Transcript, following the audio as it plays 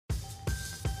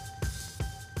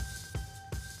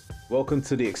Welcome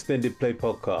to the ExtendedPlay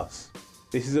Podcast.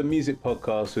 This is a music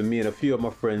podcast where me and a few of my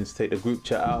friends take the group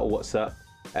chat out of WhatsApp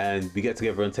and we get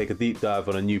together and take a deep dive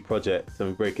on a new project and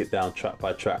we break it down track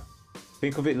by track.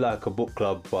 Think of it like a book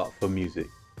club but for music.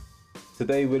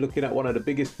 Today we're looking at one of the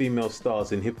biggest female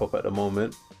stars in hip hop at the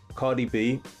moment, Cardi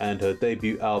B, and her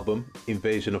debut album,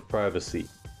 Invasion of Privacy.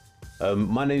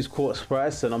 My name is Quartz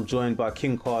Pryce and I'm joined by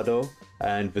King Kardo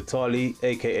and Vitaly,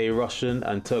 aka Russian,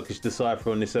 and Turkish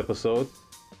Dcypha on this episode.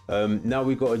 Now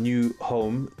we've got a new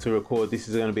home to record. This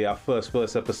is going to be our first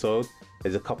episode.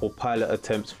 There's a couple pilot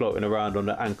attempts floating around on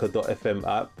the Anchor.fm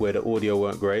app where the audio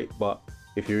weren't great, but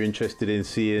if you're interested in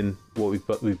seeing what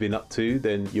we've been up to,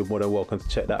 then you're more than welcome to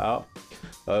check that out.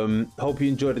 Hope you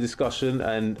enjoy the discussion,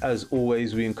 and as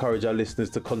always, we encourage our listeners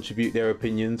to contribute their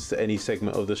opinions to any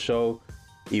segment of the show,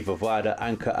 either via the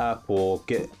Anchor app or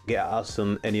get at us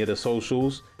on any of the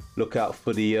socials. Look out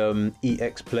for the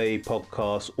ExtendedPlay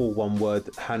Podcast, all one word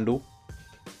handle.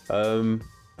 And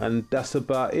that's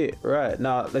about it. Right,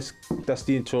 now that's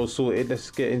the intro sorted.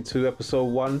 Let's get into episode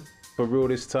 1 for real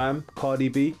this time. Cardi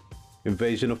B,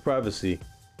 Invasion of Privacy.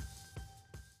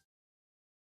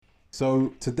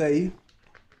 So today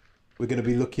we're going to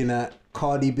be looking at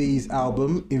Cardi B's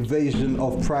album, Invasion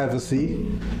of Privacy.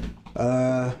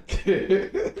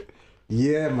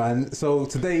 Yeah, man. So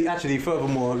today, actually,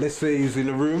 furthermore, let's say he's in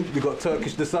the room. We got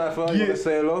Turkish Dcypha. You want to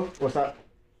say hello? What's that?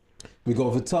 We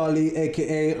got Vitaly,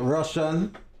 aka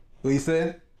Russian. What you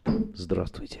saying?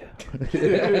 Здравствуйте.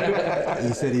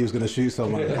 He said he was gonna shoot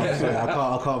someone. I'm sorry,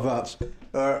 I can't vouch.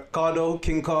 Kardo,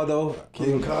 King Kardo.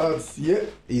 King Cards, yeah.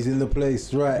 He's in the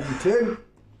place, right? Tim.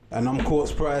 And I'm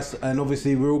Quartz Pryce, and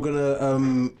obviously we're all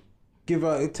gonna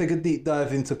take a deep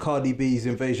dive into Cardi B's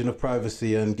Invasion of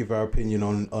Privacy and give our opinion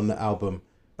on the album.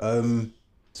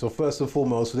 So first and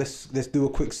foremost, let's do a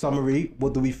quick summary.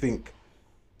 What do we think?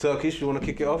 Turkish, you want to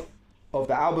kick it off? Of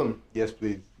the album? Yes,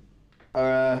 please.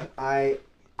 I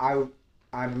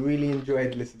really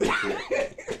enjoyed listening to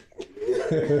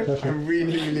it. I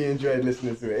really enjoyed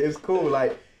listening to it. It was cool.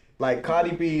 Like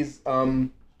Cardi B's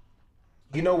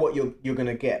you know what you're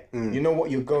gonna get. You know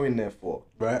what you're going there for.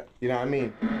 Right. You know what I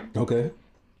mean? Okay.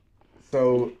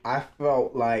 So I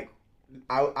felt like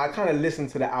I kind of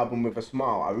listened to the album with a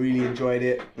smile. I really enjoyed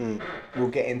it. We'll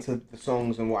get into the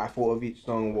songs and what I thought of each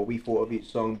song, what we thought of each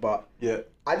song, but yeah,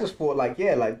 I just thought like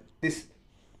this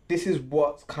is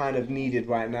what's kind of needed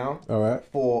right now. All right.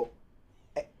 For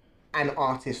an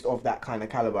artist of that kind of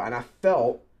caliber, and I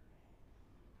felt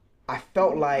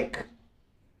like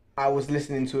I was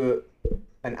listening to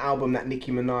an album that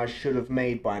Nicki Minaj should have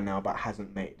made by now but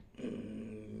hasn't made.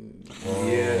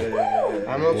 Yeah.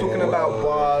 I'm not talking about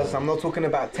bars, I'm not talking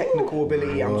about technical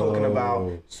ability, I'm talking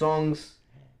about songs,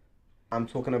 I'm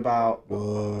talking about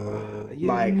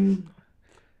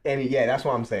that's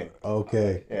what I'm saying.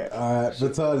 Okay. Yeah. Alright,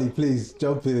 Vitaly, please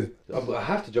jump in. I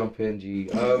have to jump in, G.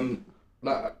 I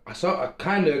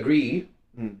kind of agree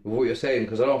with what you're saying,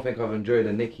 because I don't think I've enjoyed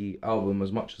a Nicki album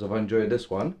as much as I've enjoyed this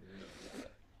one.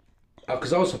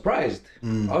 Because I was surprised.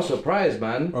 I was surprised,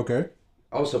 man. Okay.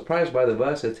 I was surprised by the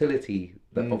versatility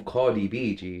of Cardi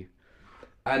B, G.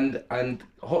 And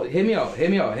hear me out.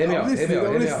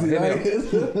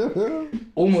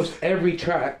 Almost every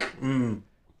track,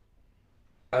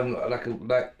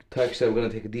 like Turk said, we're gonna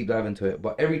take a deep dive into it.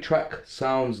 But every track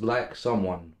sounds like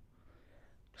someone.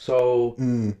 So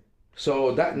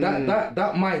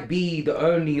that might be the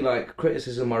only like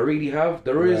criticism I really have.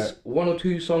 There is one or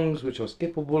two songs which are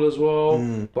skippable as well,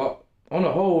 but on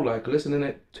a whole, like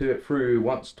listening to it through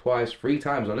once, twice, 3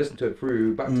 times. I listened to it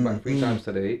through back to back 3 times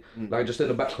today, like just in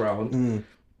the background.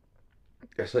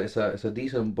 It's a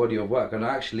decent body of work, and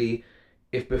actually,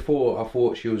 if before I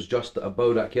thought she was just a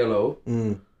Bodak Yellow,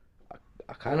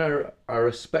 I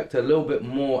respect her a little bit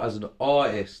more as an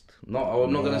artist. I'm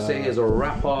not gonna say as a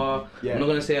rapper. Yeah. I'm not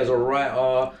gonna say as a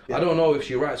writer. Yeah. I don't know if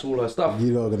she writes all her stuff.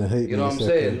 You're not gonna hate. You know what I'm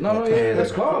saying? No,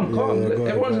 that's calm.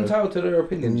 Everyone's entitled to their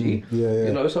opinion, G. Yeah.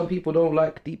 You know, some people don't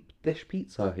like deep dish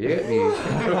pizza. You get me?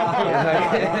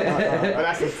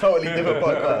 That's a totally different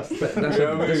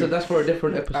podcast. That's for a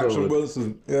different episode. Action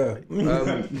Wilson. Yeah.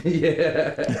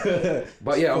 Yeah.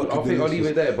 But yeah, I think I'll leave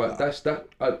it there. But that's that.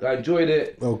 I enjoyed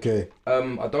it. Okay.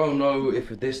 I don't know if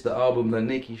this is the album that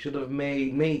Nicki should have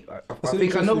made. I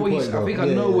think I know what he's. I think I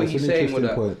know what he's saying with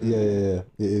that. Point. Yeah.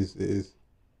 It is.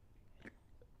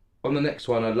 On the next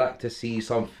one, I'd like to see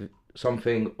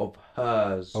something of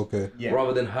hers. Okay. Yeah.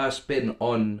 Rather than her spin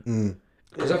on.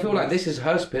 Because I feel like this is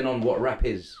her spin on what rap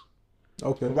is.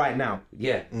 Okay. Right now.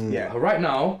 Yeah. Yeah. Right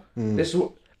now, this is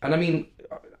what, and I mean,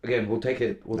 again, we'll take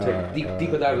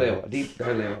deeper dive later. Deep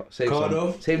dive later. Save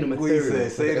Kardo? Save the What you material.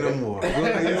 say? Say no more. What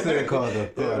are you saying,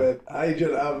 Kardo? I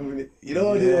enjoyed the album. You know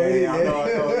what I know.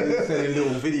 You're saying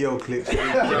little video clips.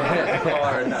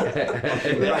 Car and that.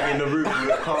 Like in the roof with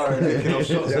the car and taking off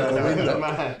shots out the window.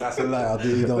 That's a lie. I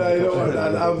really don't. No, you know what?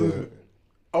 That album,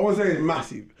 I won't say it's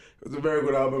massive. It was a very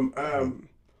good album.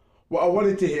 What I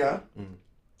wanted to hear,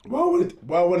 what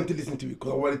I wanted to listen to,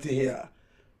 because I wanted to hear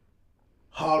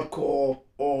hardcore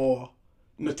or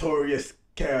notorious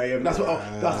KIM. That's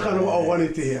kind of what I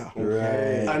wanted to hear.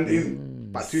 Okay. And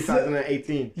in By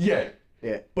 2018. yeah.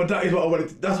 But that is what I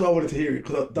wanted. That's what I wanted to hear,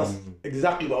 because that's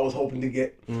exactly what I was hoping to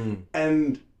get.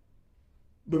 And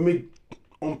when we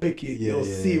unpick it, you'll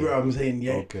see where I'm saying,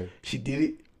 she did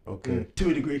it. Okay. To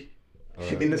a degree.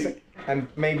 She did it. And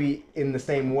maybe in the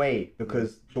same way,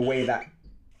 because the way that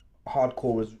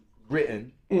hardcore was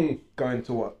written, going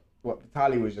to what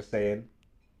Vitaly was just saying,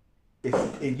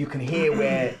 you can hear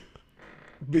where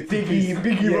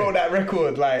Biggie wrote that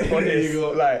record, like, on There you this,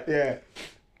 go. like, yeah.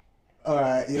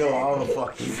 Alright, you know what, I wanna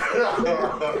fuck you.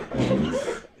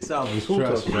 This album's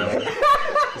trash, man.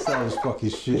 This album's fucking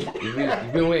shit. You've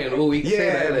been waiting all week to say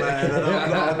that, man.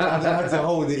 I had to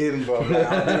hold it in, bro. Like,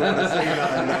 I didn't want to say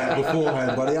nothing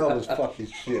beforehand, but the album's fucking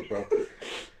shit, bro.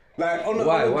 Like,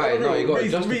 Why? No, you gotta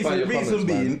justify your comments,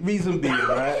 man. Reason being,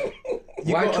 right?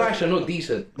 Why trash and not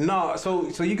decent? Nah, so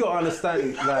you gotta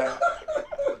understand, like.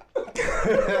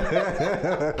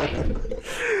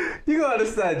 You gotta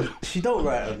understand, she don't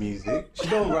write her music, she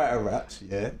don't write her raps,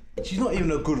 yeah? She's not even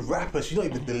a good rapper, she's not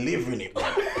even delivering it, bro.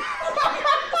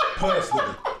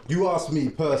 Personally. You ask me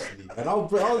personally, and I'll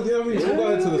you know what I mean? We'll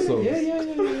go into the songs.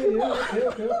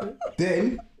 Yeah.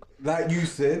 Then, like you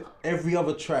said, every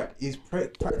other track is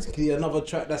practically another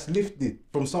track that's lifted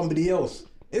from somebody else.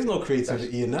 There's no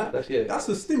creativity in that. That's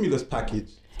a stimulus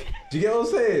package. Do you get what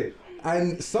I'm saying?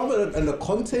 And some of the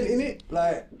content in it,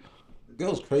 like, the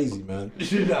girl's crazy, man. The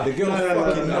girl's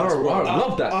fucking nuts, bro. I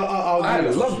love that. I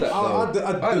love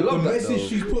that. The message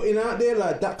she's putting out there,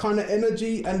 like that kind of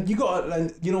energy, and you got,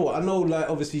 and you know what? I know, like,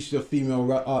 obviously she's a female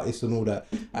artist and all that,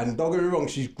 and don't get me wrong,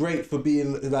 she's great for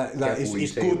being like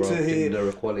it's good to hear.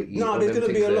 No, there's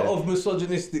gonna be a lot of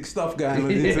misogynistic stuff going on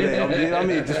the internet. You know what I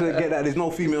mean? Just to get that, there's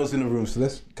no females in the room, so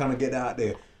let's kind of get that out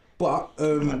there. But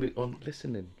on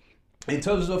listening. In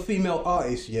terms of a female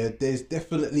artist, yeah, there's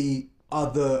definitely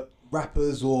other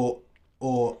rappers or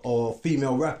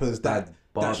female rappers that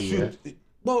should. Yeah?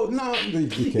 Well, no, you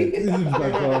can't.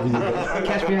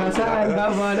 Catch me outside,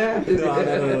 no.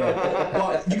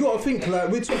 But you gotta think, like,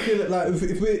 we're talking like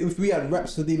if we had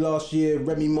Rhapsody last year,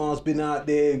 Remy Ma's been out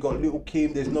there, got Little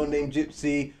Kim, there's No Name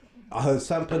Gypsy. I heard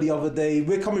Sample the other day.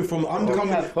 We're coming from. Hold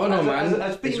on, man.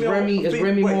 Is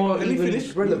Remy more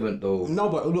even relevant though? No,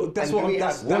 but look, that's what.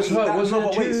 Was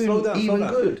her tune even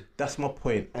good? That's my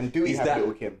point. And do we have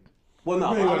Little Kim? Well, no,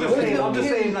 I'm just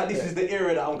saying like this is the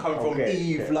era that I'm coming from.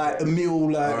 Eve, like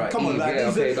Emile, like right, come on, like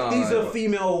these are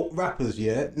female rappers,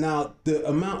 yeah. Now the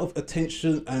amount of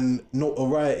attention and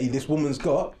notoriety this woman's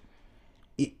got,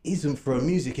 it isn't for her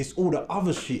music. It's all the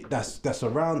other shit that's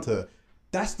around her.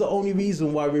 That's the only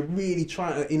reason why we're really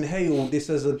trying to inhale this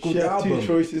as a good album. Two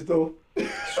choices though. Nah,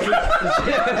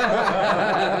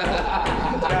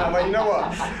 but you know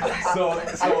what?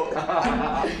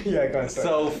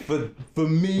 So for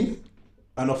me,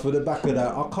 and off of the back of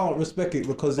that, I can't respect it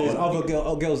because there's other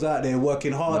girls out there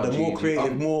working harder, more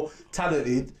creative, more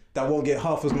talented that won't get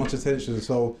half as much attention.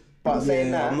 So. But saying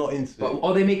that, I'm not into it.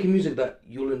 Are they making music that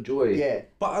you'll enjoy? Yeah.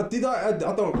 But I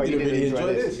don't really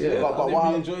enjoy this. Yeah. But I didn't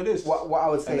really enjoy this. What I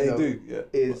would say though,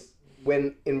 is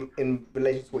when in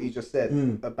relation to what you just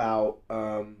said about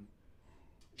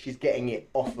she's getting it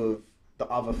off of the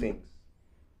other things.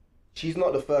 She's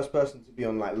not the first person to be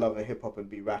on like Love and Hip Hop and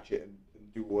be ratchet and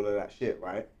do all of that shit,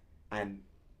 right? And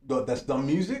that's done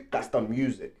music. That's done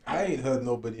music. I ain't heard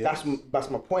nobody else. That's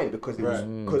my point, because it was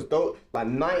because like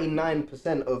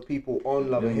 99% of people on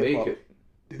Love and Hip Hop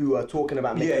who are talking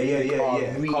about making music are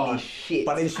really shit.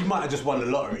 But then she might have just won the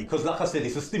lottery because, like I said,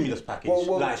 it's a stimulus package.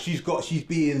 Well, like she's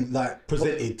being like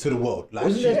presented to the world. Like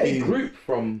wasn't there a group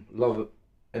from Love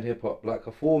and Hip Hop, like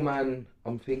a 4-man?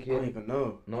 I'm thinking. I don't even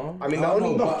know. No, I mean,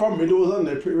 not from it. It was on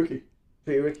there. Pretty Ricky.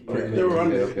 Pretty Ricky. They were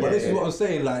on there. But this is what I'm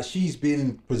saying. Like she's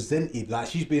been presented. Like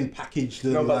she's been packaged.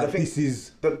 And, no, but like, this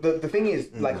is the thing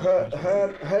is like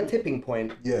her tipping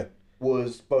point.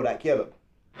 Was Bodak Yellow.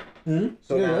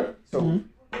 So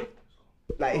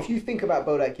like if you think about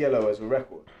Bodak Yellow as a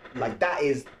record, like that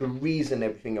is the reason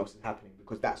everything else is happening,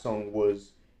 because that song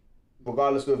was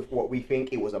regardless of what we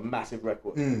think, it was a massive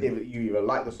record. If you either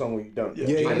like the song or you don't.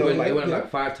 I know it went like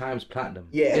 5 times platinum.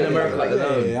 In America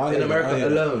alone. In America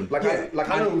alone.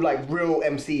 I know like real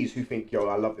MCs who think, yo,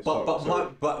 I love this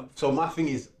song. So my thing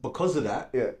is, because of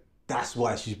that, that's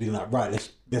why she's been like, right,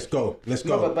 let's go.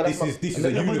 No, but this is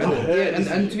a unicorn.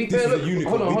 And to be fair, look,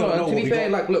 hold on. To be fair,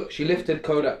 like, look, she lifted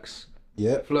Kodak's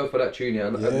flow for that tune.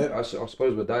 I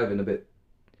suppose we're diving a bit.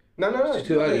 No. It's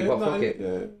too early, but fuck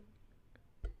it.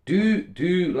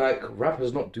 Do like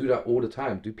rappers not do that all the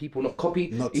time? Do people not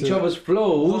copy each other's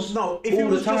flows all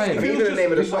the time? If you know the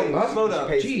name of the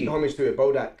song, Gee. homage to it,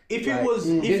 Bodak. If it was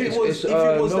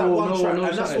that one track,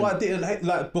 and that's why I didn't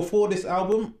like before this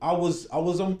album. I was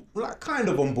on like kind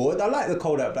of on board. I like the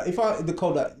Kodak. Like, the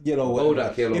Kodak yellow,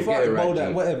 Bodak yellow,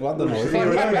 Bodak, whatever. I don't know.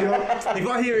 If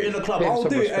I hear it in the club, I'll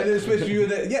do it, and especially you in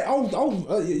there. Yeah, I'll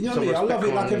you know what I mean? I love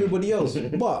it like everybody else,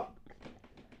 but.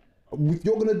 If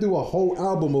you're gonna do a whole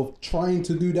album of trying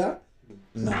to do that,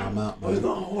 nah, I'm out, man.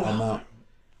 I'm out.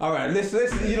 All right, let's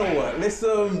you know what? Let's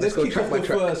kick off the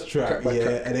first track,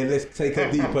 and then let's take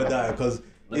a deeper dive because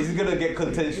this is gonna get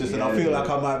contentious, and I feel like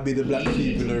I might be the black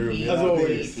sheep in the room. You know? As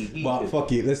always, but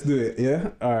fuck it, let's do it.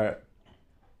 Yeah, all right.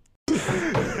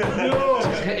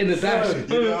 In the dash.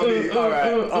 You know what I mean? All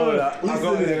right. I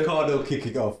got the Kardo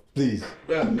kicking off, please.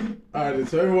 Yeah. All right.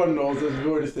 So everyone knows, as we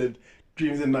already said,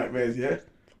 dreams and nightmares. Yeah.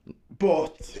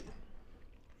 But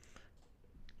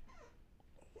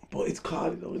it's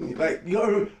Cardi though, isn't it? Like, you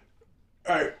know,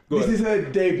 alright, this is her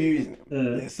debut, isn't it?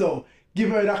 Yeah, so give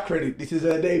her that credit. This is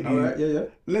her debut. Alright, yeah.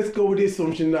 Let's go with the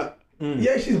assumption that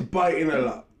she's biting a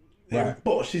lot. Yeah,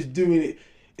 but she's doing it.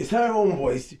 It's her own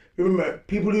voice. Remember,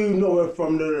 people who know her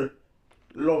from the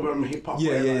love and hip hop.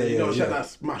 You know, she had that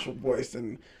smash up voice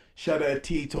and she had her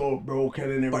teeth all broken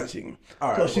and everything.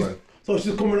 So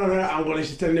she's coming on her angle and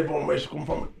she's telling everyone where she come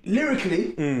from.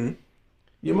 Lyrically,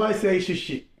 you might say she's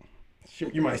shit.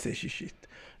 You might say she's shit.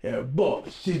 Yeah,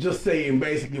 but she's just saying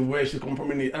basically where she come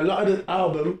from in it. A lot of the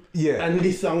album, and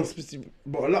this song specific,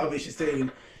 but a lot of it she's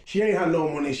saying she ain't had no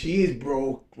money, she is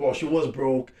broke, well she was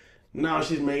broke, now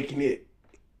she's making it.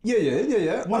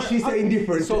 Yeah. What she's saying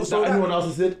different to anyone else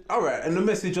has said. Alright, and the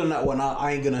message on that one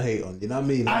I ain't gonna hate on, you know what I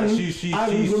mean? And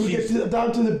when we get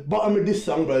down to the bottom of this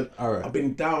song, but I've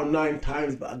been down 9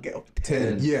 times, but I get up to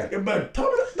 10. Yeah. But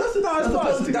that's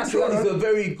a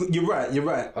very good, you're right.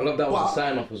 I love that was a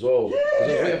sign off as well. Yeah. I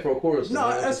was waiting for a chorus. No,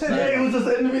 I said it was just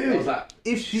in the video. I was like,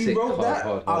 if she wrote that,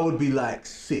 I would be like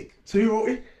sick. So you wrote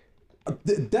it?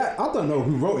 That I don't know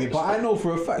who wrote it, but I know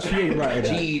for a fact she ain't writing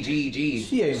that. G.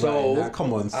 She ain't writing that.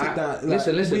 Come on, sit down. Like,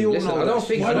 listen. I don't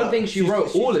think she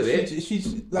wrote all of it.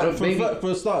 She's like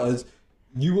for starters,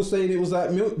 you were saying it was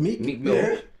like Meek Mill.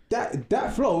 Yeah.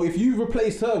 That flow, if you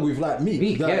replaced her with like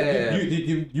Meek,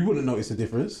 you wouldn't notice a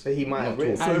difference. So he might have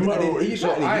written.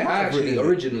 I actually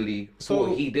originally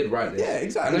thought he did write this. Yeah,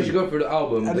 exactly. And as you go through the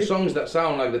album, the songs that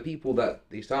sound like the people that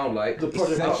they sound like, the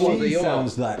project that's what they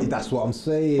sounds like. That's what I'm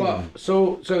saying. But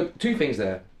so 2 things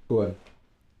there. Go on.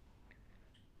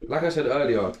 Like I said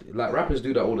earlier, like rappers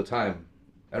do that all the time,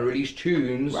 and release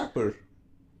tunes. Rappers.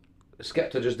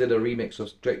 Skepta just did a remix of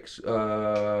Drake's.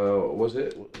 Was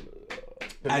it?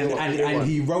 And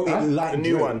he wrote it like the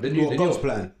new one, the new God's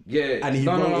Plan. Yeah, and he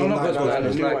wrote it like God's Plan.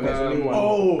 It's like the new one.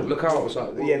 Oh, look out! Or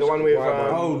something. Yeah, the one with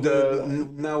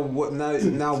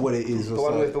now what it is? The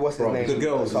one with the what's his name? The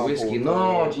girls. Whiskey.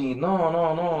 No.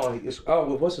 It's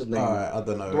what's his name? Alright, I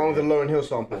don't know. The one with the Lauryn Hill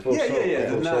sample.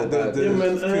 Yeah.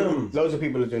 Loads of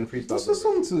people are doing freestyle. What's the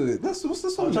song to it? What's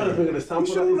the song? I'm trying to think of the sample.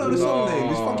 You should know the song name.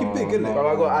 It's fucking big, isn't it? But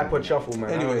I got iPod Shuffle,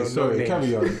 man. Anyway, sorry,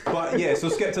 carry on. But yeah, so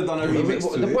Skepta done a remix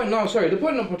to it. The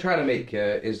point I'm trying to make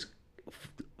here is,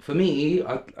 for me,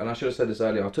 and I should have said this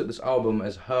earlier, I took this album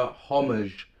as her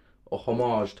homage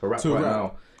to rap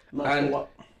now.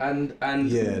 And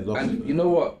you know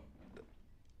what?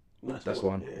 That's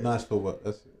one. Nice for what?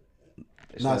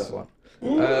 It's nice one.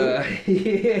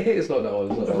 It's not that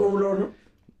one.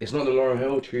 It's not the Lauryn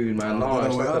Hill tune, man.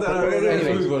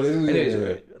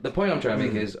 Anyways, the point I'm trying to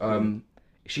make is,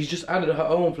 she's just added her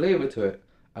own flavor to it,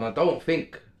 and I don't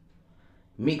think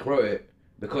Meek wrote it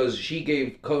because she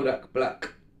gave Kodak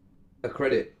Black a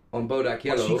credit on Bodak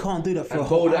Yellow. But she can't do that for a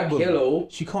whole album. Yellow,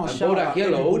 she can't shout out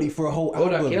everybody for a whole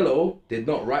album. Bodak Yellow did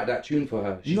not write that tune for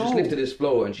her. She just lifted his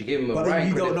flow and she gave him a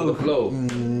writing credit for the flow.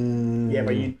 Yeah,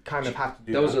 but you kind of have to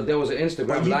do that. There was an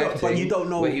Instagram live thing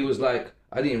where he was like,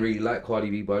 I didn't really like Cardi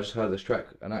B, but I just heard this track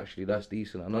and actually that's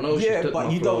decent. And I know she took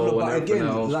my flow and everything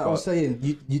else. Like I was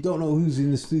saying, you don't know who's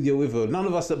in the studio with her. None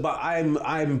of us, but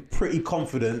I'm pretty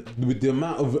confident with the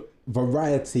amount of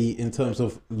variety in terms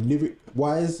of lyric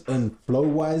wise and flow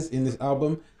wise in this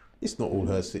album. it's not all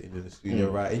her sitting in the studio,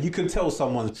 right? And you can tell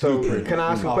someone's blueprint. Can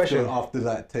I ask a question? After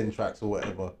like 10 tracks or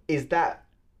whatever. Is that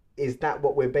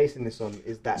what we're basing this on?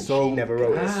 Is that she never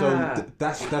wrote it? So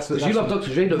that's you love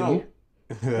Dr. Dre, don't you?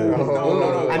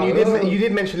 No. And you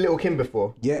did mention Little Kim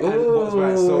before. Yeah, and what's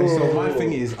right. So my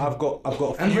thing is, I've got a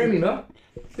few. And Remy, no?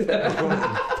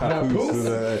 I've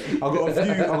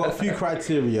got a few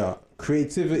criteria: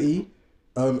 creativity,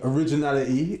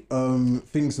 originality,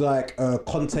 things like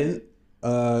content,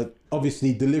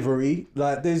 obviously delivery.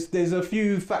 Like there's a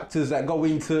few factors that go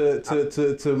into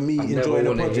to me enjoying the project. I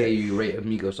never want to hear you rate a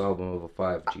Migos album over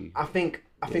 5, G. I think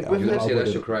with her,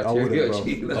 that's your criteria.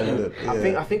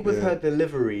 I think with her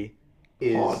delivery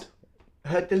is hard.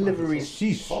 Her delivery.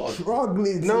 She's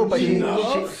struggling. No, but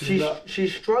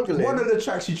she's struggling. One of the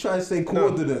tracks she tries to say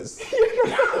coordinates.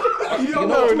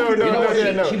 No.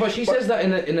 But she says that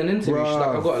in an interview. She's like,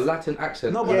 I've got a Latin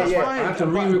accent. No, but that's fine. I have to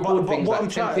re-record things like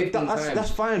 10, 15 times.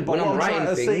 That's fine. But when what I'm trying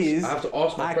to say is, I have to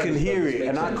ask my I can hear it,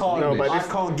 and I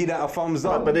can't give that a thumbs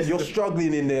up. But you're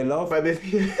struggling in there, love. But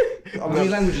how many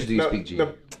languages do you speak, G?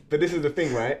 But this is the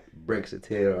thing, right?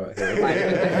 Brexiteer out here.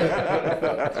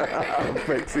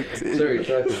 Sorry,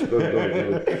 try to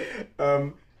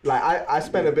go. Like I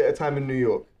spent a bit of time in New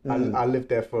York. I lived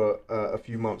there for a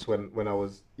few months when I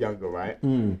was younger, right?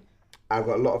 I've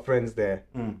got a lot of friends there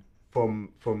from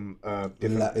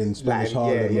different Latin, Spanish,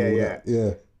 Harlem,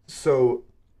 yeah. So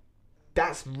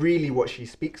that's really what she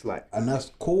speaks like, and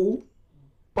that's cool.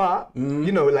 But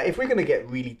you know, like if we're gonna get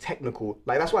really technical,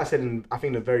 like that's why I said I think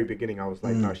in the very beginning I was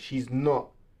like, no, she's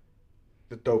not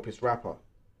the dopest rapper,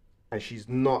 and she's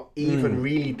not even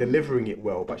really delivering it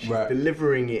well, but she's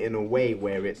delivering it in a way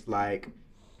where it's like,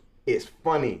 it's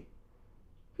funny.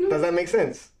 Does that make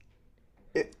sense?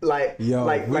 We're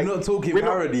not talking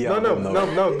parody. No,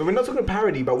 we're not talking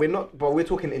parody, but we're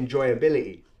talking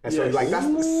enjoyability. And so like that's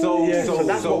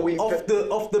that's what we off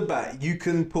the bat, you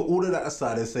can put all of that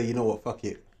aside and say, you know what, fuck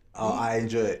it. I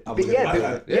enjoy it. Because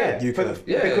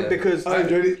I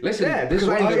enjoyed it. Listen,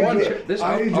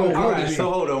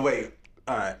 So hold on, wait.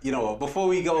 All right, you know what? Before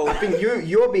we go, I think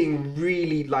you're being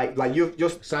really like you're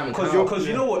Simon because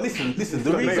you know what? Listen.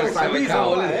 The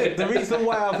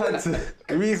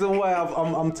reason why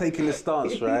I'm taking this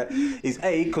stance, right, is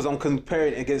A, because I'm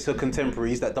comparing it against her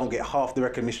contemporaries that don't get half the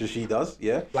recognition she does.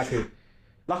 Yeah, like who?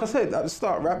 Like I said at the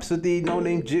start, Rhapsody, No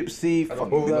Name Gypsy,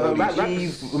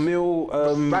 Eve, Mill,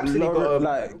 Rhapsody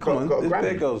Laura, come on,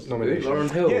 there goes. Lauryn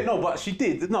Hill. Yeah, no, but she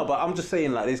did. No, but I'm just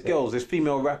saying, like, there's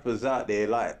female rappers out there.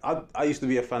 Like, I used to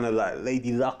be a fan of like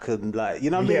Lady Luck and like, you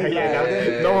know what I mean?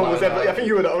 No one was ever. I think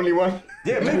you were the only one.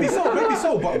 Yeah, maybe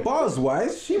so. But bars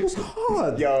wise, she was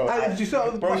hard. She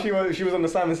was on the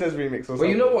Simon Says remix or something. Well,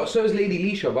 you know what? So is Lady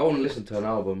Leisha, but I want to listen to an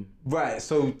album. Right.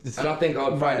 So. And I think I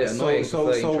would find it annoying.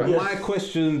 So my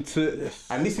question to,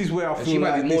 and this is where I feel she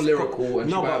might like be more lyrical and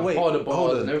she might have harder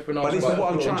bars and everything else. But this is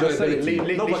what I'm trying to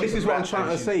say. No, but this is what I'm trying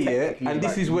to say, yeah. And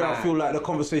this is where I feel like the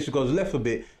conversation goes left a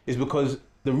bit, is because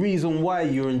the reason why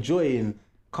you're enjoying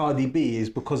Cardi B is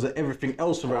because of everything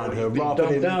else around her, rather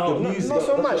than the music. Not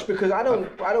so much, because I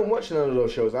don't watch none of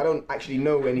those shows. I don't actually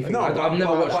know anything. No, I've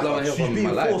never watched Lauryn Hill in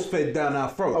my life. She's being force-fed down our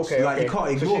throats. Okay. You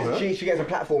can't ignore her. She gets a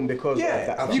platform because of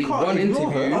that. I've seen one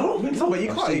interview. No, but you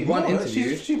can't ignore her.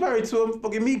 She's married to a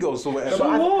fucking Migos or whatever. So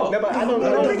what? No, but I don't.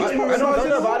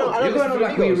 You're going to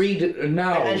like we read it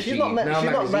now. And she's not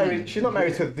married. She's not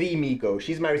married to the Migos.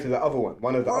 She's married to the other one.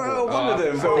 One of the other ones. One of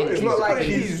them. So it's not like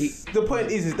the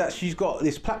point is that she's got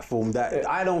this platform that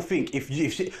I don't think if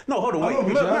she no, hold on, wait.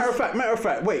 Matter of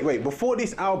fact, wait. Before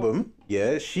this album,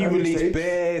 she released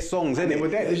bare songs, innit?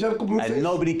 And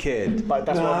nobody cared. But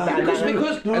that's what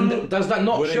because and does that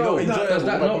not show? Does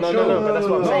that not show? No, but that's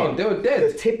what I'm saying. They were dead.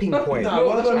 The tipping point.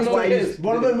 One of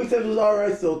them mixtapes was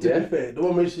alright, so to be fair, the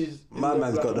one where she's my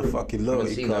man's got the fucking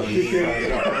loyalty card.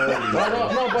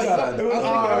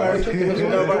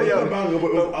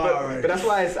 But that's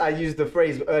why I used the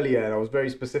phrase earlier, and I was very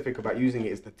specific about using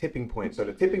it as the tipping point. So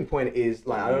the tipping point is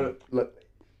like, I don't look,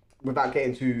 without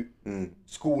getting too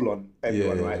school on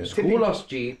everyone, right? School us,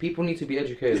 G. People need to be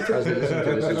educated as they listen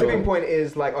to this. The tipping point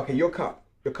is like, okay, your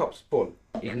cup's full.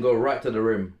 You can go right to the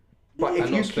rim. But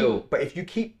if you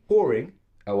keep pouring,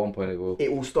 at one point it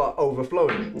will start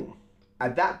overflowing.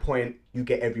 At that point, you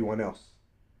get everyone else.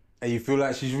 And you feel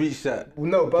like she's reached that?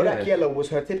 No, Bodak Yellow was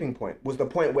her tipping point. Was the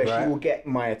point where she will get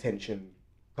my attention,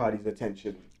 Cardi's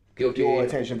attention, your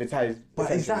attention, Vitaly's.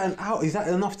 But is that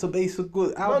enough to base a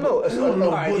good album? No. She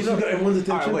got everyone's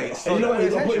attention. Wait, so you know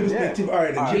what? Put in perspective.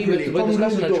 Alright,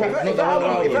 if that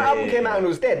album came out and it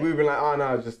was dead, we would be like, oh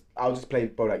no, I'll just play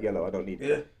Bodak Yellow. I don't need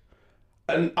it.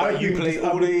 And I You play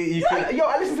all the. Yo,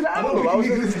 I listened to the album. I was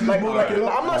just, like,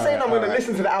 I'm not saying I'm going to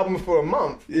listen to the album for a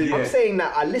month. Yeah. I'm saying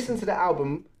that I listened to the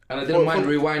album. And I didn't mind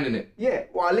rewinding it. Yeah,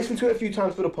 well, I listened to it a few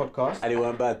times for the podcast. And it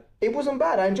wasn't bad. It wasn't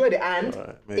bad. I enjoyed it. And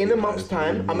in a month's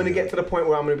time, I'm going to get to the point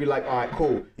where I'm going to be like, all right,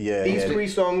 cool. Yeah. These 3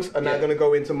 songs are now going to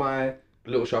go into my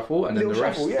little shuffle, and then Little the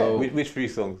rest. shuffle, yeah. So Which 3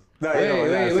 songs? No,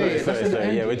 wait.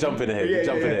 sorry. Yeah, we're jumping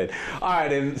ahead. All right,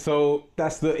 then. So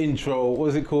that's the intro. What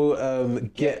was it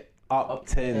called? Get Up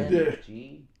 10.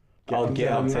 Yeah. I'll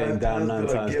get up 10, down 9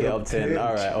 times, get up 10.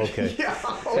 All right, okay.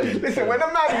 Listen, when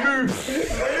a man moves,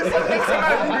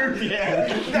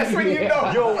 that's when you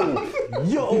know.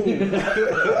 Yo,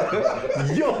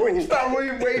 when you start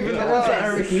waving the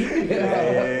hands.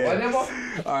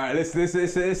 All right, let's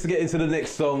get into the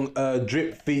next song.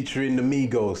 Drip featuring the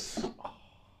Migos.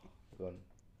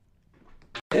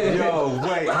 Yo,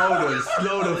 wait, hold on,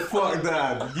 slow the fuck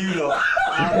down. You lot,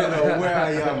 I don't know where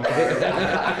I am, man.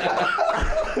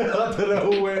 I don't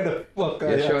know where the fuck I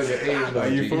am. You're showing your age, man. Are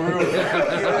you for real?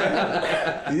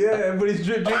 Yeah, but it's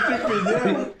dripping,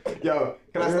 yeah. Yo,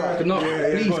 can I start?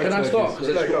 Please, can I start?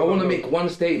 Because I want to make one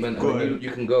statement and then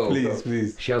you can go.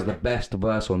 Please. She has the best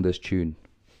verse on this tune.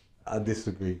 I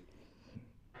disagree.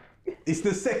 It's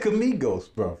the second Migos,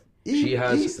 bro. She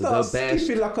has the best.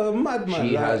 Like a madman.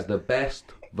 She has the best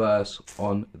verse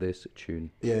on this tune.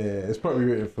 Yeah, it's probably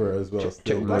written for her as well.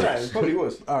 Check Alright, it probably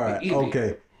was. Alright,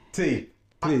 okay. T,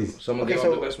 please. Someone get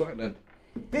on the best right then.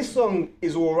 This song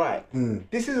is alright.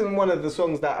 This isn't one of the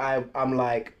songs that I'm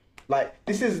like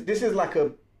this is like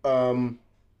a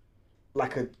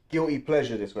guilty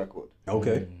pleasure, this record.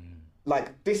 Okay.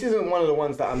 Like this isn't one of the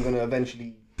ones that I'm gonna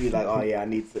eventually be like, oh yeah, I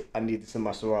need this in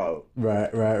my Serato.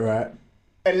 Right.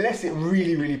 Unless it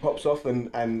really, really pops off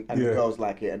and the girls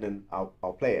like it, and then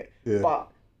I'll play it. Yeah. But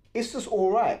it's just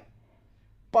alright.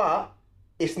 But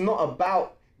it's not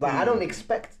about like I don't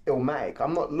expect Illmatic.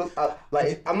 I'm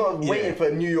not waiting for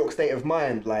a New York State of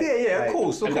mind. Like of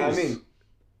course. You know what I mean?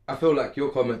 I feel like your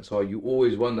comments are you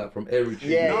always want that from every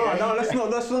tune. No, that's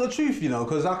not the truth, you know,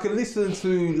 because I can listen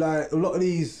to like a lot of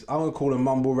these, I won't call them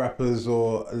mumble rappers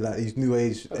or like these new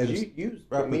age. You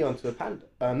put me onto a Panda.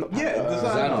 Not Panda.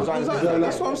 Designer.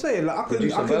 That's what I'm saying. Like I can.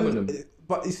 Birmingham.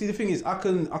 But you see, the thing is, I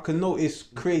can notice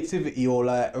creativity or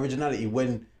like originality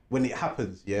when it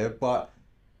happens. Yeah, but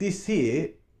this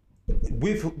here,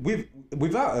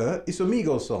 without her, it's a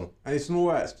Migos song, and it's an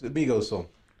alright Migos song.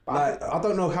 Like I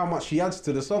don't know how much she adds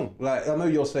to the song. Like I know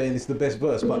you're saying it's the best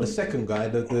verse, but the second guy,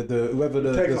 the whoever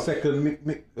the second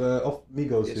off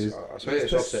Migos is, I swear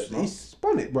it's Offset. He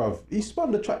spun it, bruv. He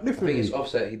spun the track differently. I think it's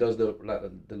Offset. He does the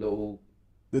little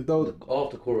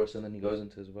after chorus, and then he goes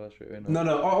into his verse straight away.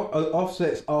 No,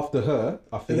 Offset's after her,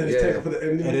 I think. And then it's taken for the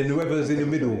ending. And then whoever's in the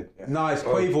middle. No, it's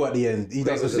Quavo at the end. He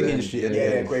does the singing shit at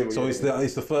the end. Quavo, so it's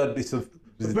the third.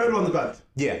 The third one's the band.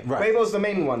 Yeah, right. Quavo's the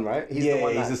main one, right? He's the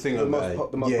one he's the singer. The most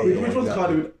popular. Which one's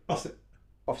Cardi with Offset?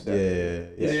 Offset.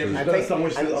 Yeah. And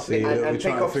we're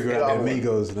trying to figure out their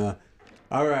Migos now.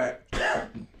 All right.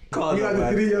 Kardo, You had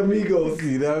man. the 3 amigos.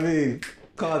 You know what I mean?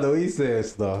 Kardo, he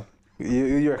says stuff.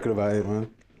 You reckon about it, man?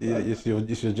 It's your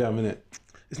jam, innit?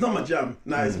 It's not my jam.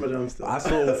 Nah, it's my jam still. I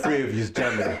saw all 3 of you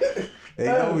jamming.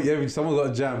 Hey, someone got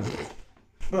a jam.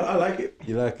 But I like it.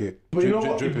 You like it? But you know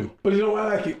what? But you know why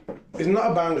I like it? It's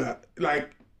not a banger.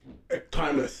 Like,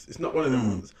 timeless. It's not one of them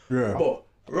ones. Yeah. But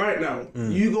right now,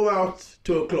 you go out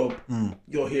to a club,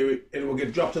 you'll hear it, and it will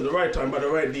get dropped at the right time by the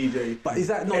right DJ. But is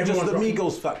that not just the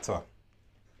Migos factor?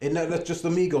 Isn't that's just the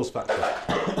Migos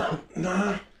factor?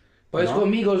 Nah. But it's got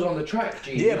Migos on the track,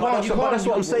 G. Yeah, but that's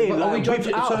what I'm saying. Are we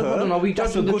judging? Are we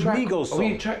judging the track? Migos Are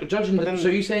we judging the? So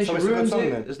you saying she ruins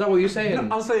it? Is that what you're saying?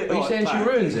 No, I'm saying. Are you saying she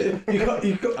ruins it?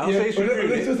 I'm saying she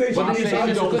ruins it. But then you're saying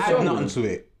she it's a don't good add song. nothing to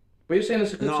it. But you're saying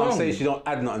it's a good song. No, I'm saying she don't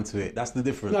add nothing to it. That's the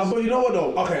difference. No, but you know what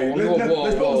though? Okay,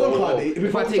 let's focus on Cardi.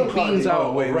 If I take beans out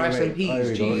of rice and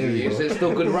peas, G, it's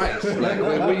still good rice. Like,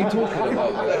 what are you talking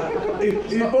about?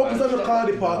 If you focus on the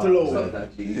Cardi part alone,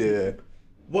 Yeah.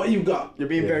 what you got? You're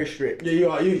being very strict. Yeah, you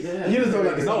are. You just don't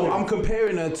like this. No, I'm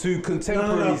comparing her to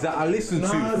contemporaries that I listen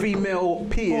to, female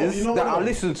peers that I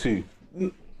listen to.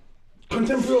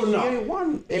 Contemporary or not?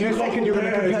 In a second, you're going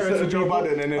to compare it to Joe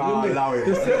Biden and then allow it.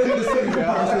 There's certain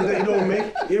comparisons that you don't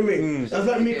make. You make. That's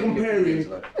like me comparing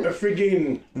a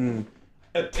friggin'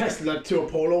 a Tesla to a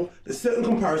Polo. There's certain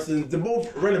comparisons. They're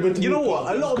both relevant to You know me.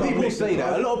 what? A lot of people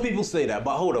say that.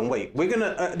 But hold on, wait. We're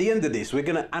gonna at the end of this, we're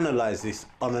gonna analyze this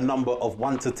on a number of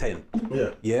 1 to 10.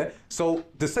 Yeah. Yeah. So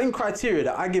the same criteria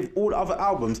that I give all the other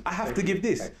albums, I have to give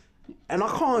this, and I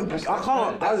can't.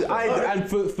 And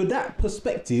for that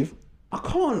perspective, I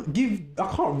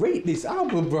can't rate this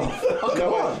album, bro. I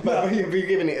can't. But you're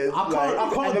giving it. I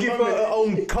can't give her her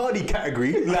own Cardi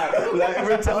category, like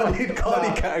retarded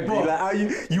Cardi category. Like how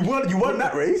you won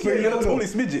that race, but you're the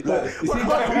tallest midget. Like You see,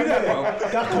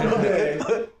 that comment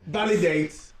there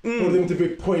validates for them to be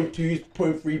 0.2,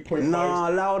 0.3, 0.5. nah,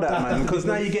 allow that, man, because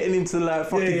now you're getting into like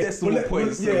fucking decimal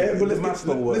points.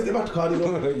 But let's get back to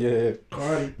Cardi. Yeah.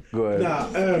 Cardi. Go ahead. Now,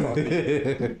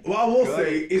 what I will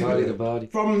say is Cardi the body.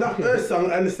 from that first song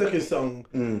and the second song,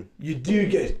 you do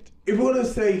get, if we're gonna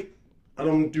say, and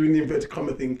I'm doing the inverted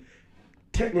comma thing,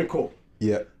 technical.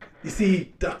 Yeah. You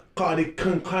see that Cardi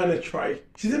can kind of try.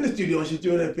 She's in the studio and she's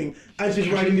doing her thing and she's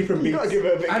writing different beats. You gotta give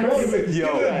her a bit And credit.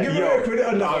 Give her credit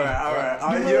on that.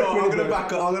 Alright. Give her I'm credit.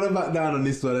 gonna back down on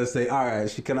this one and say,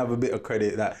 alright, she can have a bit of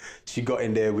credit that she got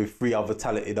in there with 3 other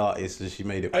talented artists and she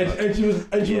made it. And she was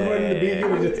writing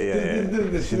the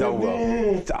beat. She done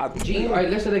well. Gee,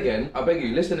 listen again. I beg you,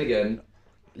 listen again.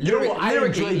 You know what? I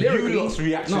enjoyed you lot's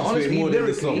reaction to it more than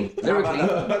the song.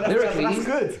 Lyrically, That's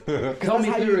good. tell me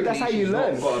lyrically, That's how you she's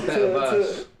learn. not got a better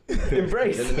verse To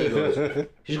embrace. than the Migos.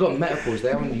 She's got metaphors. They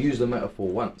haven't used the metaphor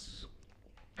once.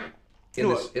 In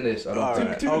this, I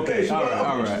don't think. Okay,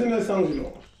 alright. She's in her songs, you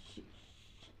know.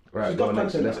 Right, go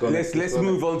next. Let's go. Let's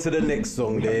move on to the next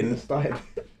song then.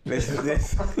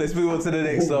 Let's move on to the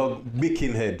next song.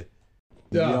 Bickenhead.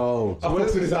 Yeah. Yo. I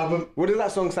fucks with this album. What does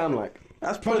that song sound like?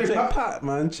 That's Project Pat,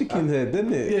 man. Chicken head,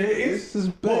 isn't it? Yeah, it is. This is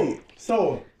bait.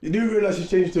 So, you do realise she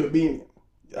changed to a beanie.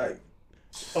 Like,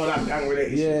 that gang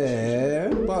related. Yeah,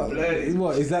 but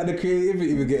what is that the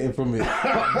creativity we're getting from it?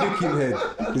 Chicken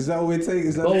head. Is that what we're taking?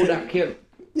 Is that Oh, that kid.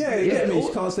 Yeah, you get me.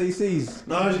 She can't say C's.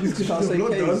 No, she's Can't say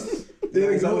blood done. K's.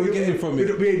 Is that what we're getting from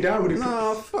it? We ain't down with it.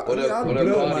 Nah, fuck. What I a don't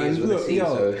know, party is man. with a Look, C, yo,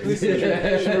 so. listen.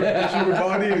 She would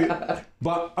body it.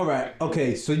 But alright,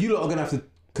 okay, so you lot are gonna have to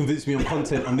convince me on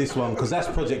content on this one because that's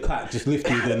Project Pat just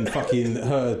lifted and fucking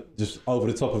her just over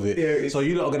the top of it. Yeah, so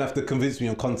you lot are gonna have to convince me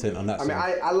on content on that I song. mean,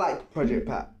 I like Project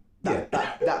Pat.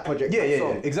 That Project Pat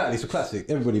song. exactly. It's a classic.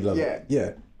 Everybody loves it.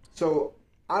 Yeah. So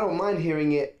I don't mind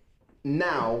hearing it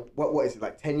now. What is it,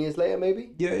 like 10 years later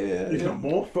maybe? Yeah. If not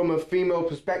more. From a female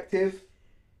perspective,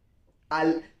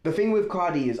 the thing with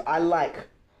Cardi is I like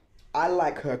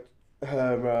her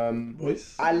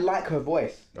Voice. I like her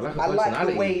voice. I like her I like the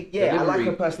personality. way, I like Delivery.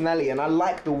 her personality, and I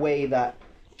like the way that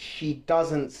she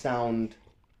doesn't sound,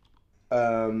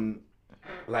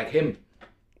 Like him.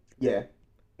 yeah.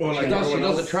 Or She like does everyone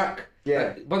a else. track. Yeah.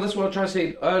 Like, but that's what I tried to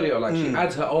say earlier. Like she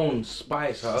adds her own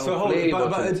spice, her own So hold flavor. on,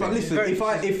 but to things. listen,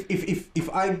 if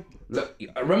I Look,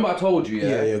 remember I told you,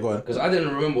 Yeah, go on. Because I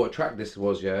didn't remember what track this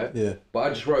was, Yeah. But I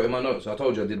just wrote in my notes. I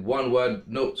told you I did one word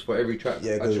notes for every track.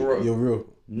 I just wrote you're real.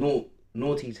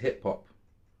 Naughty's hip hop.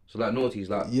 So like Naughty's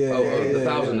like Yeah, the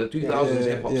 2000s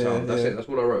hip hop sound. That's yeah. it. That's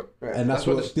what I wrote. Right. And that's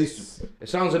what this. It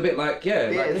sounds a bit like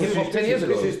like this hip hop is- 10 years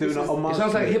ago. this is doing a homage It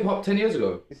sounds like to it. hip hop 10 years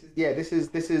ago. This is.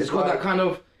 It's got that kind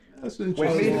of That's 50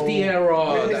 interesting. era,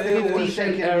 Yeah, that still 50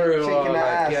 shaking era. that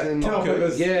ass yeah. and-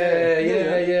 Toppers. Yeah.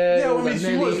 Yeah, well, I mean, Like she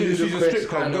Nelly was. She's a Ludacris strip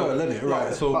club kind of- girl, isn't it?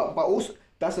 Right. So But also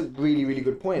that's a really really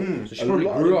good point. So she a probably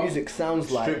lot of grew the up music sounds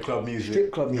like strip club music.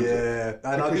 Strip club music. Yeah,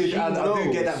 and I Because do she get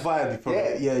that knows. vibe from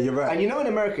it. Yeah, you're right. And you know in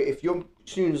America, if your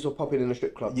tunes are popping in a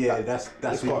strip club, Yeah, that's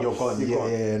it's it. gone. You're gone. You're Yeah,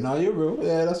 gone. yeah. No, you're real.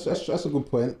 Yeah, that's a good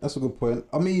point. That's a good point.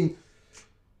 I mean,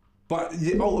 but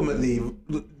ultimately,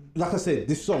 like I said,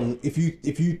 this song, if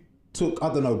you took, I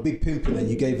don't know, Big Pimpin' and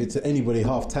you gave it to anybody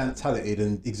half talented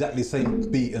and exactly the same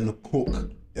beat and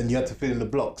hook, and you had to fill in the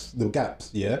blocks, the gaps,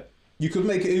 yeah, you could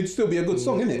make it. It'd still be a good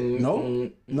song, innit?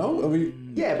 No. Are we?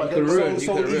 Yeah, but You could ruin-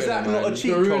 so you could is ruin that it, not man. a cheat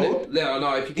You could ruin code? it.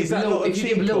 No, if you give Is that not a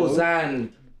cheat Lil code? Xan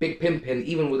Big Pimpin',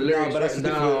 even with the lyrics but that's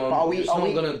written different. down, But are we- it's are not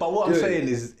we- gonna But what I'm do it. saying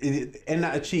is, isn't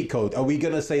that a cheat code? Are we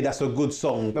gonna say that's a good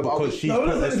song but because we- she's No, put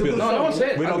no, her no, spin? No, no one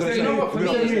said. We're not I'm gonna saying, say- you know what? For we're me,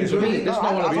 not gonna it's say- for me. That's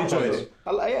not what we I'm enjoy talking it.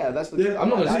 about. Yeah, that's the. Yeah, I'm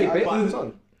not gonna skip it.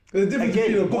 Song. There's a difference Again,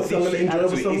 between a good what song did and she an add to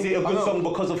enjoyable it? song. Is it a good know. song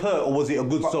because of her, or was it a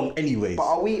good song anyways? But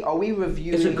are we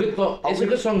reviewing? It's a good it's a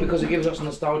good song because it gives us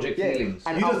nostalgic feelings.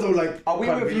 And You just don't like. Are we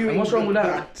Cardi B. reviewing? And what's wrong with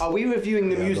that? Are we reviewing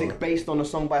the Yeah, music go on. based on a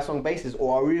song by song basis,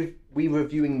 or are we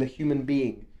reviewing the human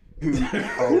being who?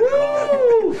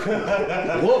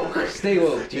 Woke, stay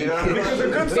woke. G. Because a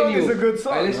good song is a good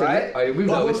song, Hey, listen, right? We've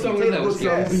got What whiskey. song Take is that a whiskey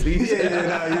good off, song? please.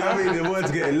 yeah, you know what I mean? The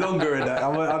words getting longer in that.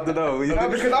 I don't know. No,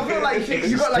 because I feel like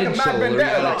you got like a mad Existential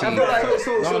vendetta. Like, I feel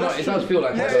reality. like No, it does feel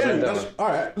like Yeah, that. that's, all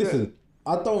right. Listen,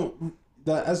 I don't.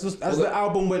 As the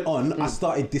album went on, I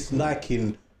started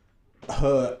disliking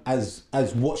her as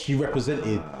what she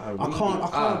represented. I can't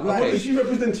okay. What like. does she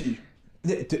represent to you?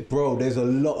 Bro, there's a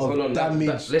lot of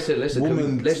damage. Listen. Let's do that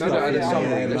in summary. Let's do that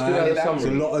in summary. There's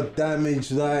a lot of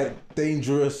damage, like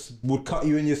dangerous, would cut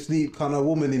you in your sleep kind of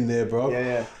woman in there, bro.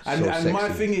 Yeah. And my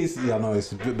thing is, I know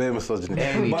it's a bit bare misogyny.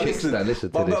 Any chicks that listen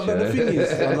to this, but the thing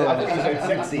is, I know.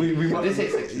 Sexy. I did say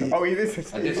sexy. Oh, he did say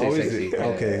sexy. I did say sexy.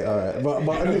 Okay, alright. But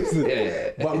listen,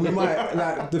 but we might,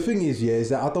 like, the thing is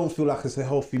that I don't feel like it's a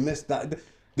healthy mess. That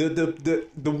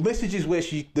the messages where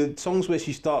the songs where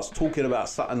she starts talking about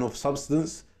something of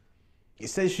substance, it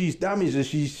says she's damaged and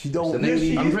she don't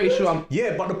really. I'm pretty sure.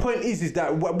 Yeah, but the point is that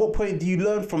at what point do you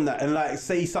learn from that and like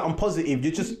say something positive?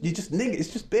 You just negative. It's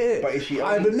just bare. But is she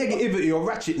either negativity or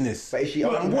ratchetness? But is she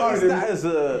and what is that as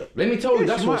a? Let me tell you,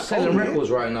 that's what's selling records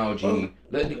right now, G.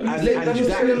 That in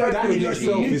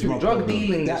itself is my drug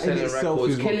dealing is selling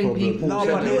records, killing people. No,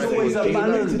 but there's always a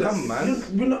balance. Come,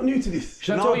 man. We're not new to this.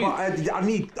 Should I tell you?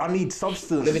 But I need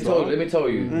substance. Let me tell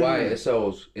you why it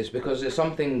sells. It's because it's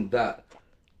something that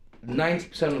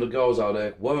 90% of the girls out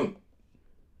there won't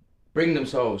bring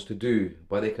themselves to do,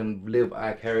 but they can live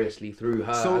vicariously through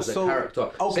her as a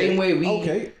character.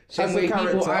 Okay, same way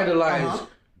people idolize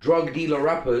drug dealer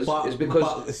rappers is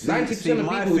because 90% of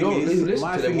people who don't listen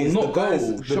to them will not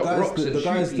go shot rocks and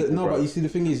shoot people. No, but you see the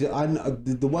thing is,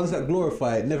 the ones that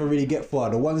glorify it never really get far.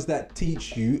 The ones that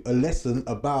teach you a lesson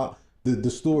about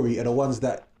the story are the ones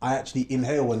that I actually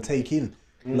inhale and take in.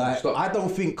 Like, I don't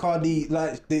think Cardi,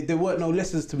 like, there weren't no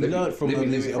lessons to be learned from her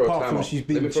music apart from she just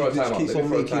keeps on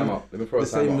making the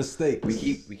same mistakes.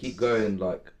 We keep going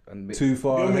like and too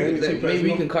far. Maybe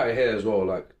we can cut it here as well,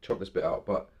 like chop this bit out.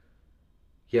 But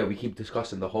yeah, we keep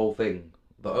discussing the whole thing,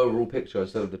 the overall picture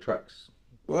instead of the tracks.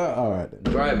 Well, all right then.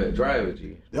 Drive it,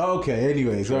 G. Okay,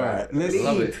 anyways, all right. Let's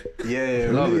love it.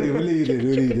 Yeah, we're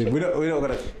leading. We're not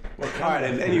gonna. All right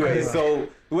then. Anyway, so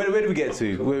where did we get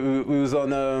to? We was on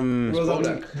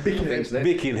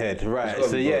Bickenhead, right?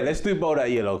 So yeah, let's do Bold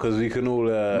That Yellow because we can all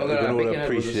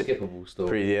appreciate. Skippable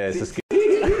story. Yeah, it's a skip.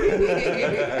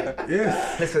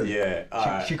 Yes. Listen.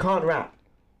 Yeah. She can't rap.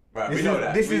 Right, we know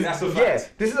that. That's a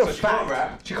fact. This is a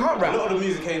fact. She can't rap. A lot of the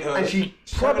music ain't her. And she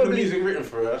Some probably of the music written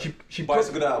for her. But it's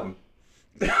a good album.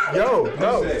 No.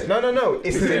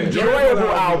 It's an enjoyable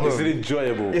album.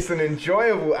 It's an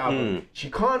enjoyable album.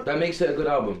 She can't. That makes it a good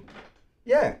album.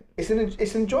 Yeah, it's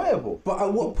enjoyable. But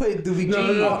at what point do we?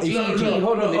 Hold on. If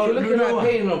you're looking at a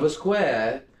painting of a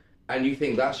square and you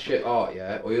think that's shit art,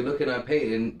 yeah, or you're looking at a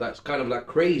painting that's kind of like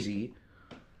crazy,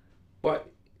 but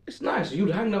it's nice.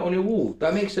 You'd hang that on your wall.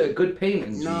 That makes it a good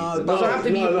painting. No, it doesn't have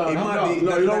to be. It might be.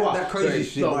 You know what? That crazy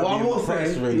shit might be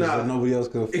price range that nobody else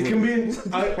can afford. It can be.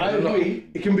 I agree.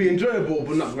 It can be enjoyable,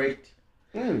 but not great.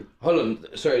 Hold on,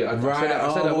 sorry, I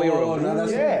said that way wrong.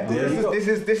 This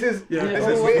is. I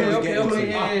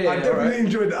definitely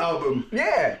enjoyed the album.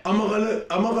 Yeah. I'm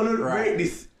not gonna rate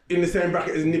this in the same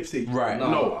bracket as Nipsey. Right.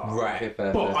 No. Right.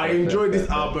 But I enjoyed this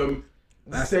album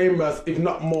the same as, if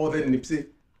not more than Nipsey.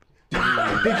 You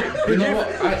know what?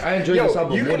 I enjoyed this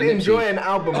album. You can enjoy an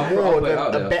album more than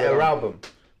a better album.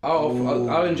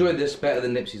 I'll enjoy this better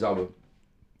than Nipsey's album.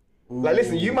 Like,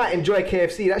 listen, you might enjoy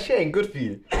KFC. That shit ain't good for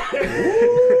you. I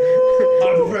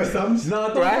prefer Sam's.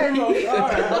 No, don't get me wrong.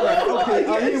 Alright, okay.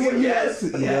 I hear what you're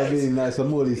saying. I mean, nice.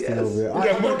 I'm all these things over here.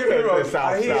 Don't get me wrong.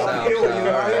 I hear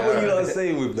what you lot are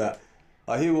saying with that.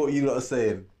 I hear what you lot are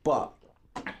saying, but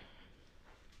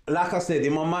like I said,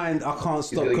 in my mind, I can't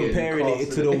stop comparing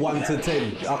it to the 1 to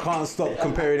 10. I can't stop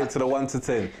comparing it to the 1 to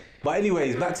 10. But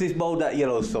anyways, back to this Bold That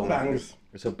Yellow song. Bangs.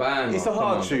 It's a bang. It's a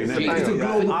hard tune. I don't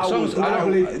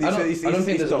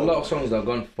think there's a lot of songs that have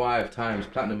gone 5 times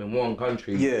platinum in one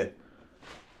country. Yeah.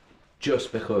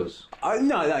 Just because.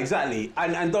 No, exactly.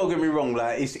 And don't get me wrong,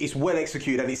 like it's well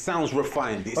executed and it sounds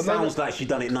refined. It sounds like she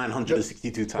done it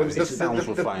 962 times. It sounds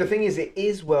refined. The thing is, it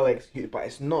is well executed, but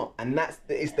it's not, and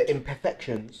it's the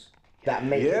imperfections that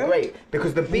make it great.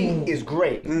 Because the beat is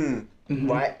great,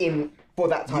 right? For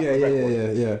that type of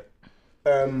record. Yeah.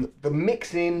 The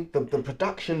mixing, the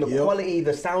production, the quality,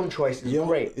 the sound choice is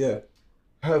great. Yeah.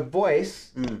 Her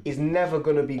voice is never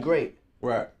gonna be great.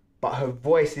 Right. But her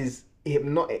voice is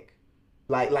hypnotic.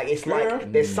 Like it's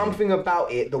like there's something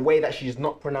about it, the way that she's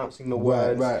not pronouncing the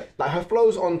words. Right. Like her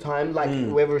flow's on time, like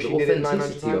whether she did it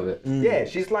 900 times. Yeah,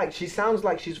 she sounds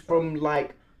like she's from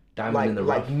like right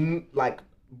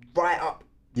up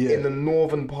in the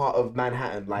northern part of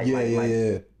Manhattan. Like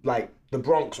the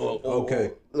Bronx or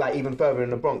like even further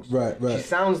in the Bronx. Right. She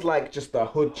sounds like just a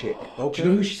hood chick. Do you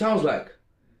know who she sounds like?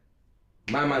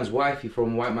 My man's wifey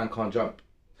from White Man Can't Jump.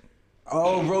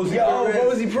 Oh, Rosie Yo, Perez.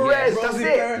 Rosie Perez, that's Rosie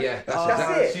it. Perez. Yeah,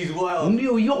 That's it. She's wild.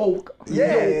 New York. Yeah.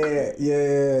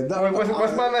 That,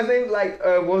 What's my man's name? Like,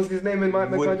 what was his name in my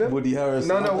Kardo? Woody Harris.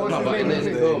 No, what's No, his but in name?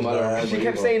 the film, I don't remember. She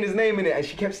kept saying his name in it, and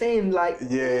she kept saying like,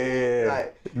 Yeah.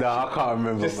 like, No, I can't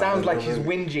remember. just sounds like she's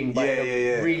whinging, but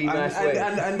in a really nice way.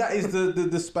 And that is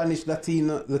the Spanish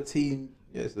Latin.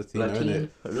 Yes, Latina, isn't it?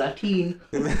 Latin.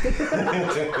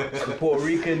 Puerto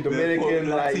Rican, Dominican,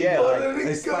 like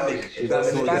Hispanic.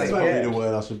 That's Hispanic, probably yeah. the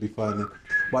word I should be finding.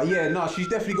 But yeah, no, she's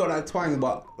definitely got that twang.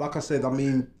 But like I said, I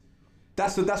mean,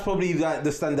 that's probably like the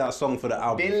standout song for the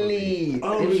album. Billy.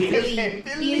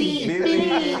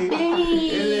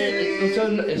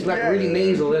 It's like really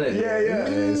nasal, isn't it? Yeah,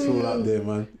 it's all up there,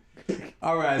 man.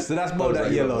 All right, so that's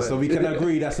Bodak Yellow. So we can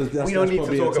agree that's We don't need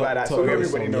to talk about that song.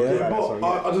 Everybody knows about that song.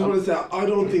 But I just want to say, I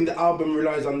don't think the album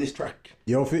relies on this track.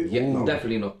 You don't think? Yeah, Ooh.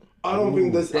 definitely not. I don't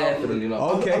think this Definitely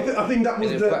not. Okay. I think that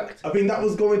was And in fact- I think that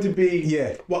was going to be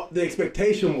Yeah. what the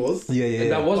expectation was. Yeah.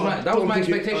 That was my don't think it-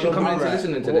 expectation I don't coming into think-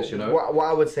 listening to this, you know. What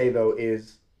I would say though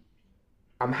is,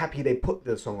 I'm happy they put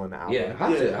the song on the album. Yeah,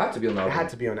 it had to be on the It album. had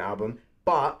to be on the album.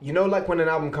 But you know, like when an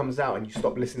album comes out and you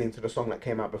stop listening to the song that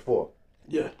came out before.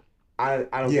 Yeah. I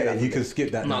don't get Yeah, that. you can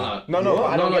skip that. No, now. No, but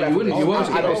I don't get that. you wouldn't. You won't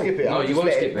skip I don't it. skip it. No, I'll you just won't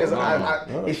let skip it. because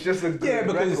No. it's just a good Yeah,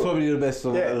 because it's record. probably the best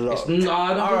song. Yeah. of the lot. It's no, I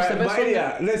don't All think right, it's the best but song.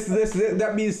 yeah, let's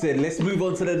that being said, let's move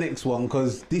on to the next one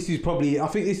because this is probably I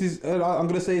think this is I'm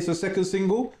gonna say it's a second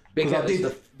single Big because I Careful did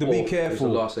is the the Be fourth, Careful. it's the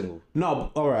last single.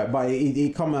 No, all right, but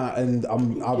it come out and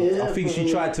I think she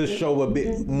tried to show a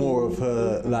bit more of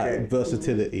her like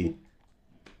versatility.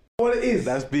 What it is?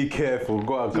 Let's be careful.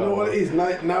 Go on, You know what it is? Now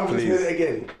I'm just Please. hear it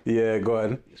again. Yeah, go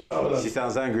on. Hold She on.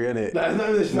 sounds angry, innit? That's not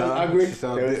even angry. She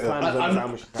sounds There was bitter. times on time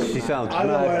when she sang. She sounds I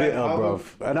know mad why- bitter, I bruv.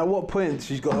 will- And at what point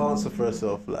she's got to answer for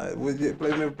herself? Like, would you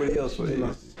blame everybody else for it?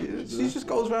 She just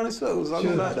goes round in circles. I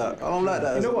don't like that. I don't like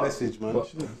that as know a what? message, man.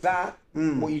 That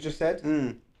what you just said,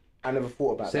 I never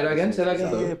thought about. Say that. that again. Say that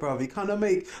again. Yeah, Though. bruv, you kind of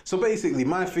make. So basically,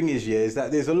 my thing is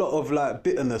that there's a lot of like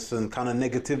bitterness and kind of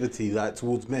negativity like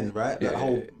towards men, right? That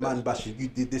whole man bashing. You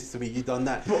did this to me. You done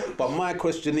that. But my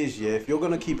question is, if you're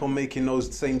gonna keep on making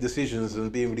those same decisions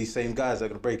and being with these same guys that are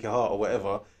gonna break your heart or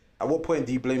whatever, at what point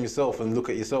do you blame yourself and look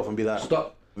at yourself and be like,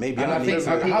 Stop. Maybe And I I need think to.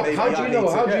 how maybe do I you know? need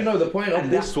to- How do you know the point of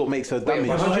And this? that's what makes her Wait, but damage.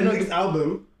 how do you Her know next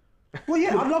album. Well,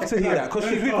 yeah, I'd love to hear that because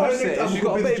she's with Her Offset next and she's album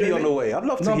got a could be baby on Jamie. the way. I'd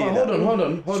love to No, hear but that. hold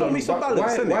on. Show me some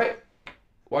balance, innit?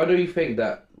 Why do you think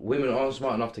that women aren't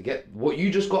smart enough to get what you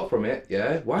just got from it?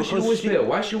 Yeah. Why she Because always she- bitter?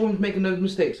 Why she always making those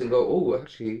mistakes and go, oh,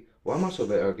 actually, why am I so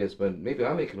bitter against men? Maybe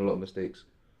I'm making a lot of mistakes.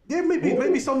 Yeah,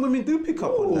 maybe some women do pick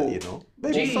up on that, you know.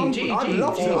 Maybe some. I'd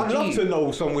love to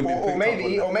know some women pick up on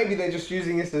that. Or maybe they're just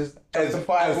using this as As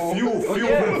justifiable. fuel for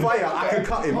the fire, I could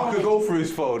cut him. I could go through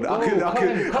his phone. I could go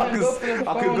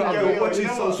watch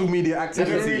his social media I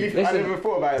activity. never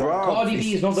thought about it. Bruh, Cardi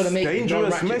B is not going to make dangerous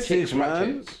non-ratchet message, chicks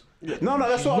man. ratchets. No,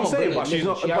 that's what I'm saying. But she's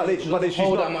not. She But doesn't she's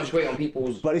hold that not. much weight on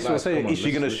people's. But this is what I'm like, saying. come Is on,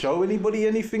 she gonna let's- show anybody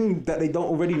anything that they don't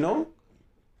already know?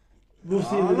 We'll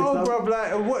see. I don't know, bro.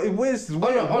 Like, what are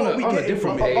we on a getting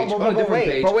different from? page. On a different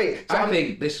page. but wait, so I I'm-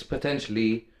 think this is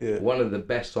potentially one of the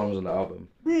best songs on the album.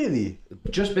 Really?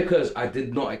 Just because I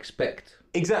did not expect.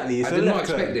 Exactly. It's I a did not left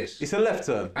turn. expect this. It's a left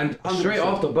turn. And 100%. straight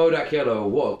after Bodak Yellow,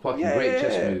 what a fucking great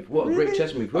chess move. What a great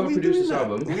chess move. Whoever Are we produced doing this that?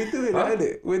 album. We're doing Huh? that,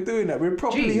 innit? We're doing that. We're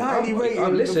properly Gee, highly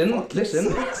rated. listen. I'm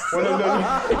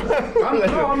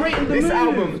rating the This move.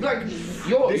 album- Like,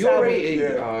 you're album- rating. yeah.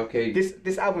 Oh, okay.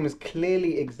 This album is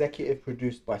clearly executive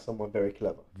produced by someone very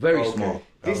clever. Very small.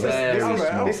 This is Very this is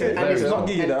small. this is and Very it's small. not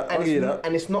give you that, I'll and give you it's- that.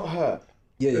 and it's not her.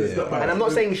 Yeah. And I'm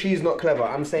not saying she's not clever.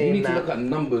 I'm You saying need to that look at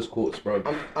numbers, Quartz, bro.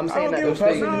 I'm saying that give the a fuck.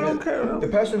 person, No, I don't care. the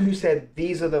person who said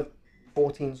these are the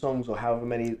 14 songs or however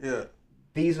many, Yeah.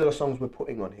 these are the songs we're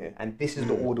putting on here, and this is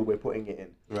the order we're putting it in.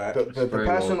 Right. The very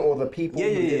person well. or the people Yeah,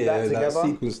 who did that that together,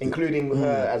 sequence thing. including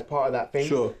her as part of that thing,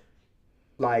 Sure.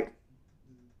 like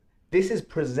this is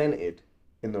presented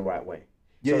in the right way.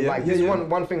 Yeah, So yeah, like yeah, this yeah.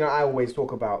 one thing that I always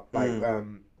talk about, like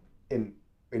in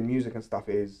music and stuff,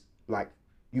 is like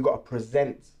you got to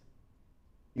present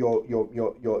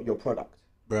your product,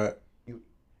 Right.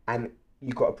 and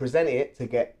you got to present it to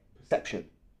get perception,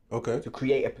 Okay. to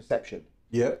create a perception.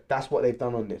 Yeah. That's what they've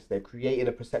done on this. They've created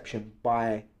a perception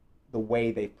by the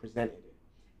way they've presented it.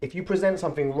 If you present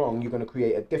something wrong, you're going to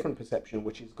create a different perception,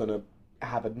 which is going to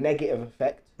have a negative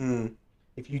effect.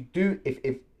 If you do,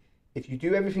 if you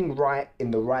do everything right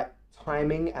in the right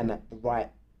timing and at the right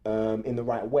in the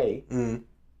right way,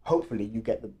 hopefully you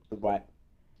get the right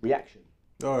reaction.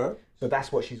 All right. So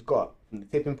that's what she's got. From the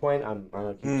tipping point, I'm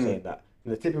gonna keep saying that.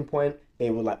 From the tipping point, they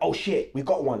were like, "Oh shit, we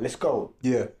got one. Let's go."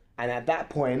 Yeah. And at that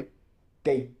point,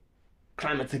 they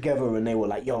clamoured together and they were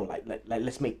like, yo, like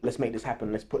let's make this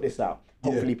happen. Let's put this out.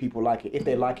 Hopefully people like it. If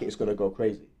they like it, it's gonna go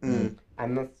crazy. And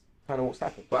that's kind of what's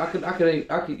happened. But I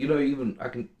can, you know, even I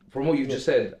can, from what you just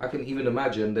said, I can even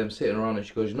imagine them sitting around and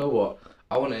she goes, you know what?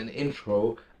 I want an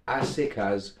intro as sick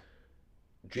as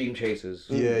Dream Chasers.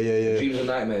 Dreams and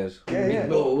Nightmares. Meek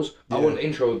Mills. I want an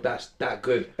intro that's that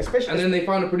good. Especially, and then they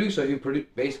found a producer who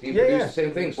basically produced the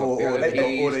same thing. So or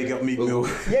they got Meek Mill.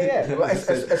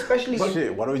 Especially.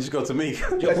 Shit, why don't we just go to Meek?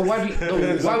 But why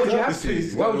would you have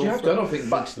to? Why would you have to? I don't think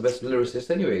Meek's the best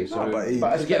lyricist anyway. So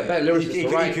but to get a better lyricist to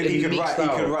write he can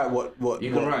write what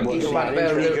you can write.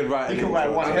 He can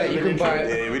write one.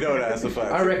 Yeah, we know that's a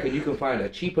fact. I reckon you can find a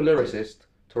cheaper lyricist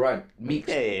to write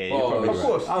Meek's bars. Of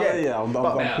course, I'm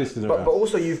pissing around. But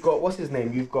also you've got, what's his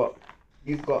name? You've got.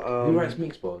 Who writes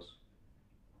Meek's bars?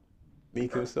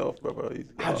 Meek himself, brother.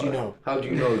 How do you know? How do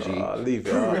you know, G? Leave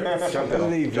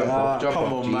it. Jump off.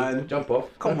 Come on, man. Jump off.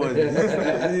 Come on.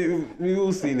 We've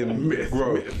all seen him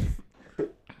grow.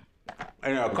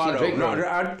 Anyway,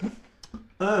 Kardo.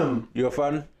 You a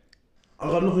fan? I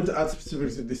got nothing to add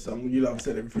specifically to this song. You have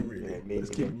said everything really. Let's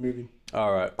keep it moving.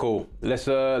 All right, cool. Let's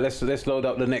load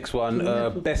up the next one.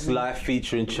 Best Life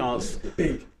featuring Chance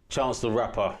the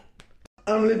Rapper.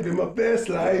 I'm living my best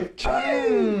life.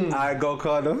 I go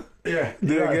Kardo. Yeah.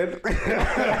 Do it again.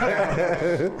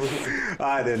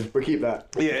 Alright then. We'll keep that.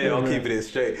 Yeah, I'll keep it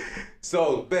straight.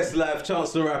 So, Best Life,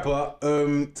 Chance the Rapper.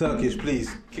 Turkish,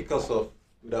 please kick us off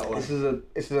with that one. This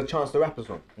is a Chance the Rapper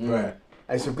song. Right.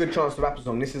 It's a good Chance the Rapper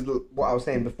song. This is what I was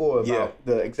saying before about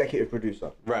the executive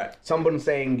producer. Right. Someone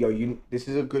saying, yo, this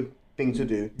is a good thing to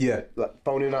do. Yeah. Like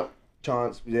phoning up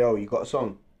Chance, yo, you got a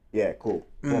song? Yeah, cool.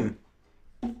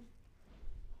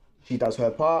 She does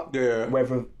her part. Yeah.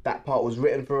 Whether that part was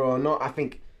written for her or not, I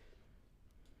think,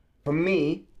 for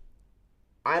me,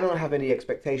 I don't have any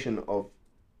expectation of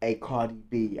a Cardi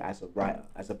B as a writer,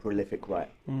 as a prolific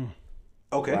writer.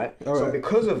 Okay. Right? All right. So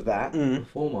because of that,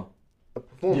 Performer. a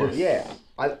performer,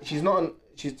 she's not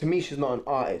an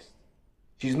artist.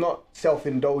 She's not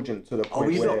self-indulgent to the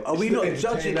point where... Are we not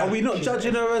judging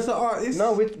her as an artist?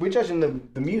 No, we're judging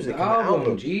the music and the album,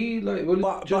 album. G. Like,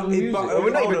 we're judging music. We're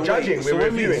not even judging. So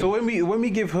We're reviewing. when we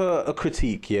give her a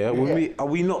critique, are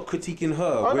we not critiquing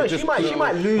her? Oh no, she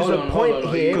might lose a point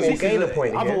here or gain a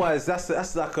point here. Otherwise, that's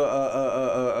like a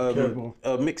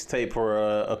mixtape or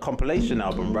a compilation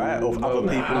album, right? Of other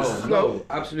people's. No,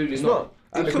 absolutely not.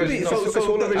 It could be. It's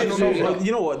all original.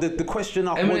 You know what? The question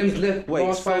I Eminem's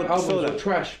last 5 albums were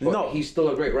trash, but he's still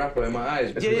a great rapper in my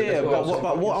eyes.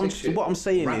 But what I'm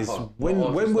saying is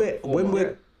when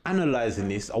we're analysing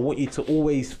this, I want you to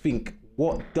always think,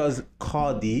 what does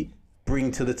Cardi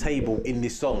bring to the table in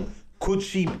this song? Could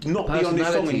she not be on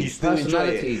this song and you still enjoy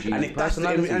it?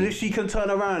 And if she can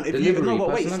turn around,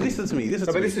 listen to me.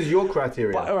 But this is your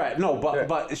criteria. But, all right,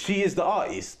 but she is the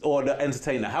artist or the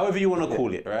entertainer, however you want to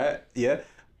call it, right? Yeah.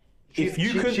 She's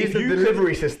the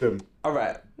delivery system. All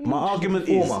right. My argument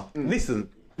is, listen,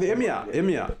 hear me out.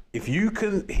 If you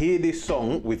can hear this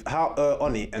song without her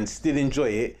on it and still enjoy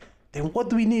it, then what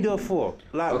do we need her for?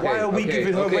 Like, why are we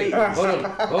giving her ratings?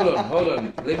 Hold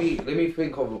on. Let me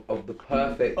think of the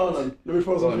perfect. Hold on. Let me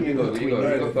throw something in between. You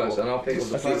go first, and I'll think of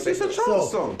the perfect. It's a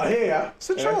Chance song. I hear ya. It's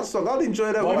a Chance song. I'll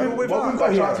enjoy that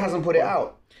But Chance hasn't put it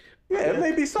out. Yeah,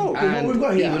 maybe so. And we've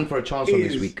got here even for a Chance on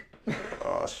this week.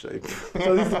 Oh, shame.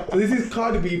 So this is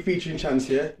Cardi B featuring Chance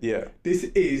here. Yeah. This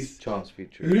is Chance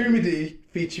featuring Lumidee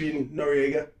featuring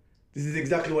Noriega. This is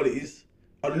exactly what it is.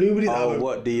 On Lumidee's album.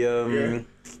 What the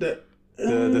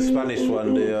Spanish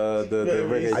one, the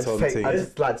reggaeton thing. I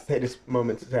just like to take this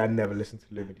moment to say I never listened to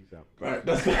Lumidee's album. Right,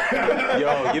 that's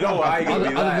Yo, you know what? I give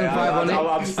you that.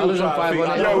 I'm still trying to figure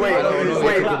out. Yo,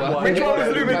 wait. Which one was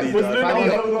Lumidee? Was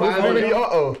Lumidee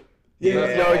Otto? Yeah.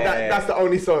 Yo, that's the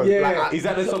only song. Yeah. Is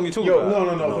that the song you talking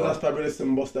about? No, because that's Fabulous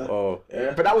and Busta. Oh.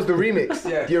 Yeah. But that was the remix.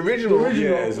 Yeah. The original.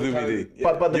 Yeah, it's Lumidee.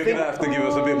 But the You're thing, gonna have to give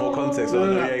us a bit more context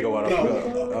on the Noriega one.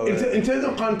 No. In terms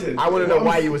of content, I want to know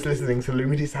why you was listening to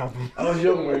Lumidee's album. I was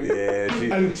young, man.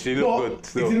 Yeah, she looked good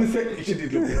still. It's in the same. She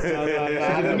did look good.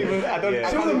 I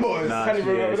don't. She wasn't boys. Can't even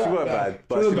remember that. She weren't bad,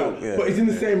 but she looked. But it's in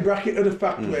the same bracket of the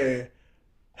fact where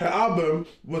her album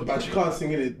was bad. She can't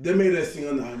sing in it. They made her sing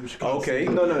on the album. She can't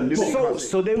sing. No.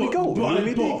 So there we go.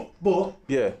 But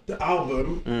Yeah. the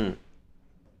album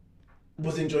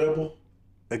was enjoyable.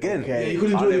 Again, Yeah, you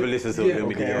could enjoy. I never listened to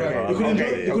Lumidee.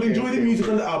 You could enjoy the music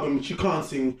on the album. She can't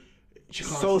sing.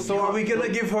 So are we gonna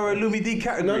give her a Lumidee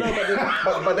category? No,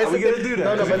 but Are we gonna do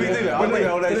that? No, but we do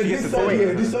that.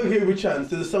 This song here with Chance,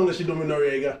 there's a song that she done with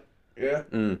Noriega. Yeah?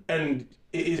 And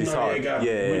it is It's Noriega hard.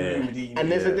 Yeah. with Lumidee. And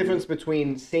there's a difference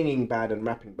between singing bad and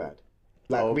rapping bad.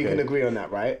 Like we can agree on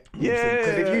that, right? Yeah.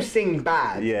 Because if you sing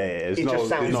bad, it just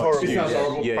sounds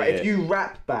horrible. But if you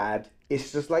rap bad,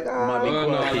 it's just like No,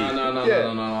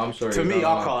 I'm sorry. To me,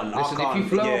 I can't. Listen, if you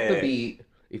flow off the beat,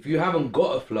 if you haven't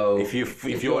got a flow, if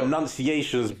your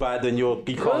enunciation's bad, then you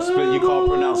can't split, you can't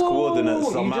pronounce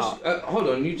coordinates somehow. Hold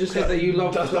on, you just said that you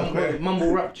love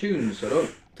mumble rap tunes, so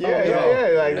don't.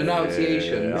 Like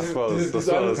enunciation. I suppose. You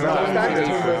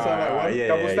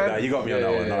got me on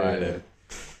that one. All right then.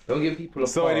 Don't give people a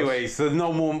So pass. anyway, so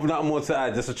nothing more to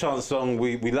add. Just a chance song.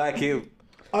 We like it.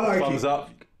 I like Thumbs it. up.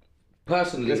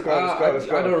 Personally, Let's go.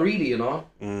 I don't really, you know.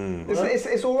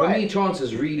 It's all For right. me, Chance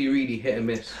is really, really hit and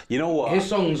miss. You know what? His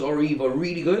songs are either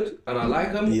really good and I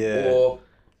like them, or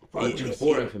just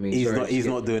boring for me. He's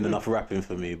not doing enough rapping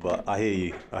for me, but I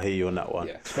hear you on that one.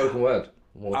 Yeah, spoken word.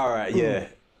 All right,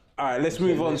 All right, let's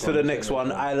move on to the next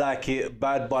one. I like it.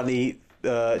 Bad Bunny,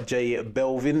 J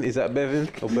Belvin. Is that Bevin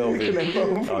or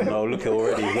Belvin? Oh no, look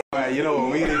already. All right, you know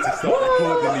what? We need to start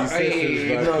recording these sessions,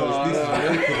 man, because this is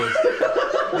ridiculous.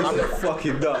 This is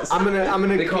fucking nuts. I'm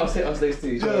gonna. They can't sit us next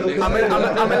to each other. I'm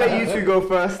gonna let you two go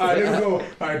first. Alright, let's go.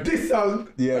 Alright, this song.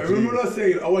 Yeah, I remember when I was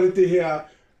saying I wanted to hear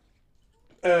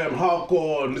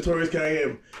hardcore Notorious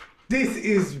K.I.M. This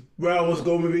is where I was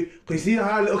going with it. Because you see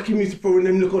how little Kimmy's throwing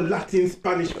them little Latin,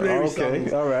 Spanish flavor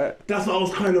songs. all right. That's what I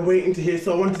was kind of waiting to hear.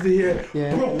 So I wanted to hear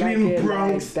Brooklyn,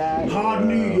 Bronx, hard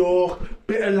New York,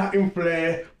 bit of Latin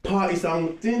flair, party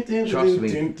song. Trust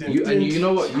me. You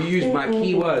know what? You used my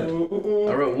keyword.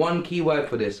 I wrote one keyword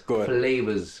for this.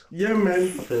 Flavors. Yeah, man.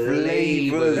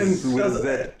 Flavors.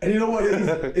 And you know what?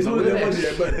 It's one of them ones,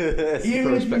 yeah, but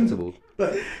even if respectable.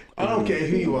 but I don't care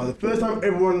who you are. The first time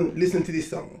everyone listened to this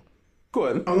song, Go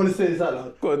on. I'm gonna say this out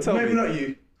loud. Go on, tell Maybe me. not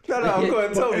you. No, go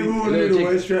on, tell But me. everyone knew the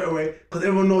word straight away because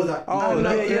everyone knows that.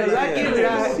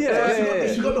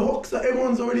 She got the hooks that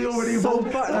everyone's already So,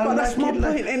 involved. but that's my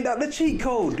point. Ain't that the cheat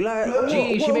code? Like,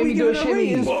 Gee, she what made are me we do a giving shimmy.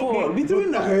 ratings for? We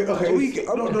doing that? Okay.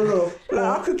 No.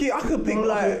 Like, I could pick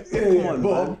like. Yeah, Come on,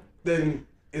 but man. then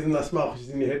isn't that smart? She's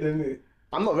in your head, isn't it?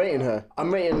 I'm not rating her.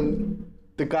 I'm rating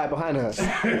the guy behind her.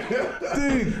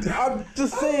 Dude, I'm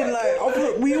just saying,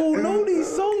 like, we all know these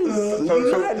songs.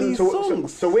 We like these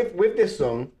songs. So with this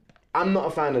song, I'm not a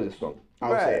fan of this song.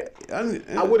 I'll say it. And,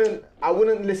 I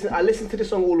wouldn't listen. I listened to the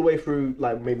song all the way through,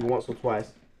 like maybe once or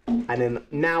twice, and then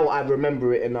now I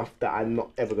remember it enough that I'm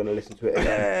not ever gonna listen to it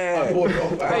again. I bought it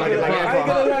off. I ain't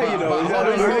gonna lie, you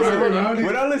know. But-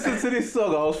 When I listened to this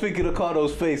song, I was thinking of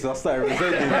Kardo's face. I started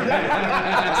resenting him.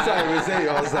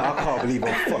 I was like, I can't believe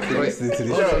I'm fucking listening to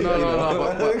this shit.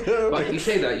 No. But you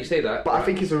say that. But I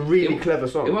think it's a really clever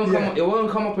song. It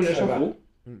won't come up in your shuffle.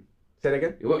 Say that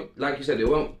again. It won't, like you said, it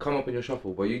won't come up in your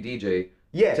shuffle. But you DJ,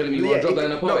 Yeah. telling me you won't drop that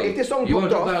in a party. No, if this song you won't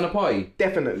popped drop that in a off, party.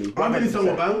 definitely. I'm in this song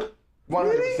with Bank.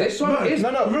 100%. This song is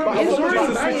No, but it's it's already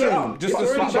already banging. Just to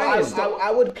But switch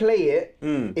I would play it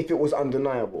if it was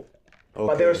undeniable.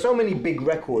 But there are so many big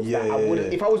records that I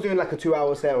wouldn't. If I was doing like a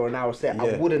 2-hour set or an hour set,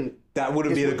 I wouldn't. That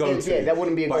wouldn't be the go-to. Yeah, that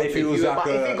wouldn't be a But go-to. if it was like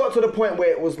but if it got to the point where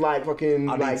it was like fucking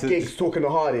I need like to gigs just- talking the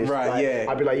hardest, Right, like, yeah.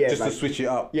 I'd be like, yeah, Just like, to switch it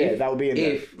up. yeah, that would be in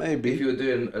there. Maybe. If you were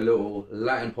doing a little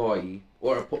Latin party,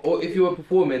 or if you were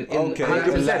performing in Okay.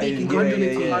 Latin, Latin,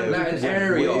 Latin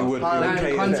area, It would Latin cater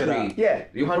to country, that. Yeah,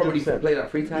 you probably 100%. play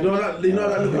that 3 times. You know that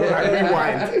little Rewind.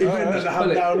 event that they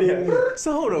have down in.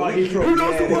 So hold Like on. Heathrow. Who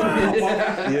knows the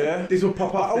word? Yeah. This will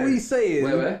pop up. Are we saying?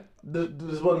 Where?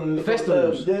 There's one.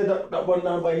 Festivals. Yeah, that one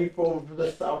down by Heathrow for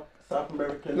the South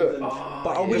Americans. Look, and-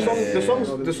 But are we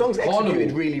The song's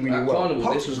executed really, really At well.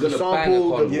 Carnival, this was The gonna bang at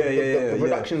sample, Carnival. the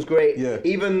production's great. Yeah.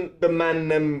 Even the man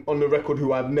them on the record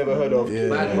who I've never heard of.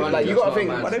 Bad Bunny, Like you that's gotta not think,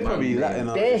 man's But they're probably man. Latin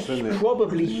they're artists, isn't it?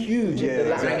 probably huge in the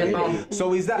Latin exactly. community.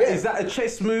 So is that a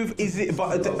chess move? Is it?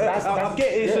 But I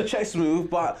get it's a chess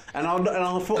move, but I heard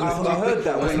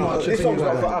that when I This song's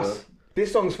not for us. This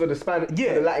song's for the for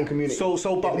the Latin community. So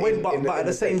but at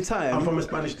the same time, I'm from a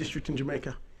Spanish district in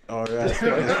Jamaica. all right,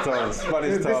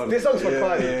 Spanish town. This song's for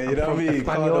Cardi. Yeah, you know what I mean?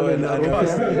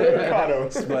 Kardo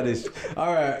and Spanish.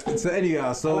 All right. So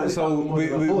anyhow,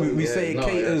 we say it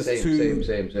caters to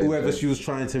same. whoever she was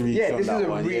trying to reach. Yeah, on this that is a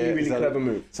one, really, yeah? really clever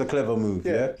move. It's a clever move.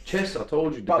 Yeah. Chess, I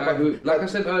told you, the But- guy who, like I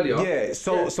said earlier. Yeah.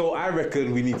 So I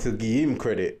reckon we need to give him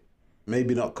credit.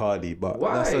 Maybe not Cardi, but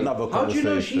Why? that's another How do you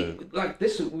conversation. know she like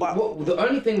this? The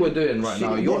only thing we're doing right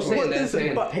now, you're saying that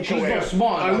saying she's not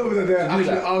smart I enough. love that they're to do actually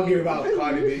that. arguing about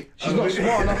Cardi B. She's not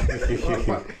smart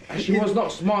enough. She was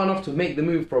not smart enough to make the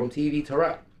move from TV to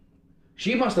rap.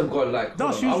 She must have gone like. No,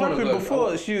 hold she on, was I wanna rapping go-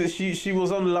 before. She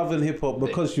was on Love and Hip Hop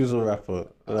because she was a rapper.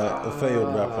 Like a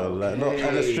failed rapper, like not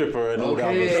and a stripper and all that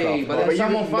other stuff. But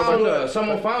then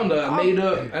someone found her and made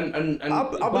her and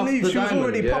I believe she was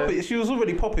already popping. She was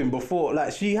already popping before.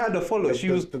 Like she had a follower. She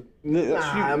was.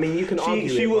 I mean, you can argue.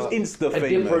 She was Insta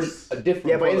famous. A different.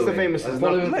 Yeah, but Insta famous is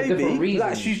not maybe.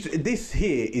 Like this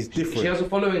here is different. She has a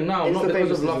following now, not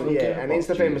because of Love and Hip Hop. Yeah, and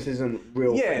Insta famous isn't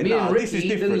real. Yeah, this is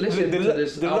different.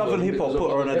 The Love and Hip Hop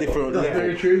put her on a different level.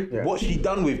 Very true. What she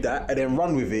done with that and then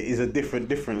run with it is a different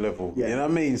level. You know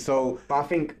what I mean? So. But I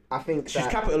think she's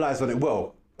capitalized on it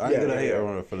well. I ain't gonna hate her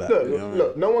on it for that.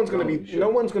 Look, no one's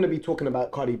gonna be talking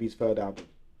about Cardi B's third album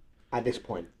at this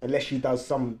point, unless she does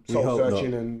some soul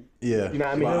searching and you know what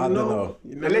I mean. I don't know.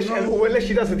 Unless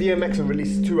she does a DMX and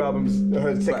releases 2 albums,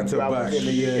 her second 2 albums in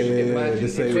the year. The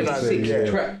same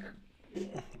track.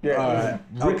 Yeah. All right.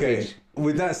 Okay.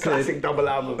 With that said, classic double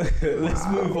album. Let's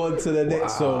move on to the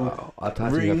next song.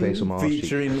 Ring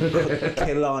featuring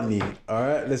Kehlani. All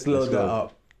right. Let's load that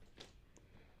up.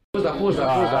 Pause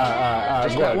that.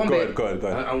 Just like one bit. Go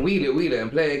ahead. And wheel it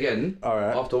and play again. All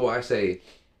right. After what I say.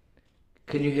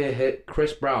 Can you hear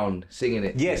Chris Brown singing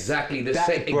it? Yes. Exactly the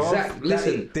same.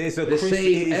 Listen. There's a Chris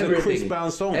Chris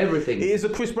Brown song. Everything. It is a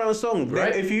Chris Brown song.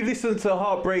 Right? If you listen to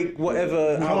Heartbreak,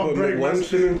 whatever album it was,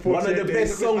 one of the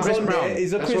best songs on there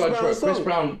is a Chris Brown song. Chris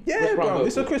Brown. Yeah, bro.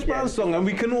 It's a Chris Brown song, and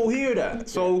we can all hear that.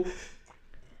 So.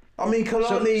 I mean,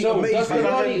 Kehlani, amazing.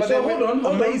 But then hold on.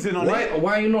 Amazing on it.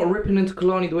 Why are you not ripping into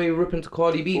Kehlani the way you rip into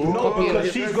Cardi B? No,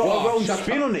 because she's got her own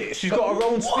spin on it. She's got her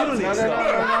own spin on it.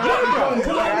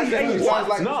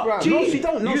 No, she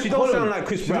don't. No, she don't sound like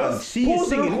Chris Brown. She's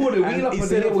singing. Wheel up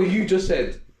and hear what you just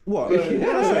said. What? What did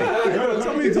I say?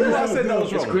 Tell me what I said that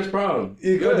was wrong. It's Chris Brown.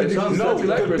 No,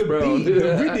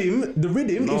 the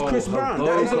rhythm is Chris Brown.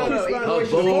 That is a Chris Brown. The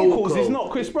vocals is not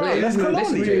Chris Brown. That's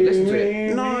Kehlani. Listen to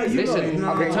it. No, listen.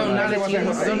 Okay, tonality. I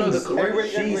don't know the correct.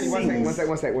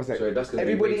 One sec. Sorry, that's gonna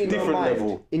be Everybody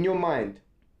different in your mind,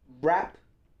 rap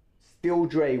Still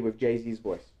Dre with Jay-Z's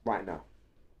voice right now.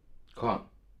 Can't.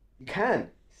 You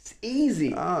can. It's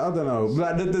easy. I don't know.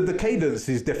 Like the cadence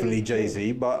is definitely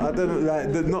Jay-Z, but I don't know.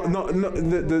 Like the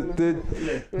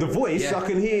voice. Yeah. I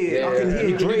can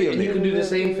hear Dre on it. You can do the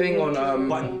same thing on.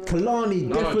 But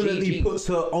Kehlani definitely puts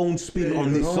her own spin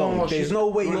on this song. There's no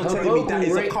way you're telling me that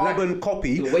is a carbon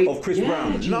copy of Chris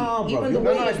Brown. Nah, bro.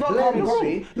 No, it's not carbon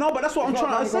copy. No, but that's what I'm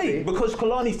trying to say. Because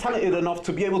Kehlani's talented enough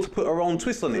to be able to put her own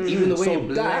twist on it. Even the way it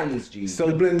blends, G. So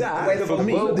that for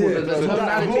me. So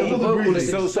that for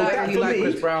me.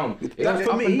 That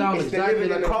for me is exactly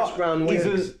like Chris Brown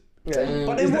wins. But then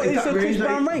what is a Chris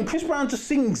Brown reign? Chris Brown just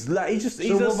sings like he's a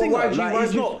singer.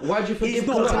 Why'd you forget? He's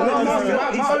not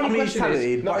talented. My only question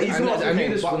is, but he's not. I knew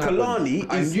this But would happen.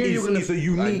 Kehlani is a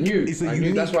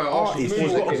unique That's why I asked artist. you.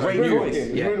 She's got a great voice.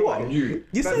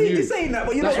 You're saying that,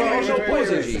 but you're not saying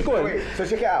poison. Go on. So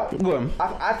check it out. Go on.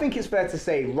 I think it's fair to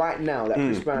say right now that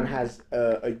Chris Brown has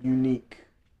a unique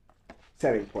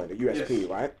selling point, a USP,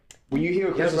 right? When you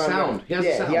hear Chris Brown, he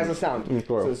has a sound.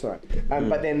 So sorry.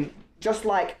 But then, just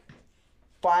like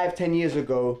 5-10 years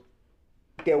ago,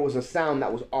 there was a sound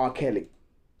that was R. Kelly,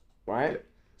 right?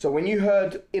 So when you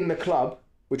heard In the Club,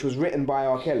 which was written by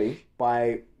R. Kelly,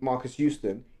 by Marcus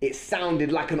Houston, it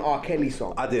sounded like an R. Kelly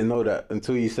song. I didn't know that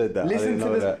until you said that. Listen to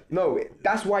this. That. No,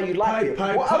 that's why you like it.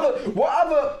 What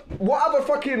other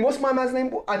fucking, what's my man's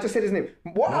name? I just said his name.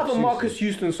 What other Marcus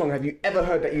Houston song have you ever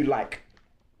heard that you like?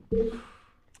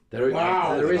 There is one.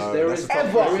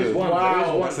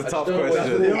 That's a tough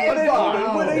question. When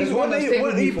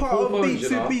he part of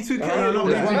B2K? No,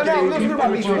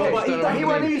 he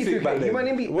went in B2K. He went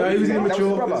in B2K. He was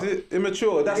immature.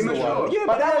 Immature, that's the one. Yeah,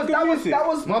 but that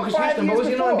was Marcus Houston, but was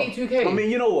he not in B2K? I mean,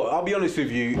 you know what? I'll be honest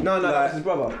with you. No, that's his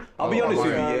brother. I'll be honest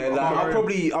with you, yeah.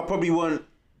 Like, I probably weren't,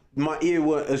 my ear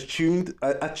weren't as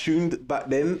attuned back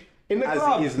then. As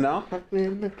it is now.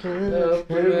 No,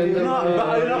 but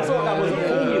I thought that was a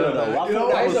formula though. I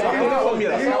thought that was a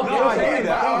formula.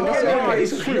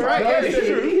 It's true.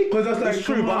 It's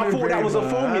true, but I thought that was a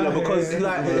formula because,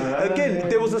 like, again,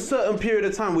 there was a certain period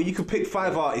of time where you could pick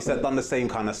 5 artists that done the same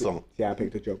kind of song. Yeah, I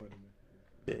picked a Joe Budden.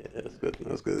 Yeah, that's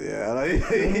good. Yeah,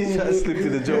 he tried to slip to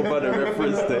the Joe Budden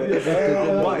reference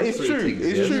there. But it's true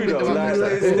though.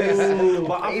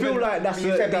 But I feel like that's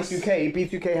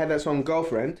B2K had that song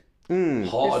Girlfriend.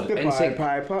 Hard.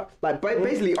 Like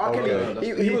basically, R.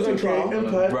 Kelly, he was on trial,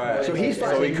 right? So he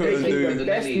started making the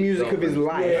best music of his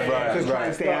life to try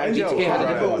and stay out of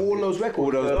jail. All those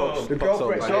records, the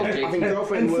Girlfriend. I think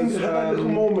Girlfriend was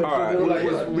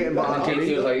written by R. Kelly.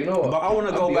 He was like, you know what? But I want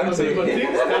to go back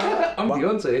to. I'm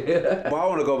Beyonce. But I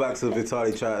want to go back to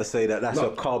Vitaly trying to say that that's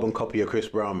a carbon copy of Chris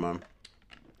Brown, man.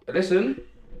 Listen.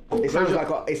 It sounds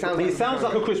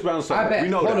like a Chris Brown song. I bet. We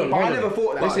know hold that. on, But hold I on. never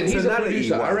thought that. Listen, he's a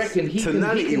producer. I reckon he can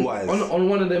on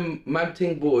one of them mad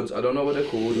ting boards. I don't know what they're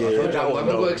called. I haven't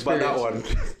got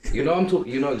experience. You know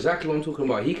You know exactly what I'm talking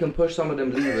about. He can push some of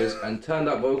them levers and turn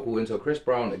that vocal into a Chris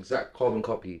Brown exact carbon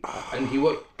copy, and he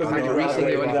won't have to re-sing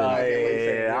it or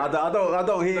anything. I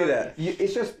don't hear that.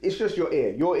 It's just your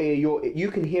ear.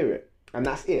 You can hear it, and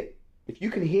that's it. If you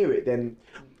can hear it, then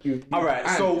you. All right.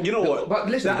 So you know what? But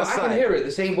listen, I can hear it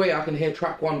the same way I can hear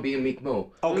track 1 being Meek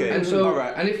Mill. Okay. And so, all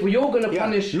right. and if you're gonna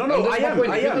punish, I am.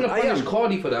 If you're gonna punish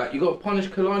Cardi for that, you got to punish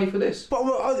Kalani for this. But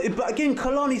again,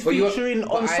 Kalani's featuring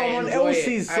on someone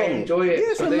else's song. I enjoy it.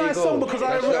 Yeah, it's a nice song because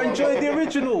I enjoyed the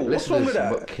original. What's wrong with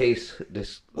that?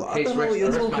 I don't know what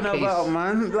you're talking about,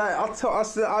 man. Like I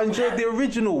said, I enjoyed the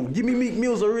original. Give me Meek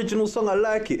Mill's original song, I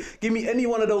like it. Give me any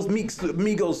one of those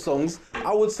Migos songs,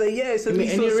 I would say yeah, it's a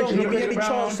decent song. Give me any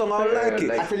Chance song, I like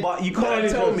it. But you can't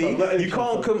tell me you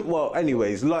can't come. Well,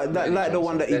 anyways, like the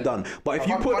one that he done. But if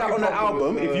you put that on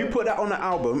the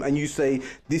album, and you say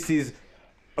this is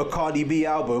a Cardi B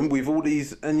album with all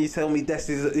these, and you tell me this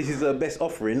is her best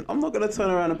offering, I'm not gonna turn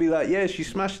around and be like, yeah, she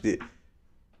smashed it.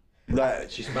 Like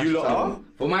she smashed you lot are?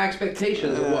 For my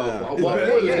expectations of what it was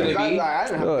gonna be.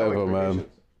 Whatever, man.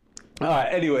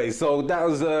 Alright, anyway, so that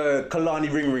was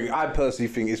Kalani Ring Ring. I personally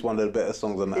think it's one of the better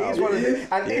songs on the album. It's one of the.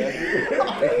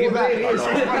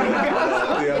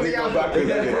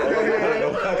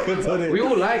 We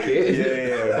all like it.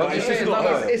 Yeah. But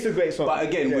it's a great song. But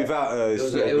again, without it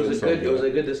was a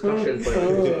good discussion.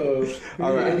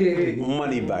 Alright,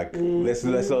 Moneybag. Let's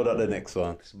load up the next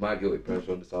one. It's my guilty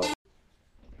pleasure on this album.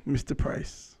 Mr.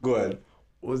 Pryce. Go ahead.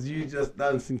 Was you just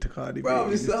dancing to Cardi? Bro,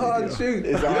 it's a hard tune.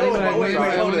 Wait,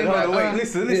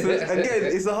 listen. Again,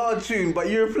 it's a hard tune, but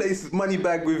you replace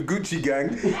Moneybag with Gucci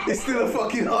Gang. It's still a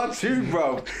fucking hard tune,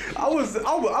 bro. I love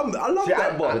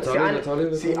that bar.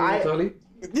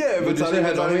 Yeah,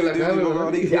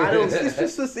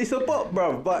 it's a bop,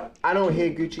 bro. But I don't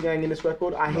hear Gucci Gang in this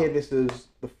record. I hear this is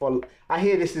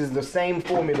the same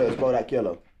formula as Bodak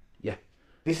Yellow.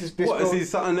 This is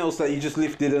something else that you just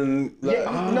lifted and like,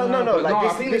 no.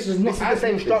 Like this is the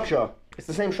same structure. It's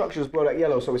the same structure as Bodak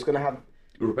Yellow, so it's gonna have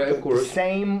the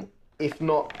same, if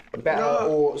not better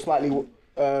or slightly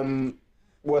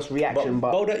worse reaction.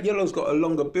 But Bodak Yellow's got a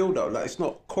longer build up. Like it's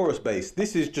not chorus based.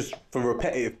 This is just for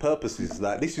repetitive purposes.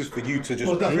 Like this is for you to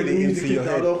just drill it into your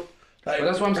head. But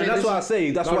that's what I'm saying. That's why I say.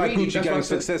 That's why Gucci Gang's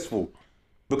successful.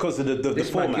 Because of the this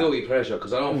format. It's my guilty pleasure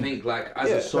because I don't think like as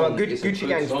a song. Gucci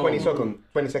Gang's 20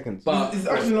 seconds. But it's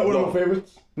actually not one of my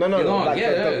favorites. No. Like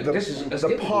this is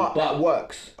the part that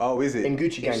works. Oh, is it? In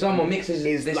Gucci Gang. If someone mixes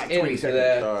this like into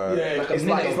their, it's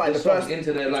like the first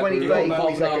into their 20, 30,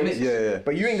 40 seconds. Yeah.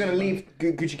 But you ain't gonna leave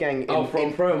Gucci Gang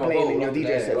playing in your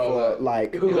DJ set for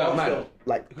like the 2.5 minutes.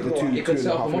 What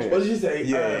did you say?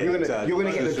 You're gonna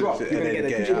get the drop. You're gonna get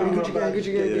the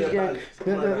Gucci Gang.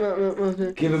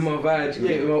 Give him my badge.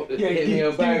 Get me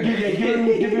a bag.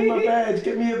 Give him my badge.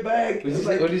 Get me a bag.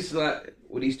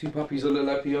 Were these two puppies that look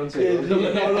like Beyonce? Yeah, look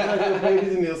like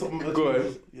babies in there or something. Go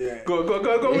ahead. Yeah. Go with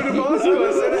the bars. Say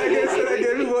that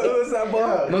again. What was that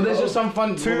bar? No, there's just some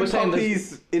fun. Two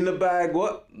puppies in the bag.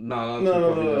 What? No.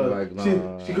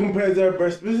 She compares her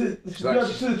breast. She's got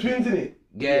the twins in it.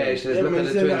 Yeah, she says look at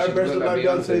the twins. Her breast look like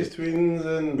Beyonce's twins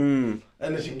and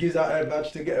then she gives out her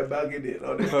badge to get her bag in it.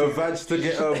 Her badge to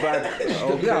get her bag.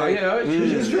 Yeah.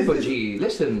 She's Triple G.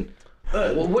 Listen.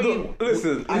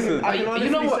 Listen. I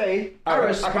can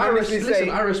honestly say.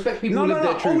 I respect people who live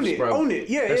their truths, bro. Own it.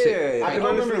 Yeah. I can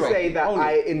honestly say that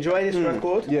I enjoy this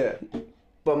record. Yeah.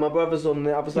 But my brother's on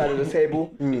the other side of the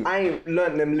table. I ain't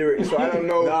learnt them lyrics, so I don't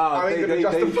know. Nah, they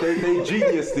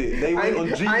geniused it. They went on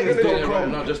genius.com. I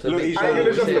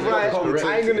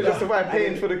ain't gonna justify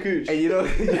paying for the cooch. And you know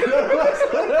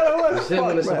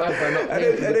and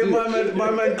then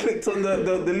my man clicked on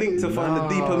the link to find the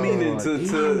deeper meaning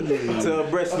to a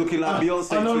breast looking like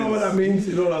Beyonce. I don't know what that means.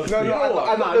 No, I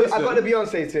got the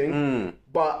Beyonce thing,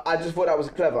 but I just thought that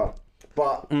was clever.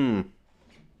 But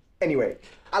anyway.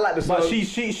 I like the song. But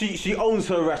she owns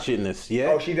her ratchetness,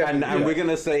 yeah? Oh, she definitely. And we're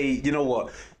gonna say, you know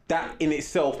what? That in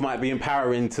itself might be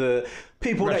empowering to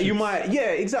people that you might,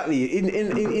 exactly.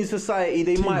 In society,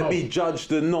 they might be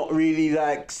judged and not really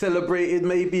like celebrated.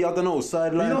 Maybe I don't know.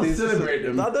 Sidelined. You don't celebrate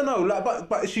them. I don't know. Like,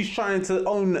 but she's trying to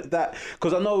own that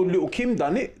because I know Little Kim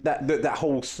done it. That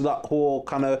whole slut whole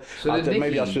kind of.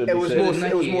 Maybe I should. It was more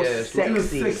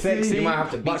sexy. You might have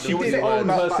to beat but she did own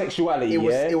her sexuality.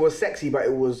 It was sexy, but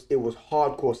it was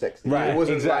hardcore sexy. Right. It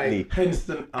wasn't exactly.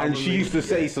 Like, and she used to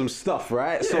say some stuff,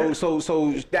 right? So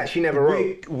that she never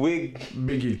wrote. Wig.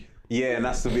 Biggie. Yeah, and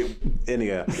that's a bit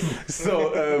anyway.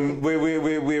 So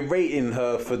we're rating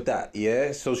her for that,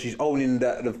 yeah. So she's owning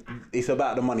that. It's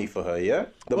about the money for her, yeah.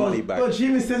 The money back. But she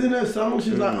even says in her song,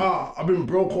 she's like, I've been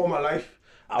broke all my life.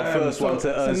 I'm first one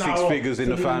to earn six figures in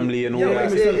the family and all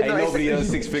that. Ain't nobody earns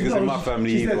 6 figures in my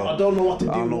family she either. Said, I don't know what to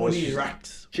do with all these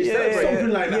rats. She celebrated. Something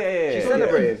like that. Yeah. She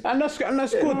celebrated. And that's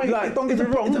good. Like, don't get me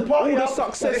wrong. It's a party all the album.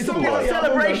 success It's to a her.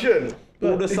 celebration.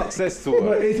 All the success to But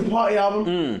her. it's a party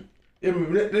album.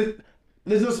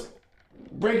 Let's just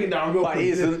break it down real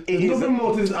quick. There's nothing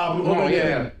more to this album. Oh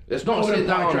yeah, it's not sit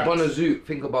down, Bonazoot,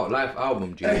 think about life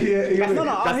album, G. No,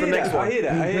 That's the next one. I hear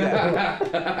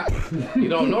that. You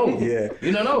don't know. Yeah.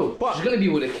 You don't know. But she's gonna be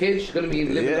with a kid. She's gonna be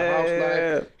living the house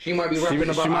life. She might be rapping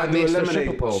about I mixed the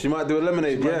stripper pole. She might do a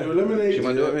lemonade. Yeah. She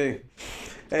might do it.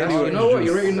 Anyway, You know what?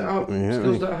 You're rating it up.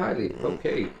 Skills that highly.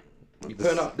 Okay. You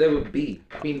put up there with B,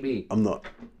 Queen B. I'm not.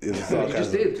 It was sarcasm. You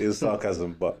just did. It was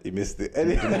sarcasm, but he missed it.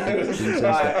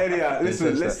 Anyhow,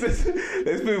 listen. Let's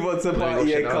move on to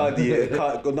Bartier Cardi.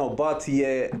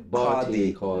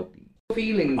 Bartier Cardi.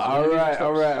 Feelings. All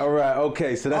right.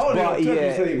 Okay, so that's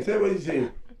Bartier. Say what you're saying.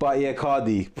 Bartier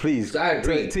Cardi. Please. I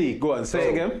agree. T, go on. Say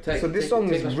it again. So this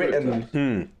song is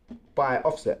written by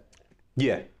Offset.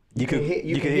 Yeah. You can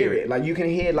hear it. Like you can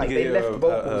hear like they left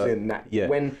vocals in that. Yeah.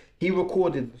 When he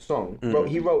recorded the song,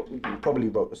 probably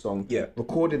wrote the song. Yeah.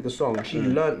 Recorded the song. She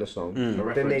learnt the song.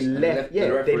 Then they left.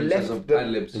 The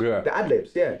ad-libs. The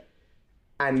ad-libs. Yeah.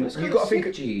 And That's you kinda got to think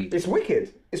sick, G. it's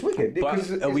wicked. It's wicked.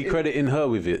 But are we crediting her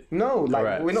with it? No, like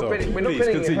Alright, we're not so crediting please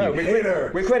her. continue.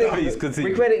 We're crediting. Please continue.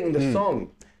 We're crediting the song.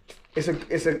 It's a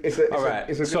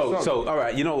good song. So all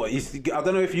right, you know what? I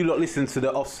don't know if you lot listened to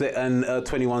the Offset and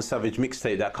 21 Savage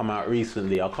mixtape that come out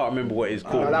recently. I can't remember what it's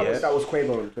called. that was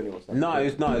Quavo and 21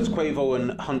 Savage. No, it's Quavo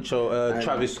and Huncho,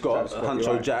 Travis Scott,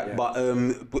 Huncho right, Jack. yeah.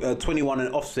 But 21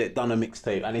 and Offset done a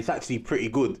mixtape, and it's actually pretty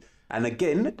good. And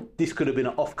again, this could have been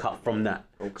an offcut from that.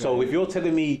 Okay. So if you're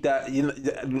telling me that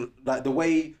like the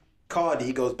way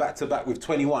Cardi goes back to back with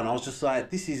 21, I was just like,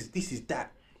 this is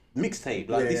that mixtape.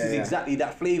 Like this is exactly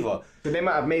that flavor. So they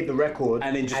might have made the record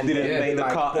and then just didn't make the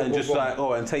cut and just like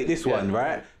and take this one,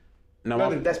 right?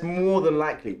 No, that's more than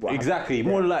likely. Exactly,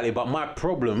 more than likely. But my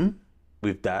problem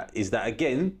with that is that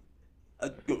again,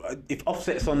 if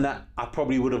Offset's on that, I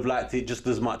probably would have liked it just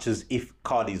as much as if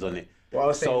Cardi's on it.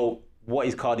 So what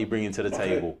is Cardi bringing to the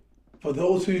table? For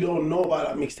those who don't know about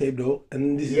that mixtape though,